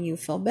 when you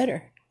feel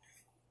better.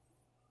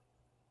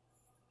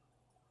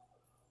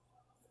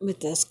 But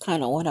that's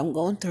kind of what I'm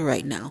going through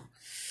right now.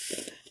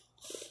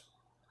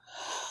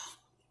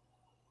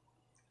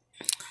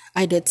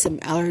 I did some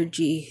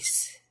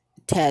allergies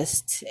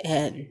tests,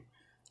 and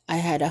I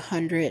had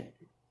 100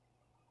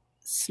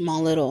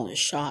 small little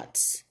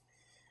shots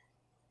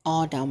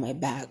all down my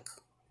back.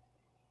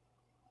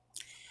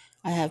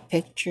 I have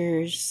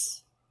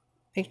pictures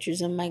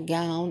of my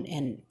gown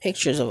and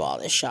pictures of all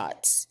the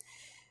shots.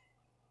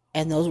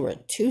 And those were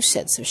 2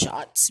 sets of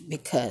shots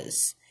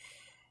because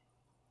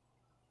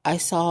I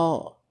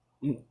saw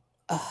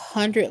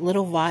 100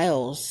 little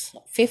vials,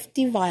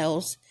 50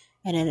 vials,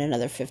 and then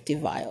another 50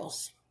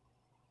 vials.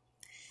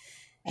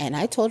 And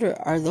I told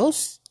her, "Are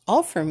those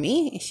all for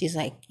me?" And she's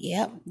like,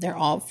 "Yep, they're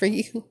all for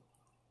you."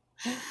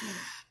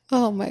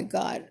 Oh my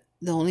God.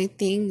 The only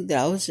thing that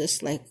I was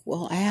just like,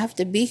 well, I have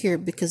to be here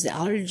because the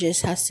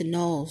allergist has to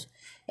know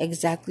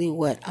exactly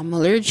what I'm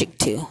allergic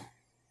to.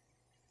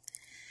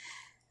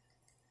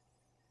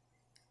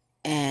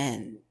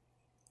 And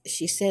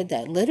she said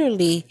that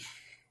literally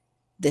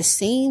the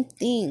same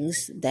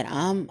things that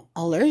I'm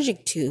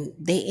allergic to,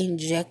 they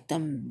inject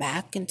them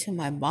back into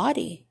my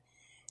body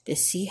to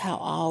see how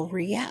I'll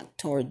react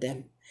toward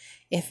them.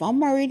 If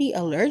I'm already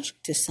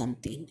allergic to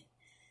something,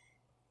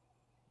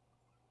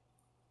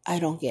 I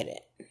don't get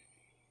it.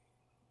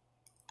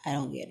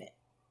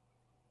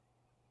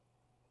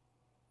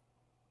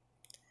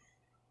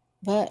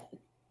 But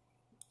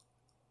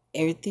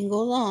everything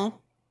goes on.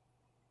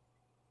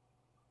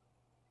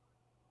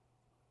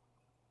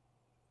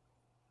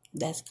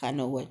 That's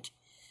kind of what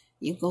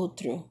you go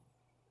through.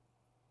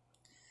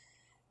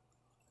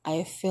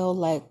 I feel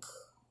like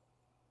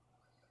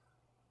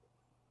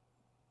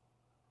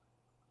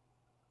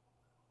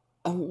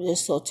I'm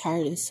just so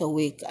tired and so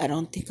weak. I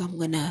don't think I'm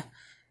going to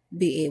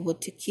be able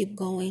to keep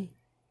going.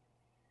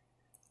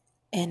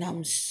 And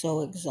I'm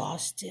so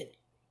exhausted.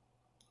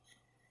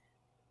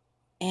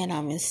 And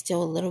I'm in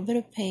still a little bit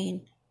of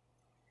pain.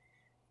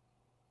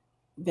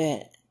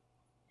 But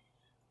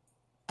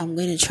I'm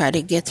going to try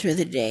to get through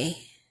the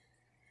day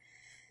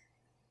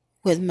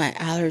with my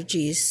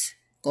allergies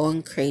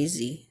going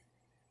crazy.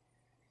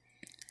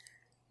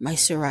 My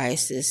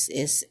psoriasis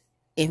is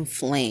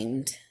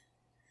inflamed.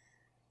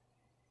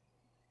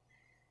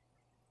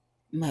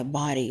 My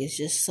body is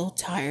just so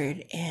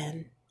tired,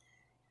 and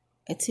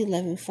it's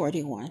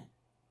 11:41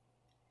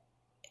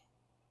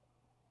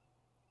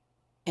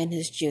 and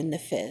it's June the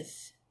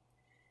 5th.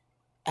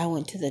 I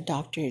went to the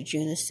doctor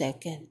June the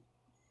 2nd,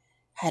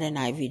 had an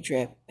IV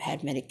drip,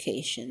 had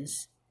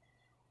medications.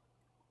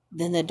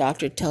 Then the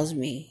doctor tells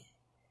me,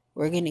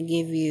 we're going to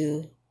give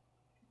you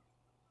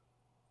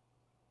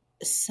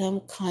some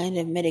kind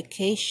of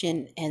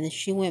medication. And then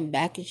she went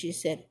back and she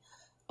said,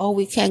 oh,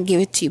 we can't give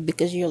it to you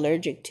because you're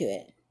allergic to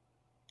it.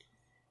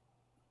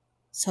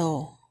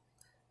 So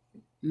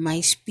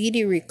my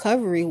speedy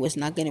recovery was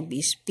not going to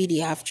be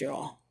speedy after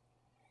all.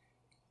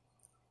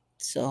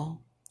 So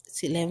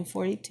it's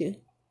 11:42.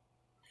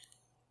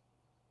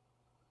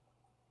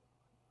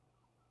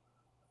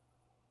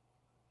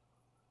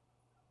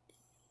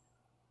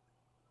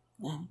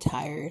 I'm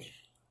tired.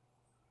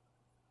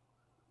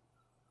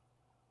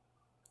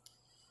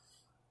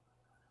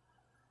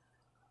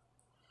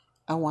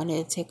 I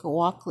wanted to take a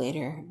walk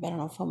later, but I don't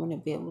know if I'm going to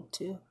be able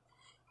to.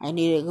 I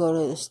need to go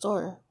to the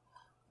store,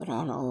 but I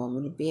don't know if I'm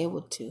going to be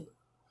able to.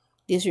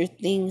 These are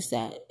things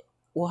that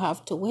will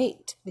have to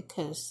wait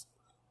because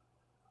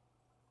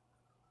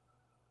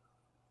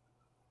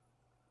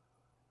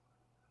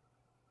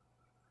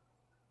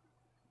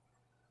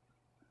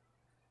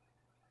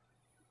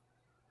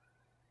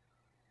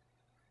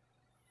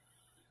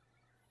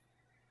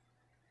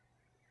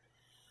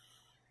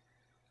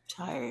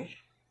I'm tired.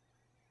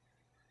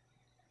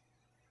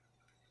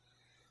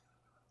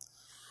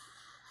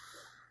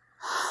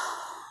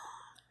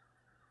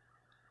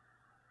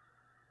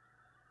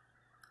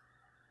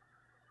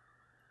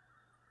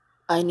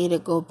 I need to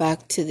go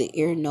back to the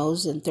ear,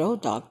 nose, and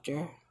throat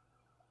doctor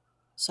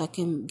so I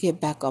can get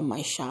back on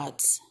my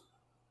shots.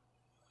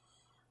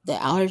 The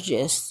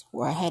allergist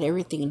where I had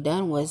everything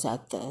done was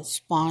at the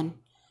Spawn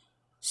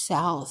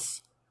South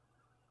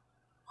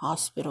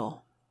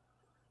Hospital.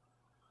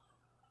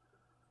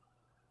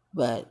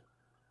 But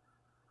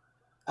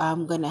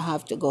I'm going to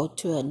have to go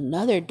to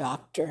another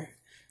doctor.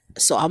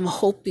 So I'm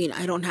hoping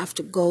I don't have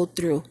to go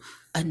through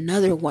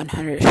another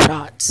 100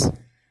 shots.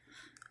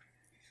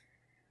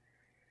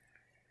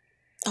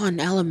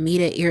 On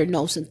Alameda ear,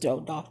 nose, and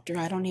throat doctor.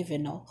 I don't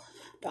even know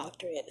who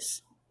doctor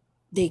is.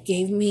 They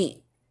gave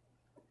me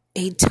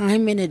a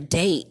time and a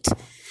date,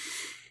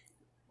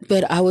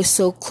 but I was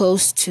so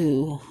close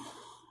to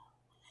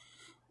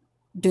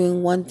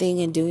doing one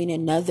thing and doing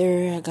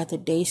another. I got the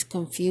days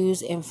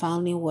confused, and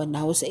finally when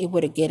I was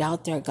able to get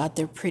out there, I got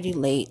there pretty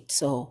late,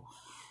 so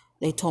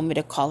they told me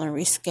to call and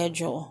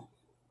reschedule.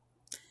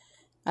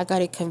 I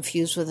got it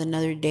confused with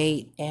another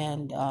date,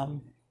 and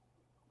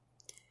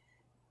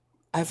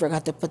I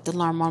forgot to put the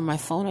alarm on my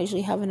phone. I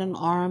usually have it on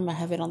arm. I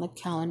have it on the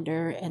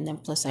calendar, and then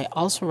plus I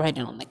also write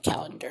it on the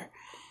calendar.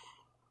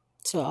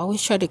 So I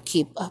always try to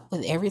keep up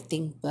with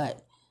everything,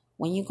 but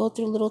when you go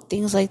through little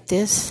things like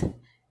this,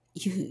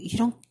 you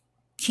don't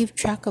keep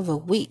track of a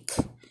week,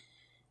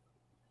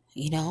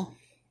 you know?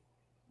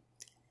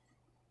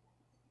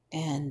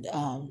 And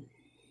all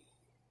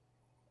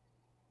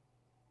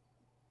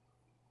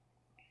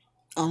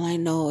I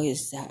know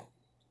is that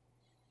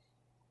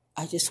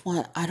I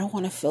don't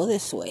want to feel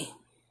this way.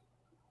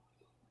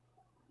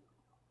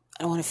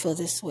 I don't want to feel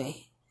this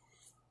way.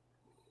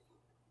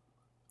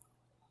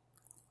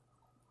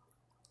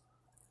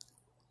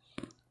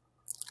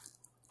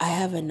 I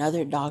have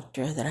another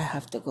doctor that I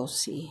have to go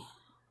see.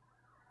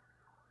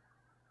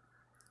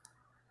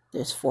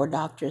 There's 4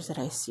 doctors that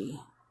I see.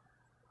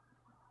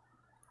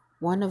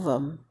 One of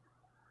them,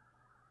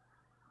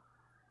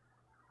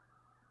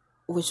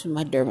 which was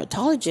my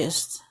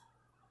dermatologist,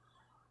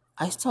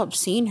 I stopped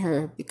seeing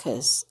her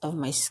because of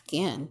my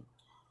skin.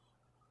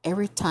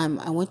 Every time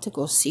I went to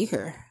go see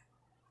her,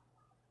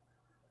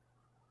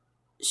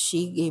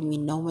 she gave me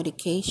no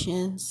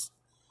medications.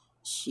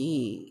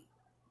 She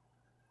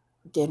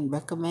didn't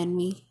recommend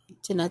me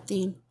to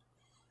nothing.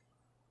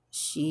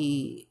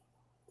 She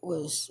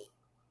was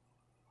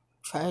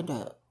trying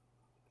to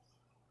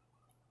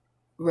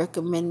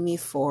recommend me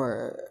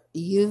for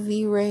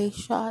UV ray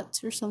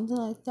shots or something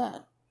like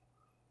that.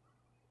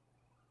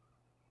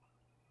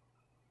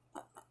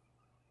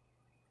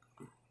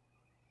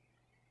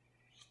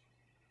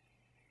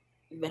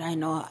 But I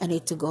know I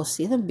need to go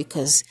see them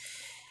because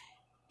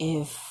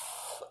if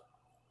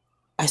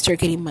I start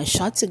getting my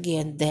shots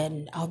again,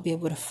 then I'll be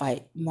able to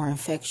fight more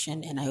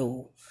infection and I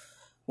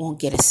won't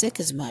get as sick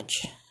as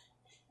much.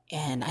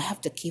 And I have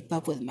to keep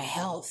up with my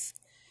health.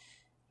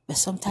 But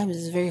sometimes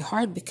it's very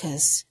hard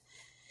because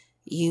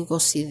you go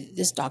see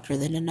this doctor,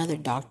 then another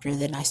doctor,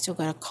 then I still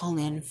got to call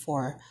in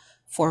for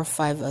 4 or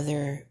 5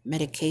 other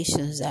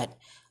medications that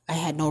I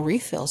had no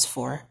refills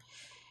for.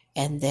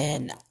 And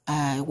then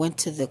I went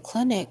to the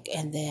clinic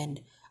and then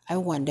I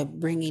wound up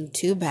bringing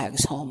 2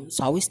 bags home.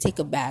 So I always take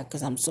a bag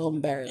because I'm so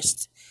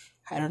embarrassed.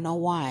 I don't know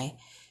why,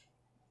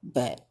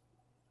 but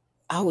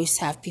I always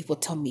have people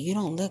tell me, you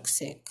don't look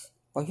sick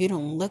or you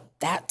don't look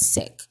that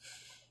sick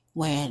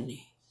when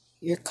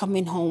you're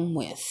coming home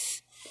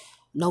with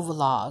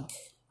Novolog,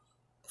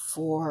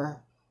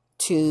 4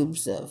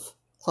 tubes of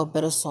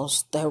clobetasol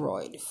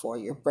steroid for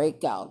your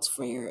breakouts,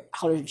 for your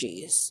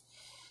allergies,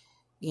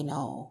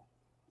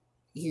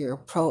 your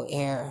Pro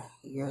Air,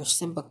 your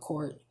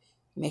Symbicort,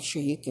 make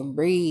sure you can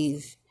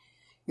breathe,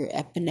 your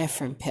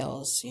epinephrine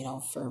pills,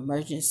 for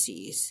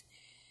emergencies,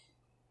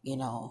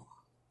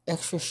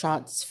 extra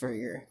shots for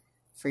your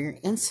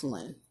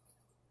insulin,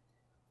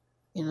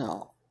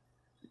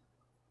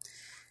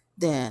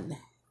 then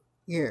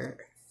your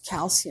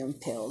calcium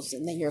pills,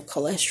 and then your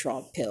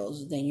cholesterol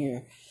pills, then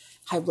your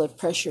high blood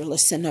pressure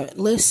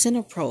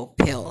lisinopril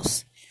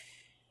pills.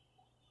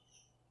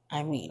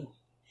 I mean,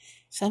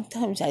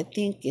 sometimes I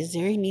think, is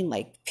there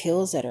any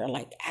pills that are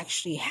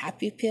actually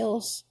happy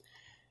pills?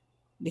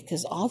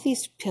 because all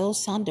these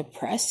pills sound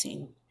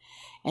depressing.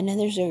 And then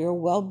there's your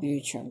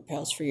Wellbutrin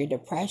pills for your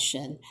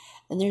depression.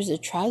 And there's the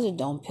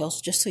trazodone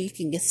pills just so you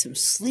can get some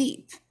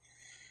sleep.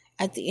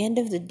 At the end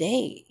of the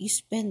day, you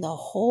spend the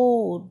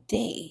whole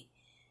day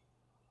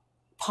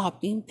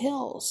popping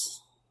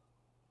pills.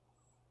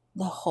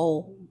 The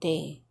whole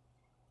day.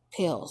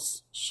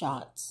 Pills,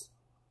 shots.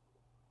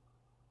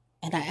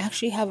 And I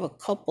actually have a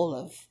couple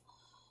of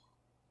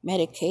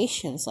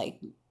medications like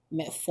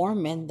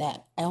metformin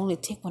that I only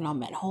take when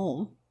I'm at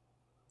home.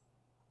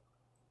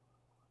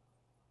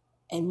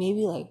 And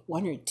maybe like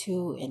one or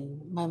two,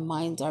 and my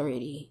mind's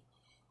already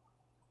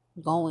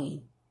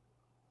going.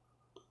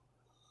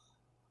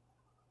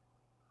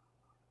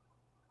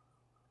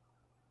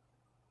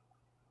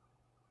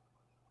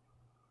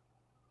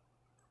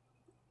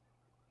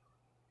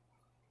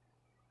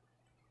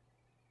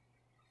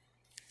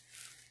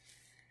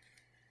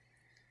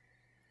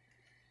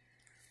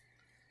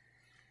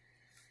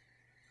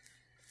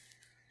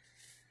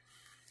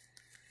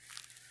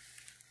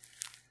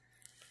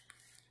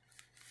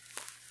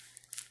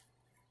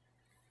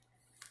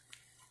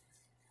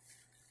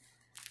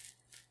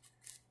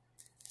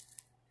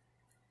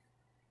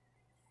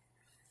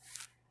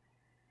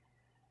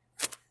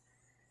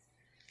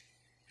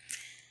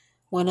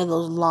 One of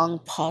those long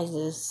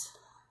pauses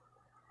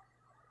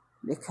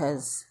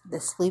because the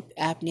sleep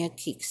apnea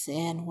kicks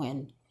in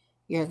when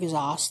you're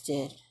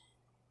exhausted.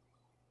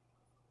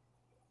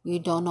 You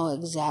don't know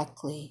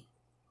exactly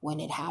when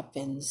it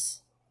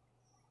happens.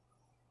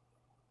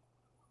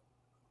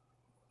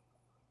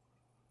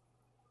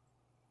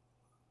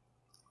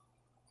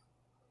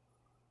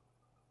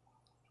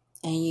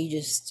 And you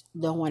just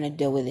don't want to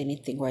deal with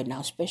anything right now,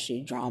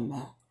 especially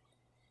drama.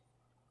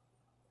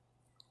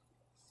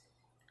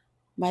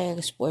 My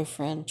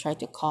ex-boyfriend tried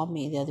to call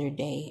me the other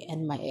day,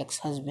 and my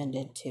ex-husband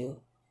did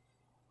too.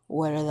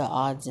 What are the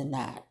odds in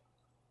that?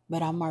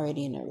 But I'm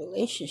already in a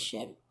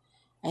relationship.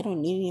 I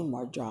don't need any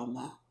more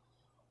drama.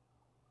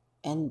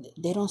 And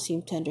they don't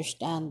seem to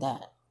understand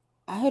that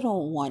I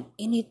don't want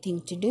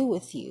anything to do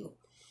with you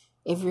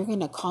if you're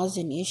going to cause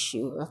an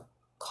issue or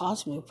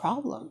cause me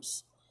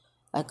problems.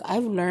 Like,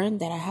 I've learned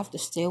that I have to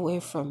stay away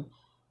from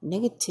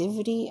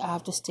negativity. I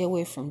have to stay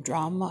away from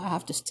drama. I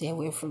have to stay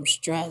away from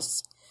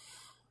stress.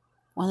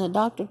 When the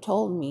doctor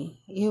told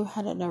me, you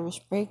had a nervous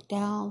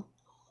breakdown,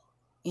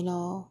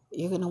 you're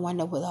going to wind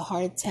up with a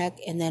heart attack,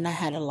 and then I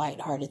had a light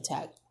heart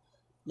attack.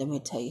 Let me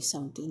tell you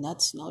something,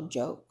 that's no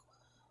joke.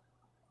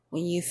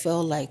 When you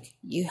feel like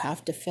you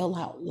have to fill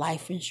out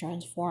life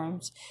insurance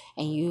forms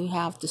and you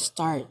have to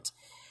start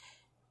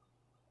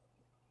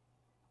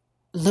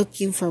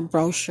looking for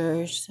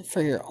brochures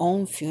for your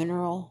own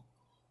funeral.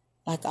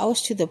 Like, I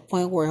was to the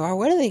point where,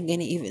 what are they going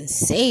to even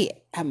say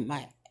on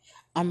my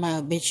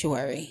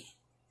obituary?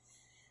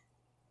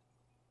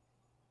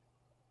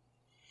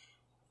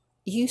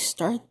 You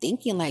start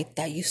thinking like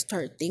that. You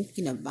start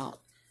thinking about,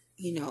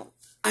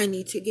 I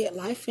need to get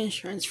life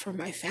insurance for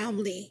my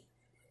family.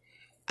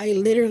 I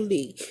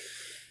literally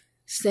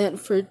sent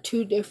for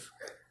two different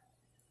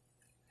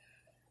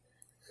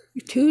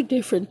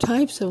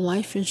types of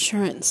life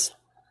insurance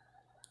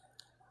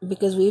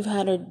because we've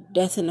had a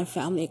death in the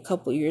family a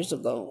couple years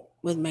ago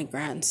with my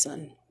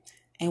grandson,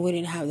 and we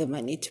didn't have the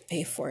money to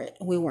pay for it.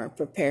 We weren't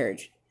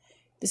prepared.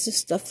 This is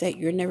stuff that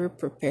you're never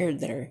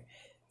prepared that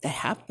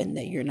happened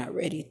that you're not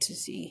ready to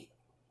see.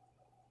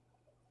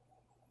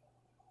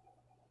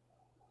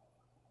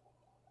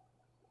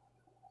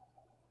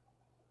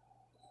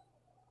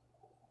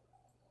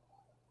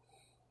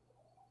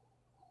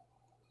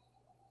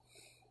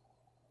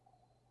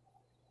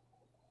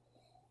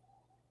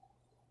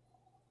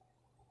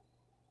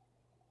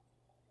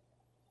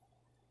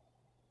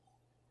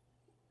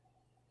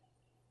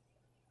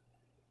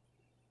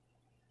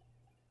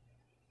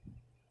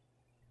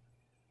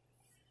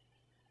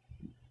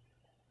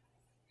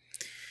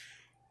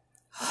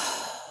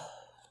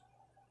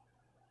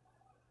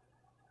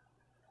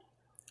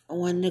 I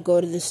wanted to go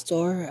to the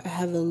store. I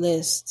have a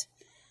list.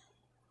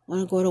 I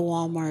want to go to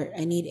Walmart.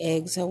 I need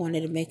eggs. I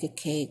wanted to make a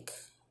cake.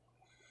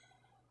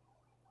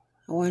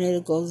 I wanted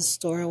to go to the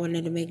store. I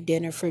wanted to make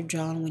dinner for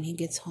John when he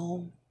gets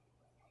home.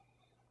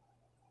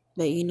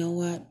 But you know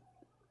what?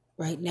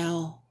 Right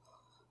now,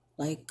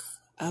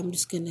 I'm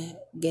just going to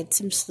get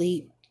some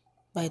sleep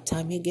by the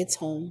time he gets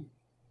home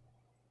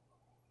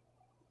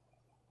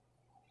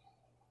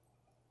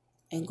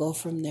and go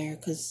from there.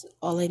 Because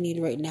all I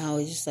need right now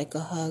is just like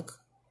a hug.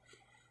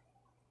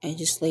 And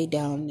just lay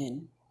down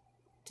and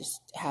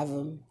just have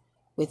him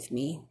with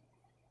me.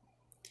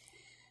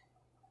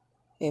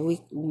 And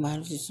we might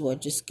as well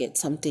just get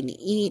something to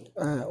eat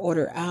or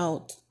order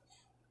out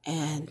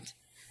and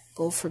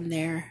go from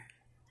there.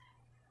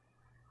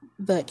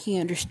 But he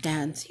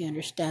understands. He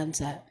understands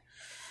that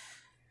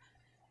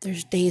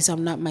there's days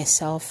I'm not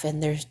myself,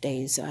 and there's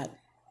days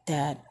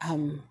that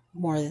I'm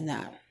more than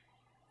that.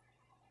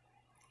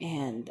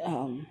 And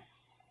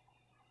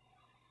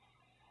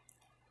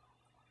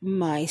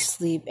my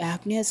sleep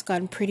apnea has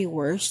gotten pretty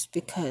worse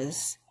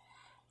because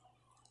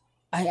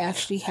I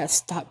actually had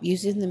stopped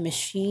using the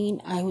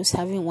machine. I was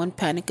having one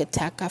panic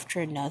attack after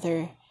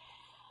another,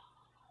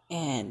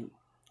 and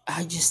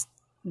I just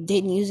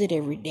didn't use it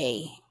every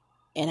day.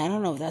 And I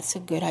don't know if that's a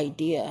good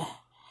idea,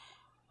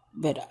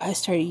 but I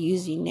started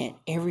using it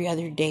every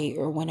other day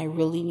or when I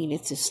really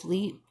needed to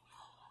sleep.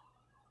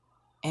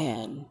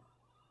 And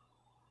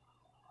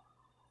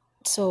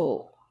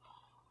so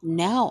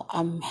now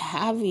I'm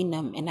having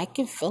them and I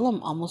can feel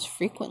them almost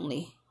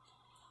frequently.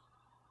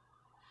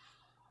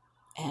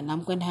 And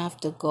I'm going to have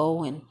to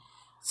go and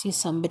see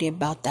somebody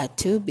about that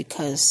too,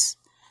 because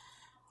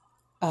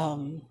I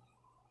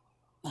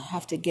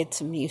have to get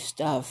some new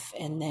stuff.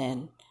 And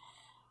then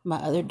my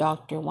other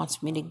doctor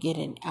wants me to get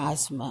an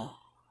asthma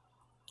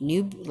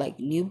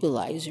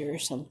nebulizer or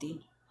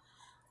something,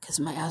 because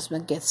my asthma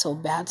gets so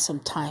bad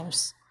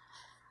sometimes.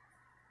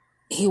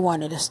 He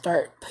wanted to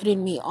start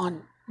putting me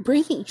on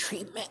breathing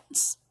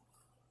treatments.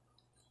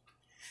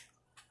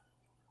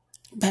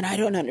 But I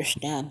don't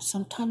understand.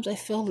 Sometimes I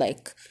feel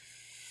like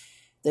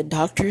the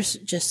doctors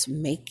just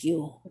make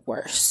you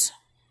worse.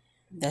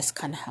 That's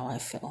kind of how I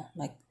feel.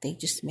 Like they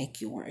just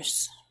make you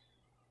worse.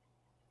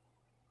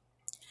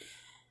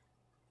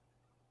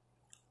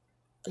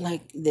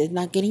 Like they're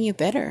not getting you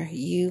better.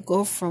 You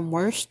go from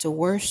worse to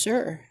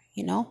worser,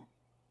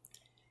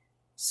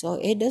 So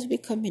it does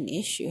become an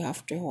issue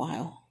after a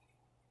while.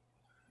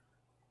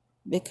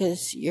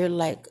 Because you're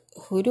like,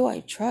 who do I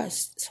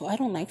trust? So I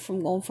don't like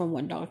going from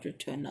one doctor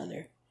to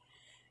another.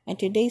 And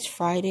today's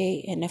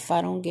Friday, and if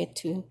I don't get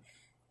to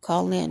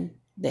call in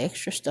the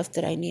extra stuff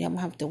that I need, I'm going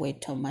to have to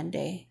wait till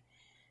Monday.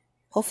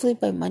 Hopefully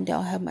by Monday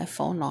I'll have my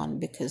phone on,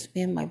 because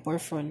me and my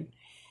boyfriend,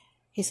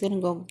 he's going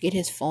to go get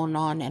his phone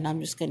on, and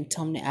I'm just going to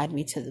tell him to add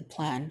me to the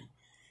plan.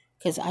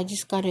 Because I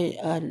just got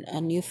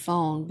a new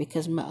phone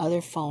because my other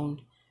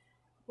phone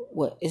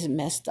is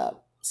messed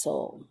up.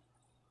 So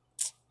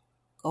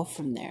go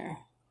from there.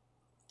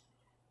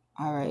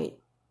 All right.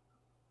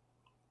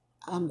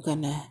 I'm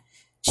going to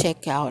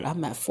check out.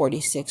 I'm at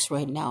 46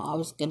 right now. I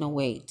was going to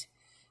wait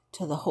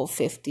till the whole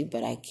 50,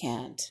 but I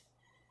can't.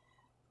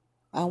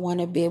 I want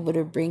to be able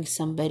to bring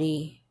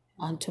somebody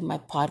onto my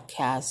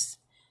podcast.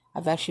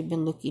 I've actually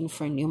been looking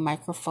for new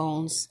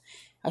microphones.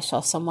 I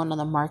saw someone on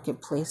the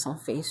marketplace on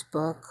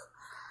Facebook.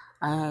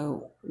 I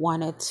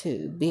wanted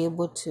to be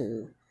able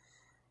to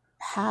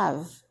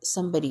have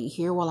somebody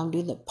here while I'm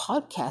doing the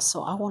podcast,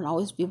 so I won't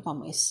always be by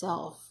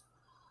myself.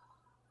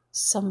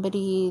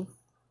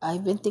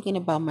 I've been thinking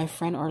about my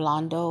friend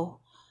Orlando.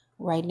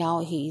 Right now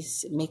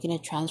he's making a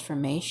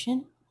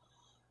transformation.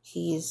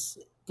 He's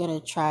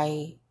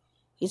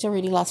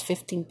already lost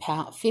 50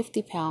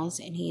 pounds,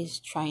 and he's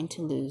trying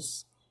to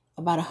lose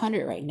about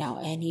 100 right now.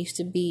 And he used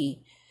to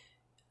be,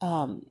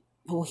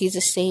 he's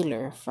a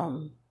sailor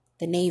from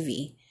the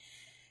Navy.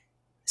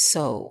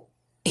 So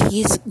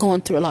he's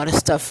going through a lot of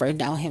stuff right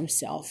now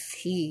himself.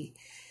 He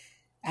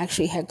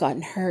actually had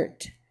gotten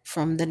hurt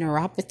from the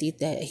neuropathy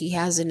that he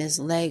has in his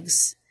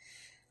legs.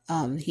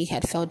 He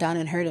had fell down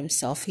and hurt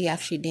himself. He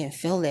actually didn't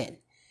feel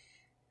it.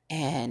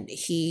 And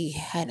he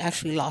had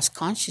actually lost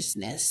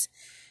consciousness.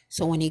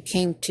 So when he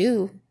came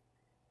to,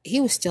 he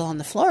was still on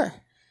the floor.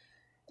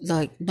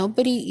 Like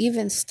nobody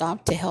even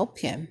stopped to help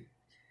him.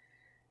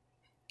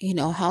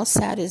 How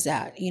sad is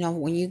that?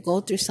 When you go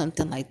through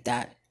something like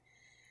that,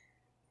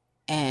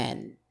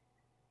 and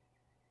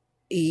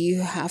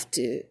you have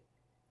to,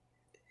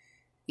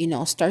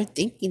 start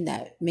thinking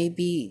that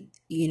maybe,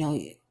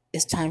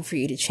 it's time for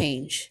you to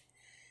change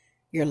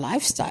your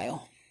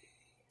lifestyle.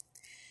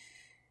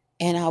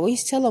 And I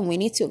always tell them we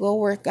need to go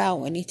work out.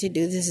 We need to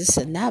do this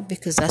and that,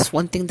 because that's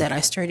one thing that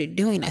I started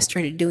doing. I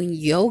started doing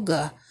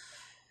yoga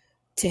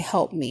to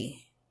help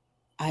me.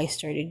 I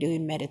started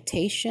doing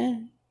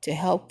meditation to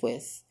help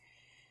with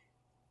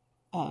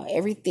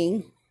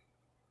everything.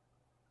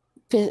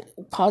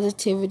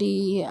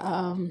 Positivity.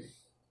 I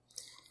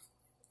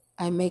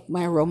make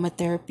my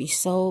aromatherapy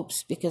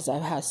soaps because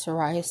I've had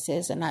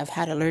psoriasis and I've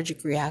had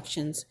allergic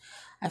reactions.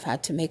 I've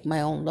had to make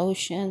my own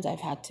lotions.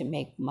 I've had to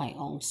make my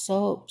own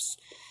soaps,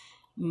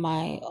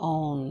 my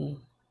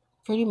own,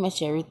 pretty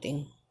much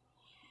everything.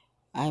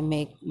 I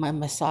make my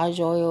massage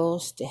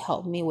oils to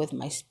help me with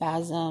my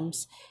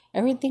spasms.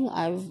 Everything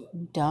I've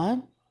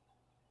done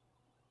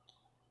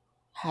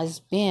has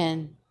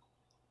been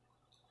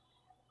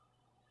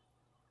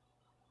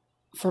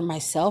for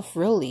myself,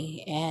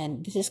 really.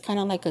 And this is kind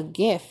of like a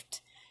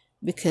gift,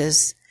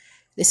 because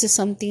this is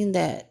something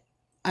that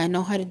I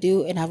know how to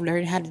do and I've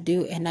learned how to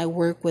do. And I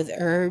work with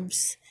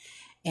herbs,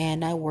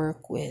 and I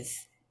work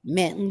with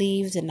mint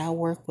leaves, and I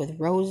work with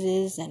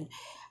roses, and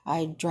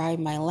I dry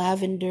my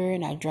lavender,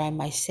 and I dry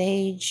my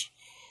sage.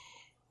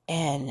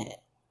 And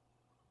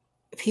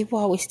people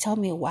always tell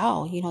me,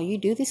 wow, you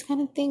do these kind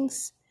of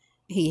things?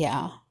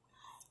 Yeah.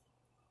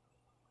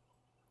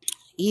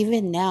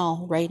 Even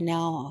now, right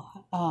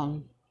now,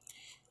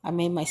 I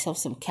made myself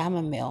some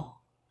chamomile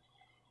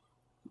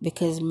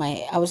because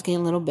I was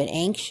getting a little bit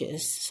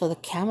anxious. So the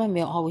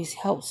chamomile always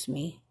helps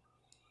me.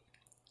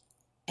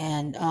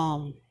 And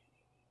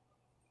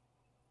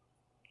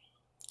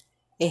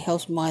It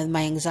helps with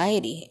my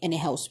anxiety, and it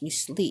helps me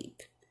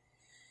sleep.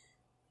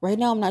 Right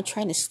now, I'm not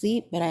trying to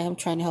sleep, but I am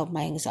trying to help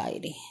my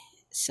anxiety.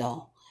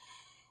 So,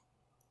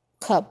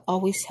 cup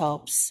always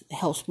helps. It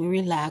helps me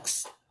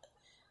relax.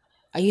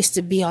 I used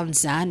to be on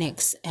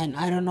Xanax, and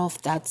I don't know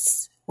if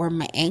that's where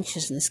my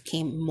anxiousness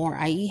came more.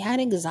 I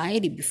had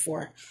anxiety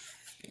before.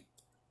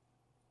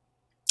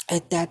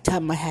 At that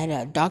time, I had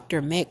a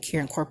Dr. Mick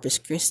here in Corpus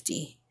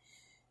Christi,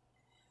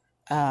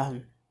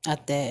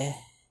 at the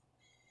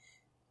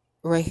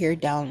right here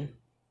down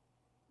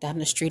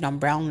the street on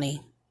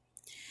Brownlee,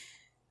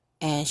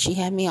 and she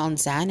had me on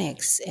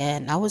Xanax,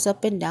 and I was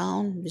up and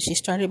down. She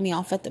started me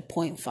off at the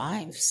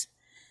 0.5s,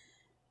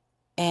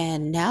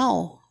 and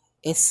now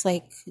it's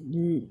like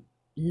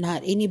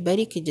not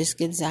anybody could just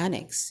get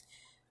Xanax.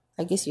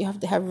 I guess you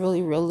have to have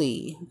really,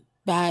 really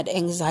bad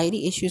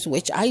anxiety issues,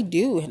 which I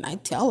do, and I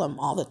tell them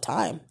all the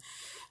time.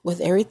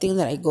 With everything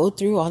that I go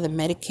through, all the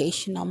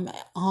medication I'm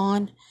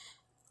on,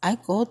 I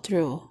go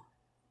through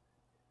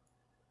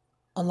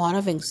a lot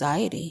of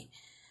anxiety.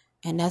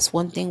 And that's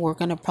one thing we're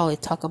going to probably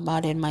talk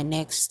about in my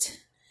next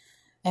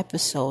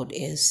episode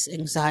is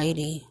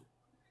anxiety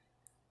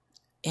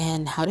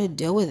and how to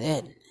deal with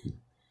it.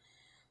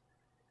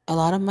 A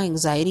lot of my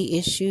anxiety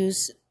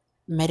issues,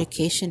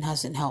 medication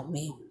hasn't helped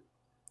me.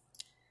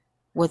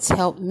 What's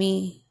helped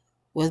me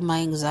with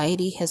my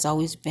anxiety has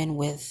always been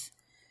with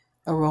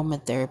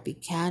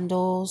aromatherapy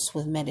candles,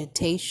 with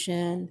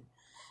meditation,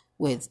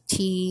 with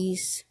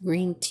teas,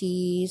 green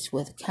teas,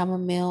 with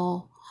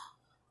chamomile.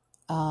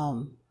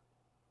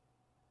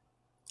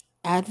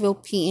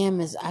 Advil PM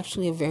is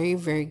actually a very,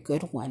 very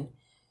good one.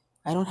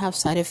 I don't have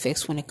side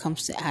effects when it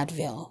comes to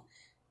Advil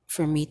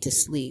for me to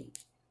sleep.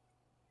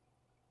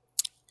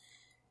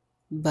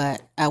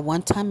 But at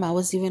one time I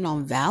was even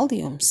on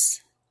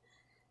Valiums.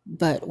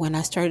 But when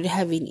I started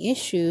having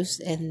issues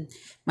and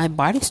my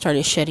body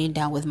started shutting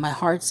down with my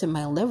hearts and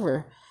my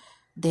liver,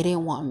 they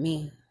didn't want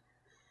me,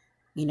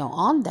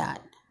 on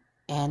that.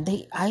 And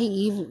they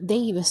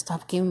even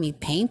stopped giving me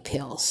pain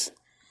pills.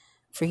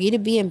 For you to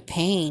be in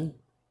pain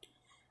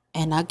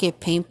and not get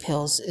pain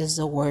pills is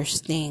the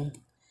worst thing.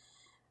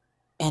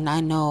 And I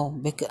know,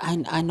 because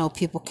I know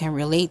people can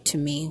relate to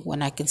me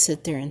when I can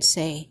sit there and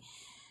say,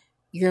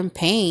 you're in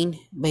pain,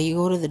 but you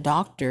go to the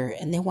doctor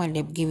and they wind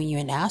up giving you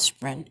an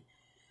aspirin.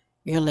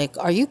 You're like,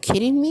 are you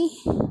kidding me?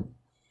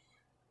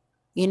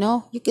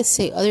 You could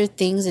say other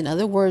things in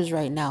other words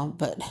right now,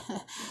 but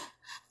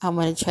I'm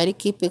going to try to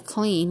keep it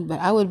clean.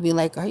 But I would be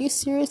like, are you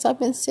serious? I've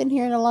been sitting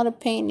here in a lot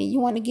of pain and you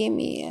want to give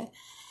me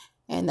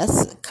And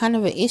that's kind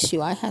of an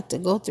issue I had to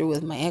go through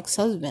with my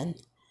ex-husband.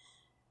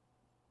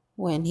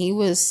 When he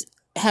was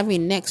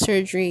having neck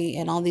surgery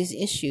and all these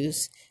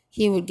issues,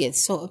 he would get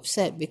so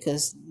upset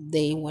because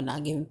they were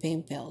not giving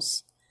pain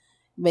pills.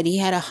 But he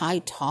had a high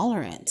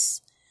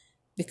tolerance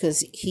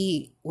because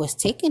he was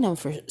taking them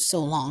for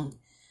so long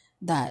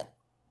that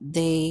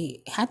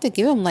they had to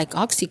give him like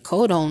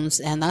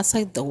oxycodones, and that's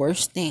like the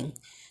worst thing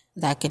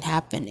that can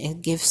happen.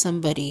 It gives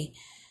somebody,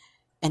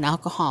 an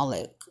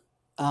alcoholic,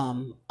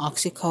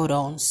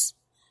 oxycodones,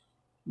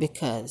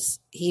 because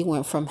he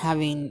went from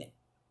having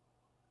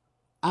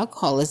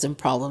alcoholism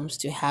problems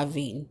to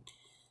having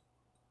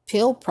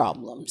pill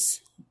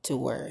problems, to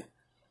where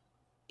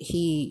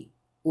he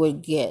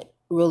would get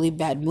really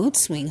bad mood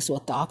swings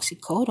with the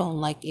oxycodone.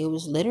 Like it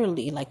was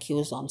literally like he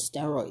was on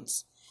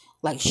steroids,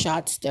 like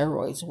shot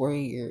steroids, where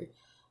you're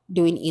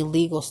doing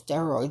illegal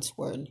steroids,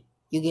 where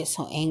you get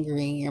so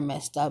angry and you're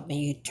messed up and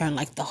you turn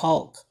like the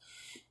Hulk.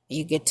 And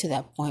you get to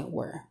that point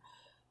where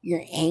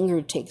your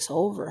anger takes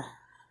over.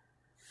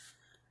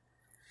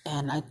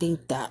 And I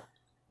think that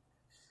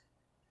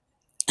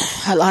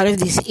a lot of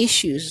these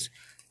issues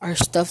are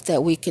stuff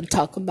that we can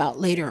talk about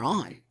later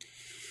on.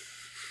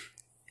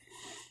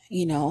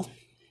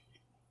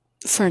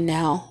 For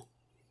now,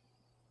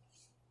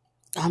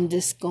 I'm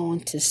just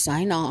going to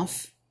sign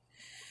off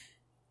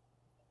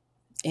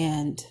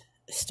and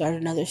start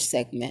another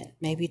segment,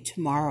 maybe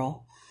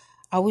tomorrow.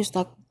 I always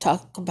like to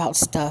talk about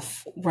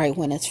stuff right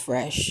when it's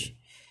fresh.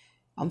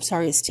 I'm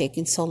sorry it's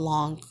taking so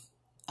long.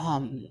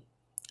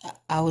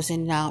 I was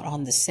in and out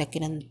on the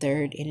 2nd and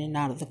 3rd, in and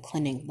out of the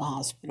clinic, the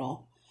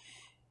hospital.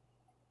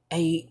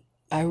 I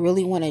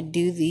really want to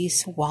do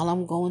these while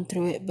I'm going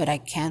through it, but I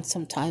can't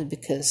sometimes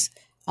because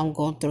I'm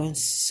going through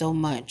so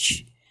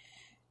much.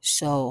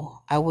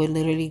 So I would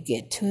literally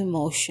get too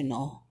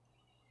emotional.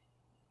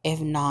 If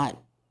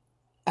not,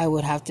 I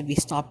would have to be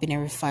stopping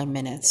every 5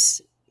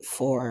 minutes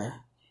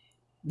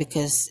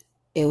because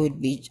I would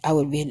be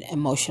an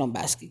emotional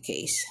basket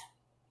case.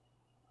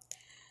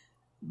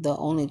 The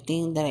only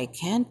thing that I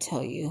can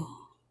tell you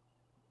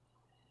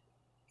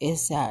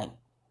is that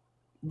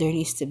there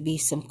needs to be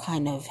some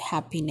kind of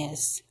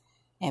happiness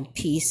and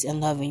peace and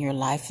love in your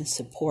life and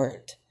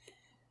support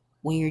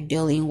when you're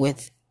dealing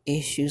with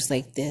issues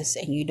like this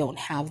and you don't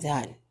have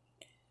that.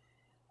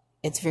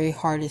 It's very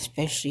hard,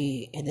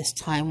 especially in this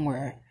time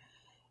where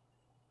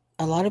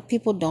a lot of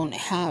people don't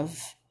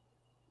have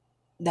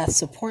that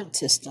support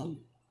system.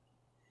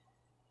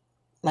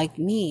 Like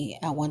me,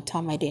 at one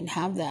time I didn't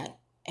have that,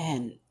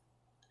 and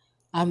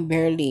I'm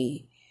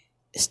barely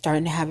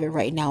starting to have it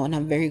right now, and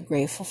I'm very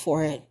grateful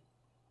for it.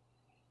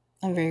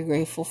 I'm very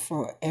grateful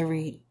for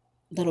every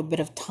little bit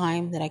of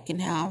time that I can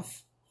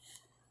have.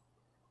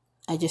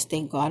 I just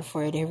thank God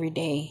for it every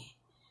day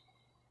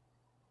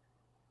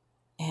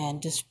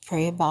and just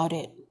pray about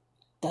it.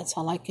 That's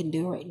all I can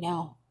do right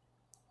now.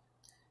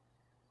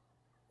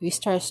 You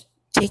start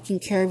taking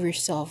care of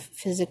yourself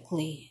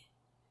physically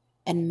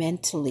and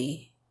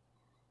mentally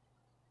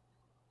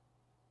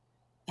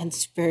and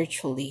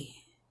spiritually.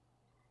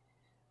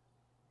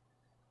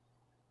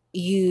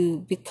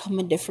 You become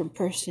a different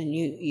person.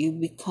 You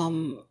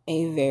become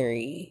a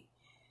very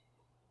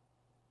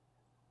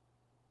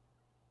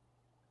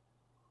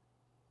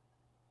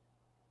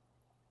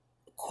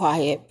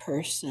quiet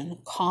person,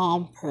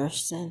 calm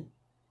person,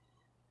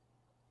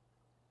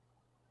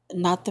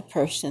 not the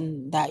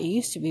person that you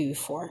used to be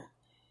before.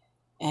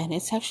 And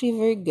it's actually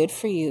very good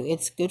for you.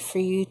 It's good for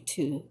you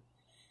to